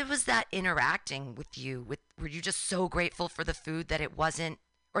 was that interacting with you? Were you just so grateful for the food that it wasn't,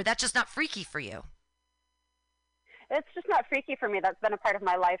 or that's just not freaky for you? It's just not freaky for me. That's been a part of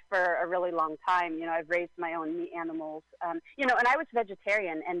my life for a really long time. You know, I've raised my own meat animals. You know, and I was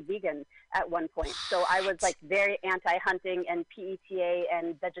vegetarian and vegan at one point. So I was like very anti-hunting and PETA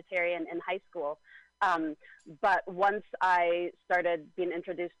and vegetarian in high school. But once I started being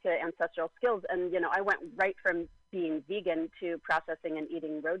introduced to ancestral skills, and, you know, I went right from being vegan to processing and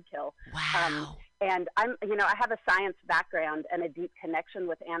eating roadkill. Wow. And you know, I have a science background and a deep connection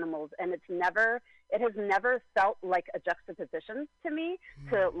with animals, and it has never felt like a juxtaposition to me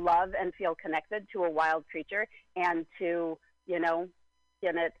to love and feel connected to a wild creature and to, you know,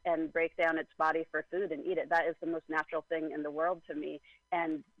 skin it and break down its body for food and eat it. That is the most natural thing in the world to me.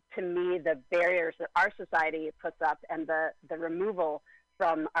 And to me, the barriers that our society puts up and the removal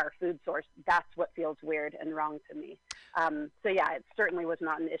from our food source, that's what feels weird and wrong to me. So yeah, it certainly was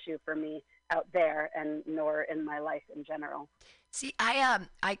not an issue for me out there, and nor in my life in general. See, I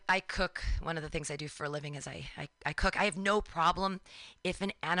cook. One of the things I do for a living is I cook. I have no problem if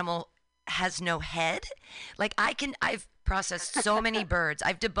an animal has no head. Like I've processed so many birds.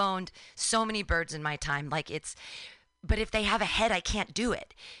 I've deboned so many birds in my time. But if they have a head, I can't do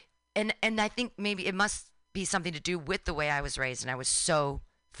it. And I think maybe it must be something to do with the way I was raised, and I was so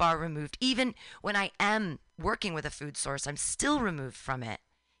far removed. Even when I am working with a food source, I'm still removed from it,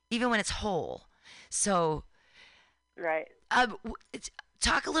 even when it's whole. So, right.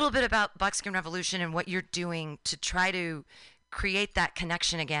 Talk a little bit about Buckskin Revolution and what you're doing to try to create that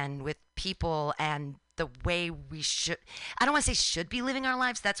connection again with people and the way we should, I don't want to say should be living our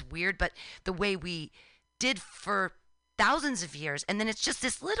lives, that's weird, but the way we did for thousands of years. And then it's just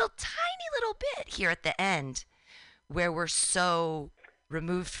this little tiny little bit here at the end where we're so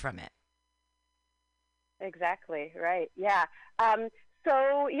removed from it. Exactly, right. Yeah.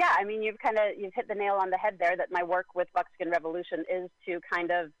 So yeah, I mean, you've hit the nail on the head there, that my work with Buckskin Revolution is to kind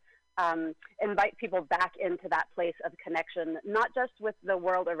of invite people back into that place of connection, not just with the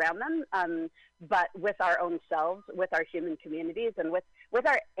world around them, but with our own selves, with our human communities, and with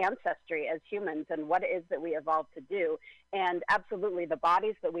our ancestry as humans and what it is that we evolved to do. And absolutely, the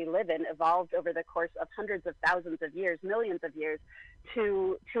bodies that we live in evolved over the course of hundreds of thousands of years, millions of years,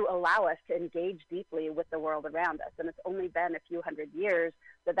 to allow us to engage deeply with the world around us. And it's only been a few hundred years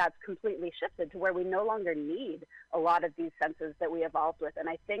that that's completely shifted to where we no longer need a lot of these senses that we evolved with. And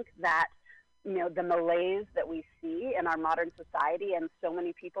I think that, you know, the malaise that we see in our modern society, and so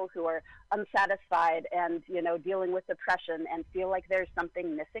many people who are unsatisfied and, you know, dealing with depression and feel like there's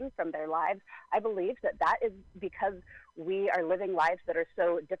something missing from their lives, I believe that is because we are living lives that are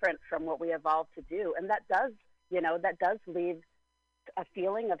so different from what we evolved to do. And that does leave a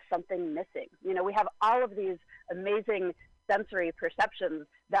feeling of something missing. You know, we have all of these amazing sensory perceptions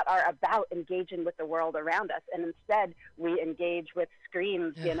that are about engaging with the world around us, and instead we engage with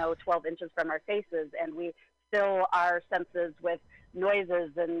screens, you know, 12 inches from our faces, and we fill our senses with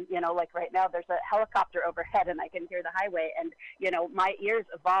noises. And, you know, like right now there's a helicopter overhead and I can hear the highway, and, you know, my ears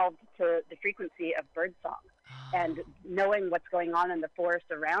evolved to the frequency of birdsong and knowing what's going on in the forest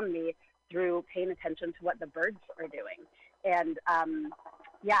around me through paying attention to what the birds are doing. And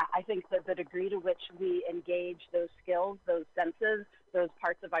yeah, I think that the degree to which we engage those skills, those senses, those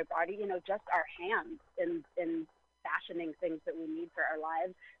parts of our body, you know, just our hands in fashioning things that we need for our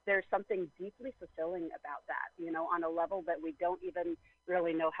lives, there's something deeply fulfilling about that, you know, on a level that we don't even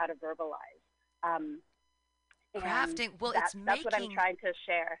really know how to verbalize. Crafting, well, that's what I'm trying to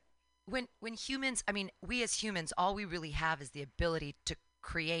share. When humans, I mean, we as humans, all we really have is the ability to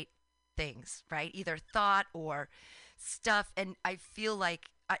create things, right? Either thought or stuff. And I feel like,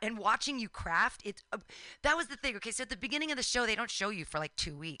 and watching you craft, that was the thing. Okay, so at the beginning of the show, they don't show you for like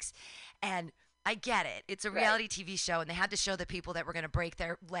 2 weeks. And I get it. It's a reality TV show, and they had to show the people that were going to break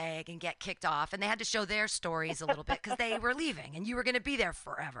their leg and get kicked off, and they had to show their stories a little bit because they were leaving, and you were going to be there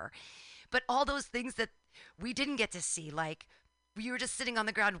forever. But all those things that we didn't get to see, like you were just sitting on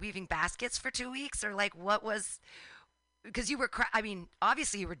the ground weaving baskets for 2 weeks, or like what was... Because you were, I mean,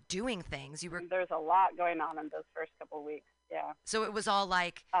 obviously you were doing things. There's a lot going on in those first couple of weeks. Yeah. So it was all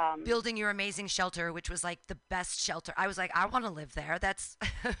like building your amazing shelter, which was like the best shelter. I was like, I want to live there. That's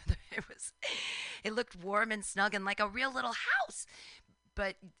it looked warm and snug and like a real little house.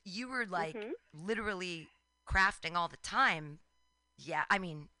 But you were like literally crafting all the time. Yeah, I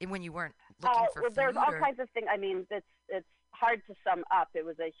mean, when you weren't looking for food. There's all kinds of things. I mean, it's hard to sum up. It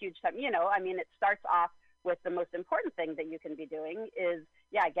was a huge time. I mean, it starts off with the most important thing that you can be doing is,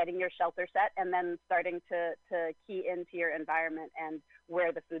 getting your shelter set and then starting to key into your environment and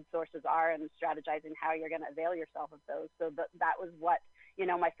where the food sources are and strategizing how you're going to avail yourself of those. So that was what,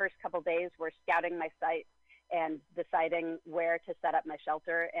 my first couple days were scouting my site and deciding where to set up my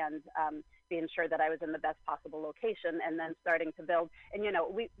shelter and being sure that I was in the best possible location and then starting to build. And,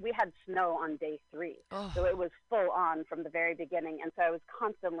 we had snow on day 3. Oh. So it was full on from the very beginning. And so I was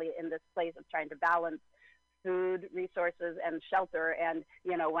constantly in this place of trying to balance food, resources, and shelter. And,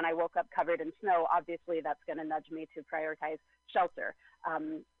 when I woke up covered in snow, obviously that's going to nudge me to prioritize shelter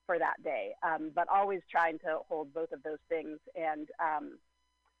for that day. But always trying to hold both of those things. And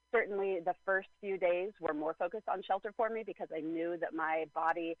certainly the first few days were more focused on shelter for me because I knew that my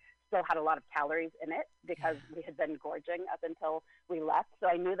body still had a lot of calories in it because we had been gorging up until we left. So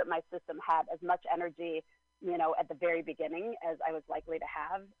I knew that my system had as much energy, at the very beginning as I was likely to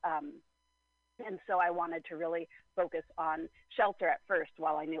have. And so I wanted to really focus on shelter at first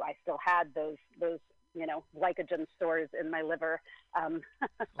while I knew I still had those glycogen stores in my liver.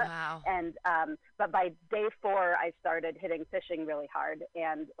 Wow. And, but by day 4, I started hitting fishing really hard.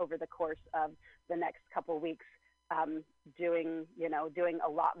 And over the course of the next couple weeks, doing a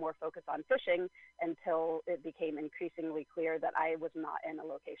lot more focus on fishing until it became increasingly clear that I was not in a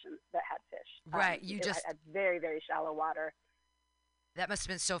location that had fish. Right. It had very, very shallow water. That must have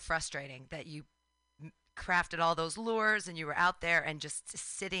been so frustrating that you crafted all those lures and you were out there and just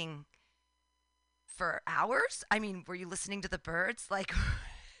sitting for hours. I mean, were you listening to the birds? Like,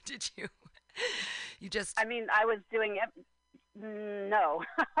 did you just... I mean, I was doing it. No,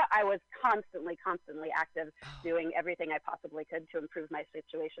 I was constantly active, doing everything I possibly could to improve my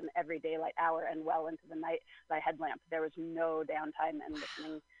situation every daylight hour and well into the night by headlamp. There was no downtime in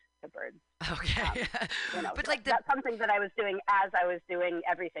listening to birds. Okay. But like that's something that I was doing as I was doing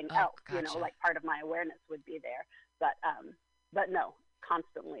everything else. Gotcha. Like part of my awareness would be there. But no,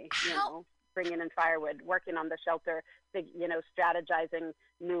 constantly, bringing in firewood, working on the shelter, strategizing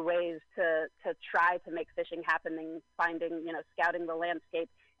new ways to try to make fishing happening, finding, scouting the landscape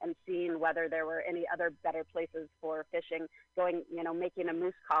and seeing whether there were any other better places for fishing, going, making a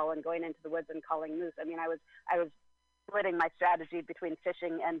moose call and going into the woods and calling moose. I mean, I was splitting my strategy between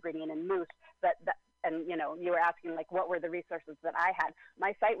fishing and bringing in moose, and you were asking like what were the resources that I had.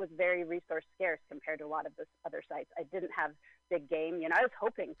 My site was very resource scarce compared to a lot of the other sites. I didn't have big game. I was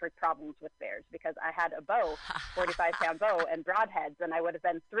hoping for problems with bears because I had a bow, 45-pound bow and broadheads, and I would have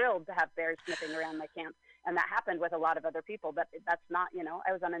been thrilled to have bears sniffing around my camp. And that happened with a lot of other people, but that's not,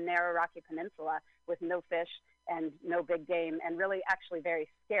 I was on a narrow rocky peninsula with no fish and no big game and really actually very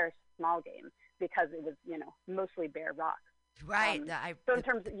scarce small game because it was, mostly bare rock. Right. So in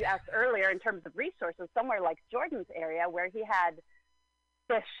terms of, you asked earlier, in terms of resources, somewhere like Jordan's area where he had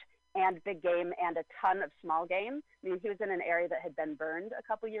fish and big game and a ton of small game. I mean, he was in an area that had been burned a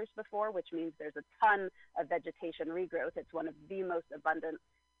couple years before, which means there's a ton of vegetation regrowth. It's one of the most abundant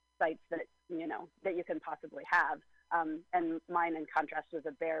sites that, that you can possibly have. And mine, in contrast, was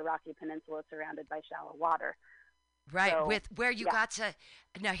a bare rocky peninsula surrounded by shallow water. Right, So, with where you got to.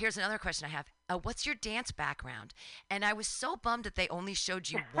 Now, here's another question I have. What's your dance background? And I was so bummed that they only showed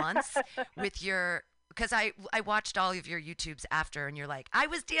you once with your, because I watched all of your YouTubes after, and you're like, I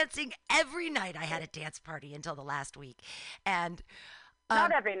was dancing every night. I had a dance party until the last week, and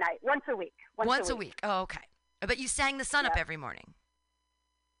not every night, once a week. Once a week. Oh, okay. But you sang the sun up every morning.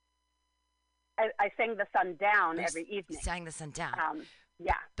 I sang the sun down every evening. Sang the sun down.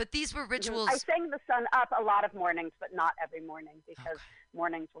 Yeah. But these were rituals. I sang the sun up a lot of mornings, but not every morning because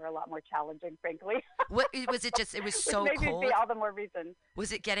mornings were a lot more challenging, frankly. What was it? Just it was so maybe cold. Be all the more reason.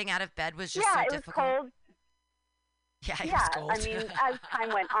 Was it getting out of bed was just so difficult? Yeah, it was cold. Yeah, it was cold. I mean, as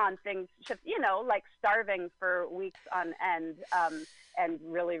time went on, things shift. Like starving for weeks on end, and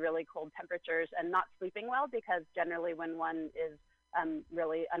really, really cold temperatures, and not sleeping well because generally when one is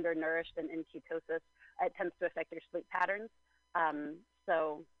really undernourished and in ketosis, it tends to affect your sleep patterns.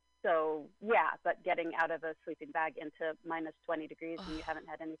 So yeah, but getting out of a sleeping bag into minus 20 degrees and you haven't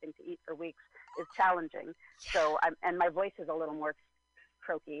had anything to eat for weeks is challenging. Yeah. So and my voice is a little more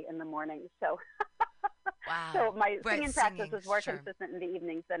croaky in the morning. So wow. So my singing practice is more consistent in the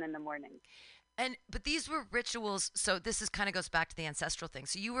evenings than in the morning. But these were rituals. So this is kind of goes back to the ancestral thing.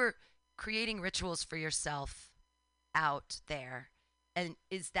 So you were creating rituals for yourself out there. And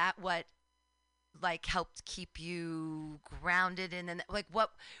is that what like helped keep you grounded in, and like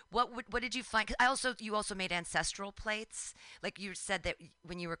what did you find? 'Cause you also made ancestral plates. Like you said that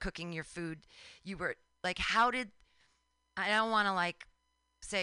when you were cooking your food, you were like, how did, I don't want to like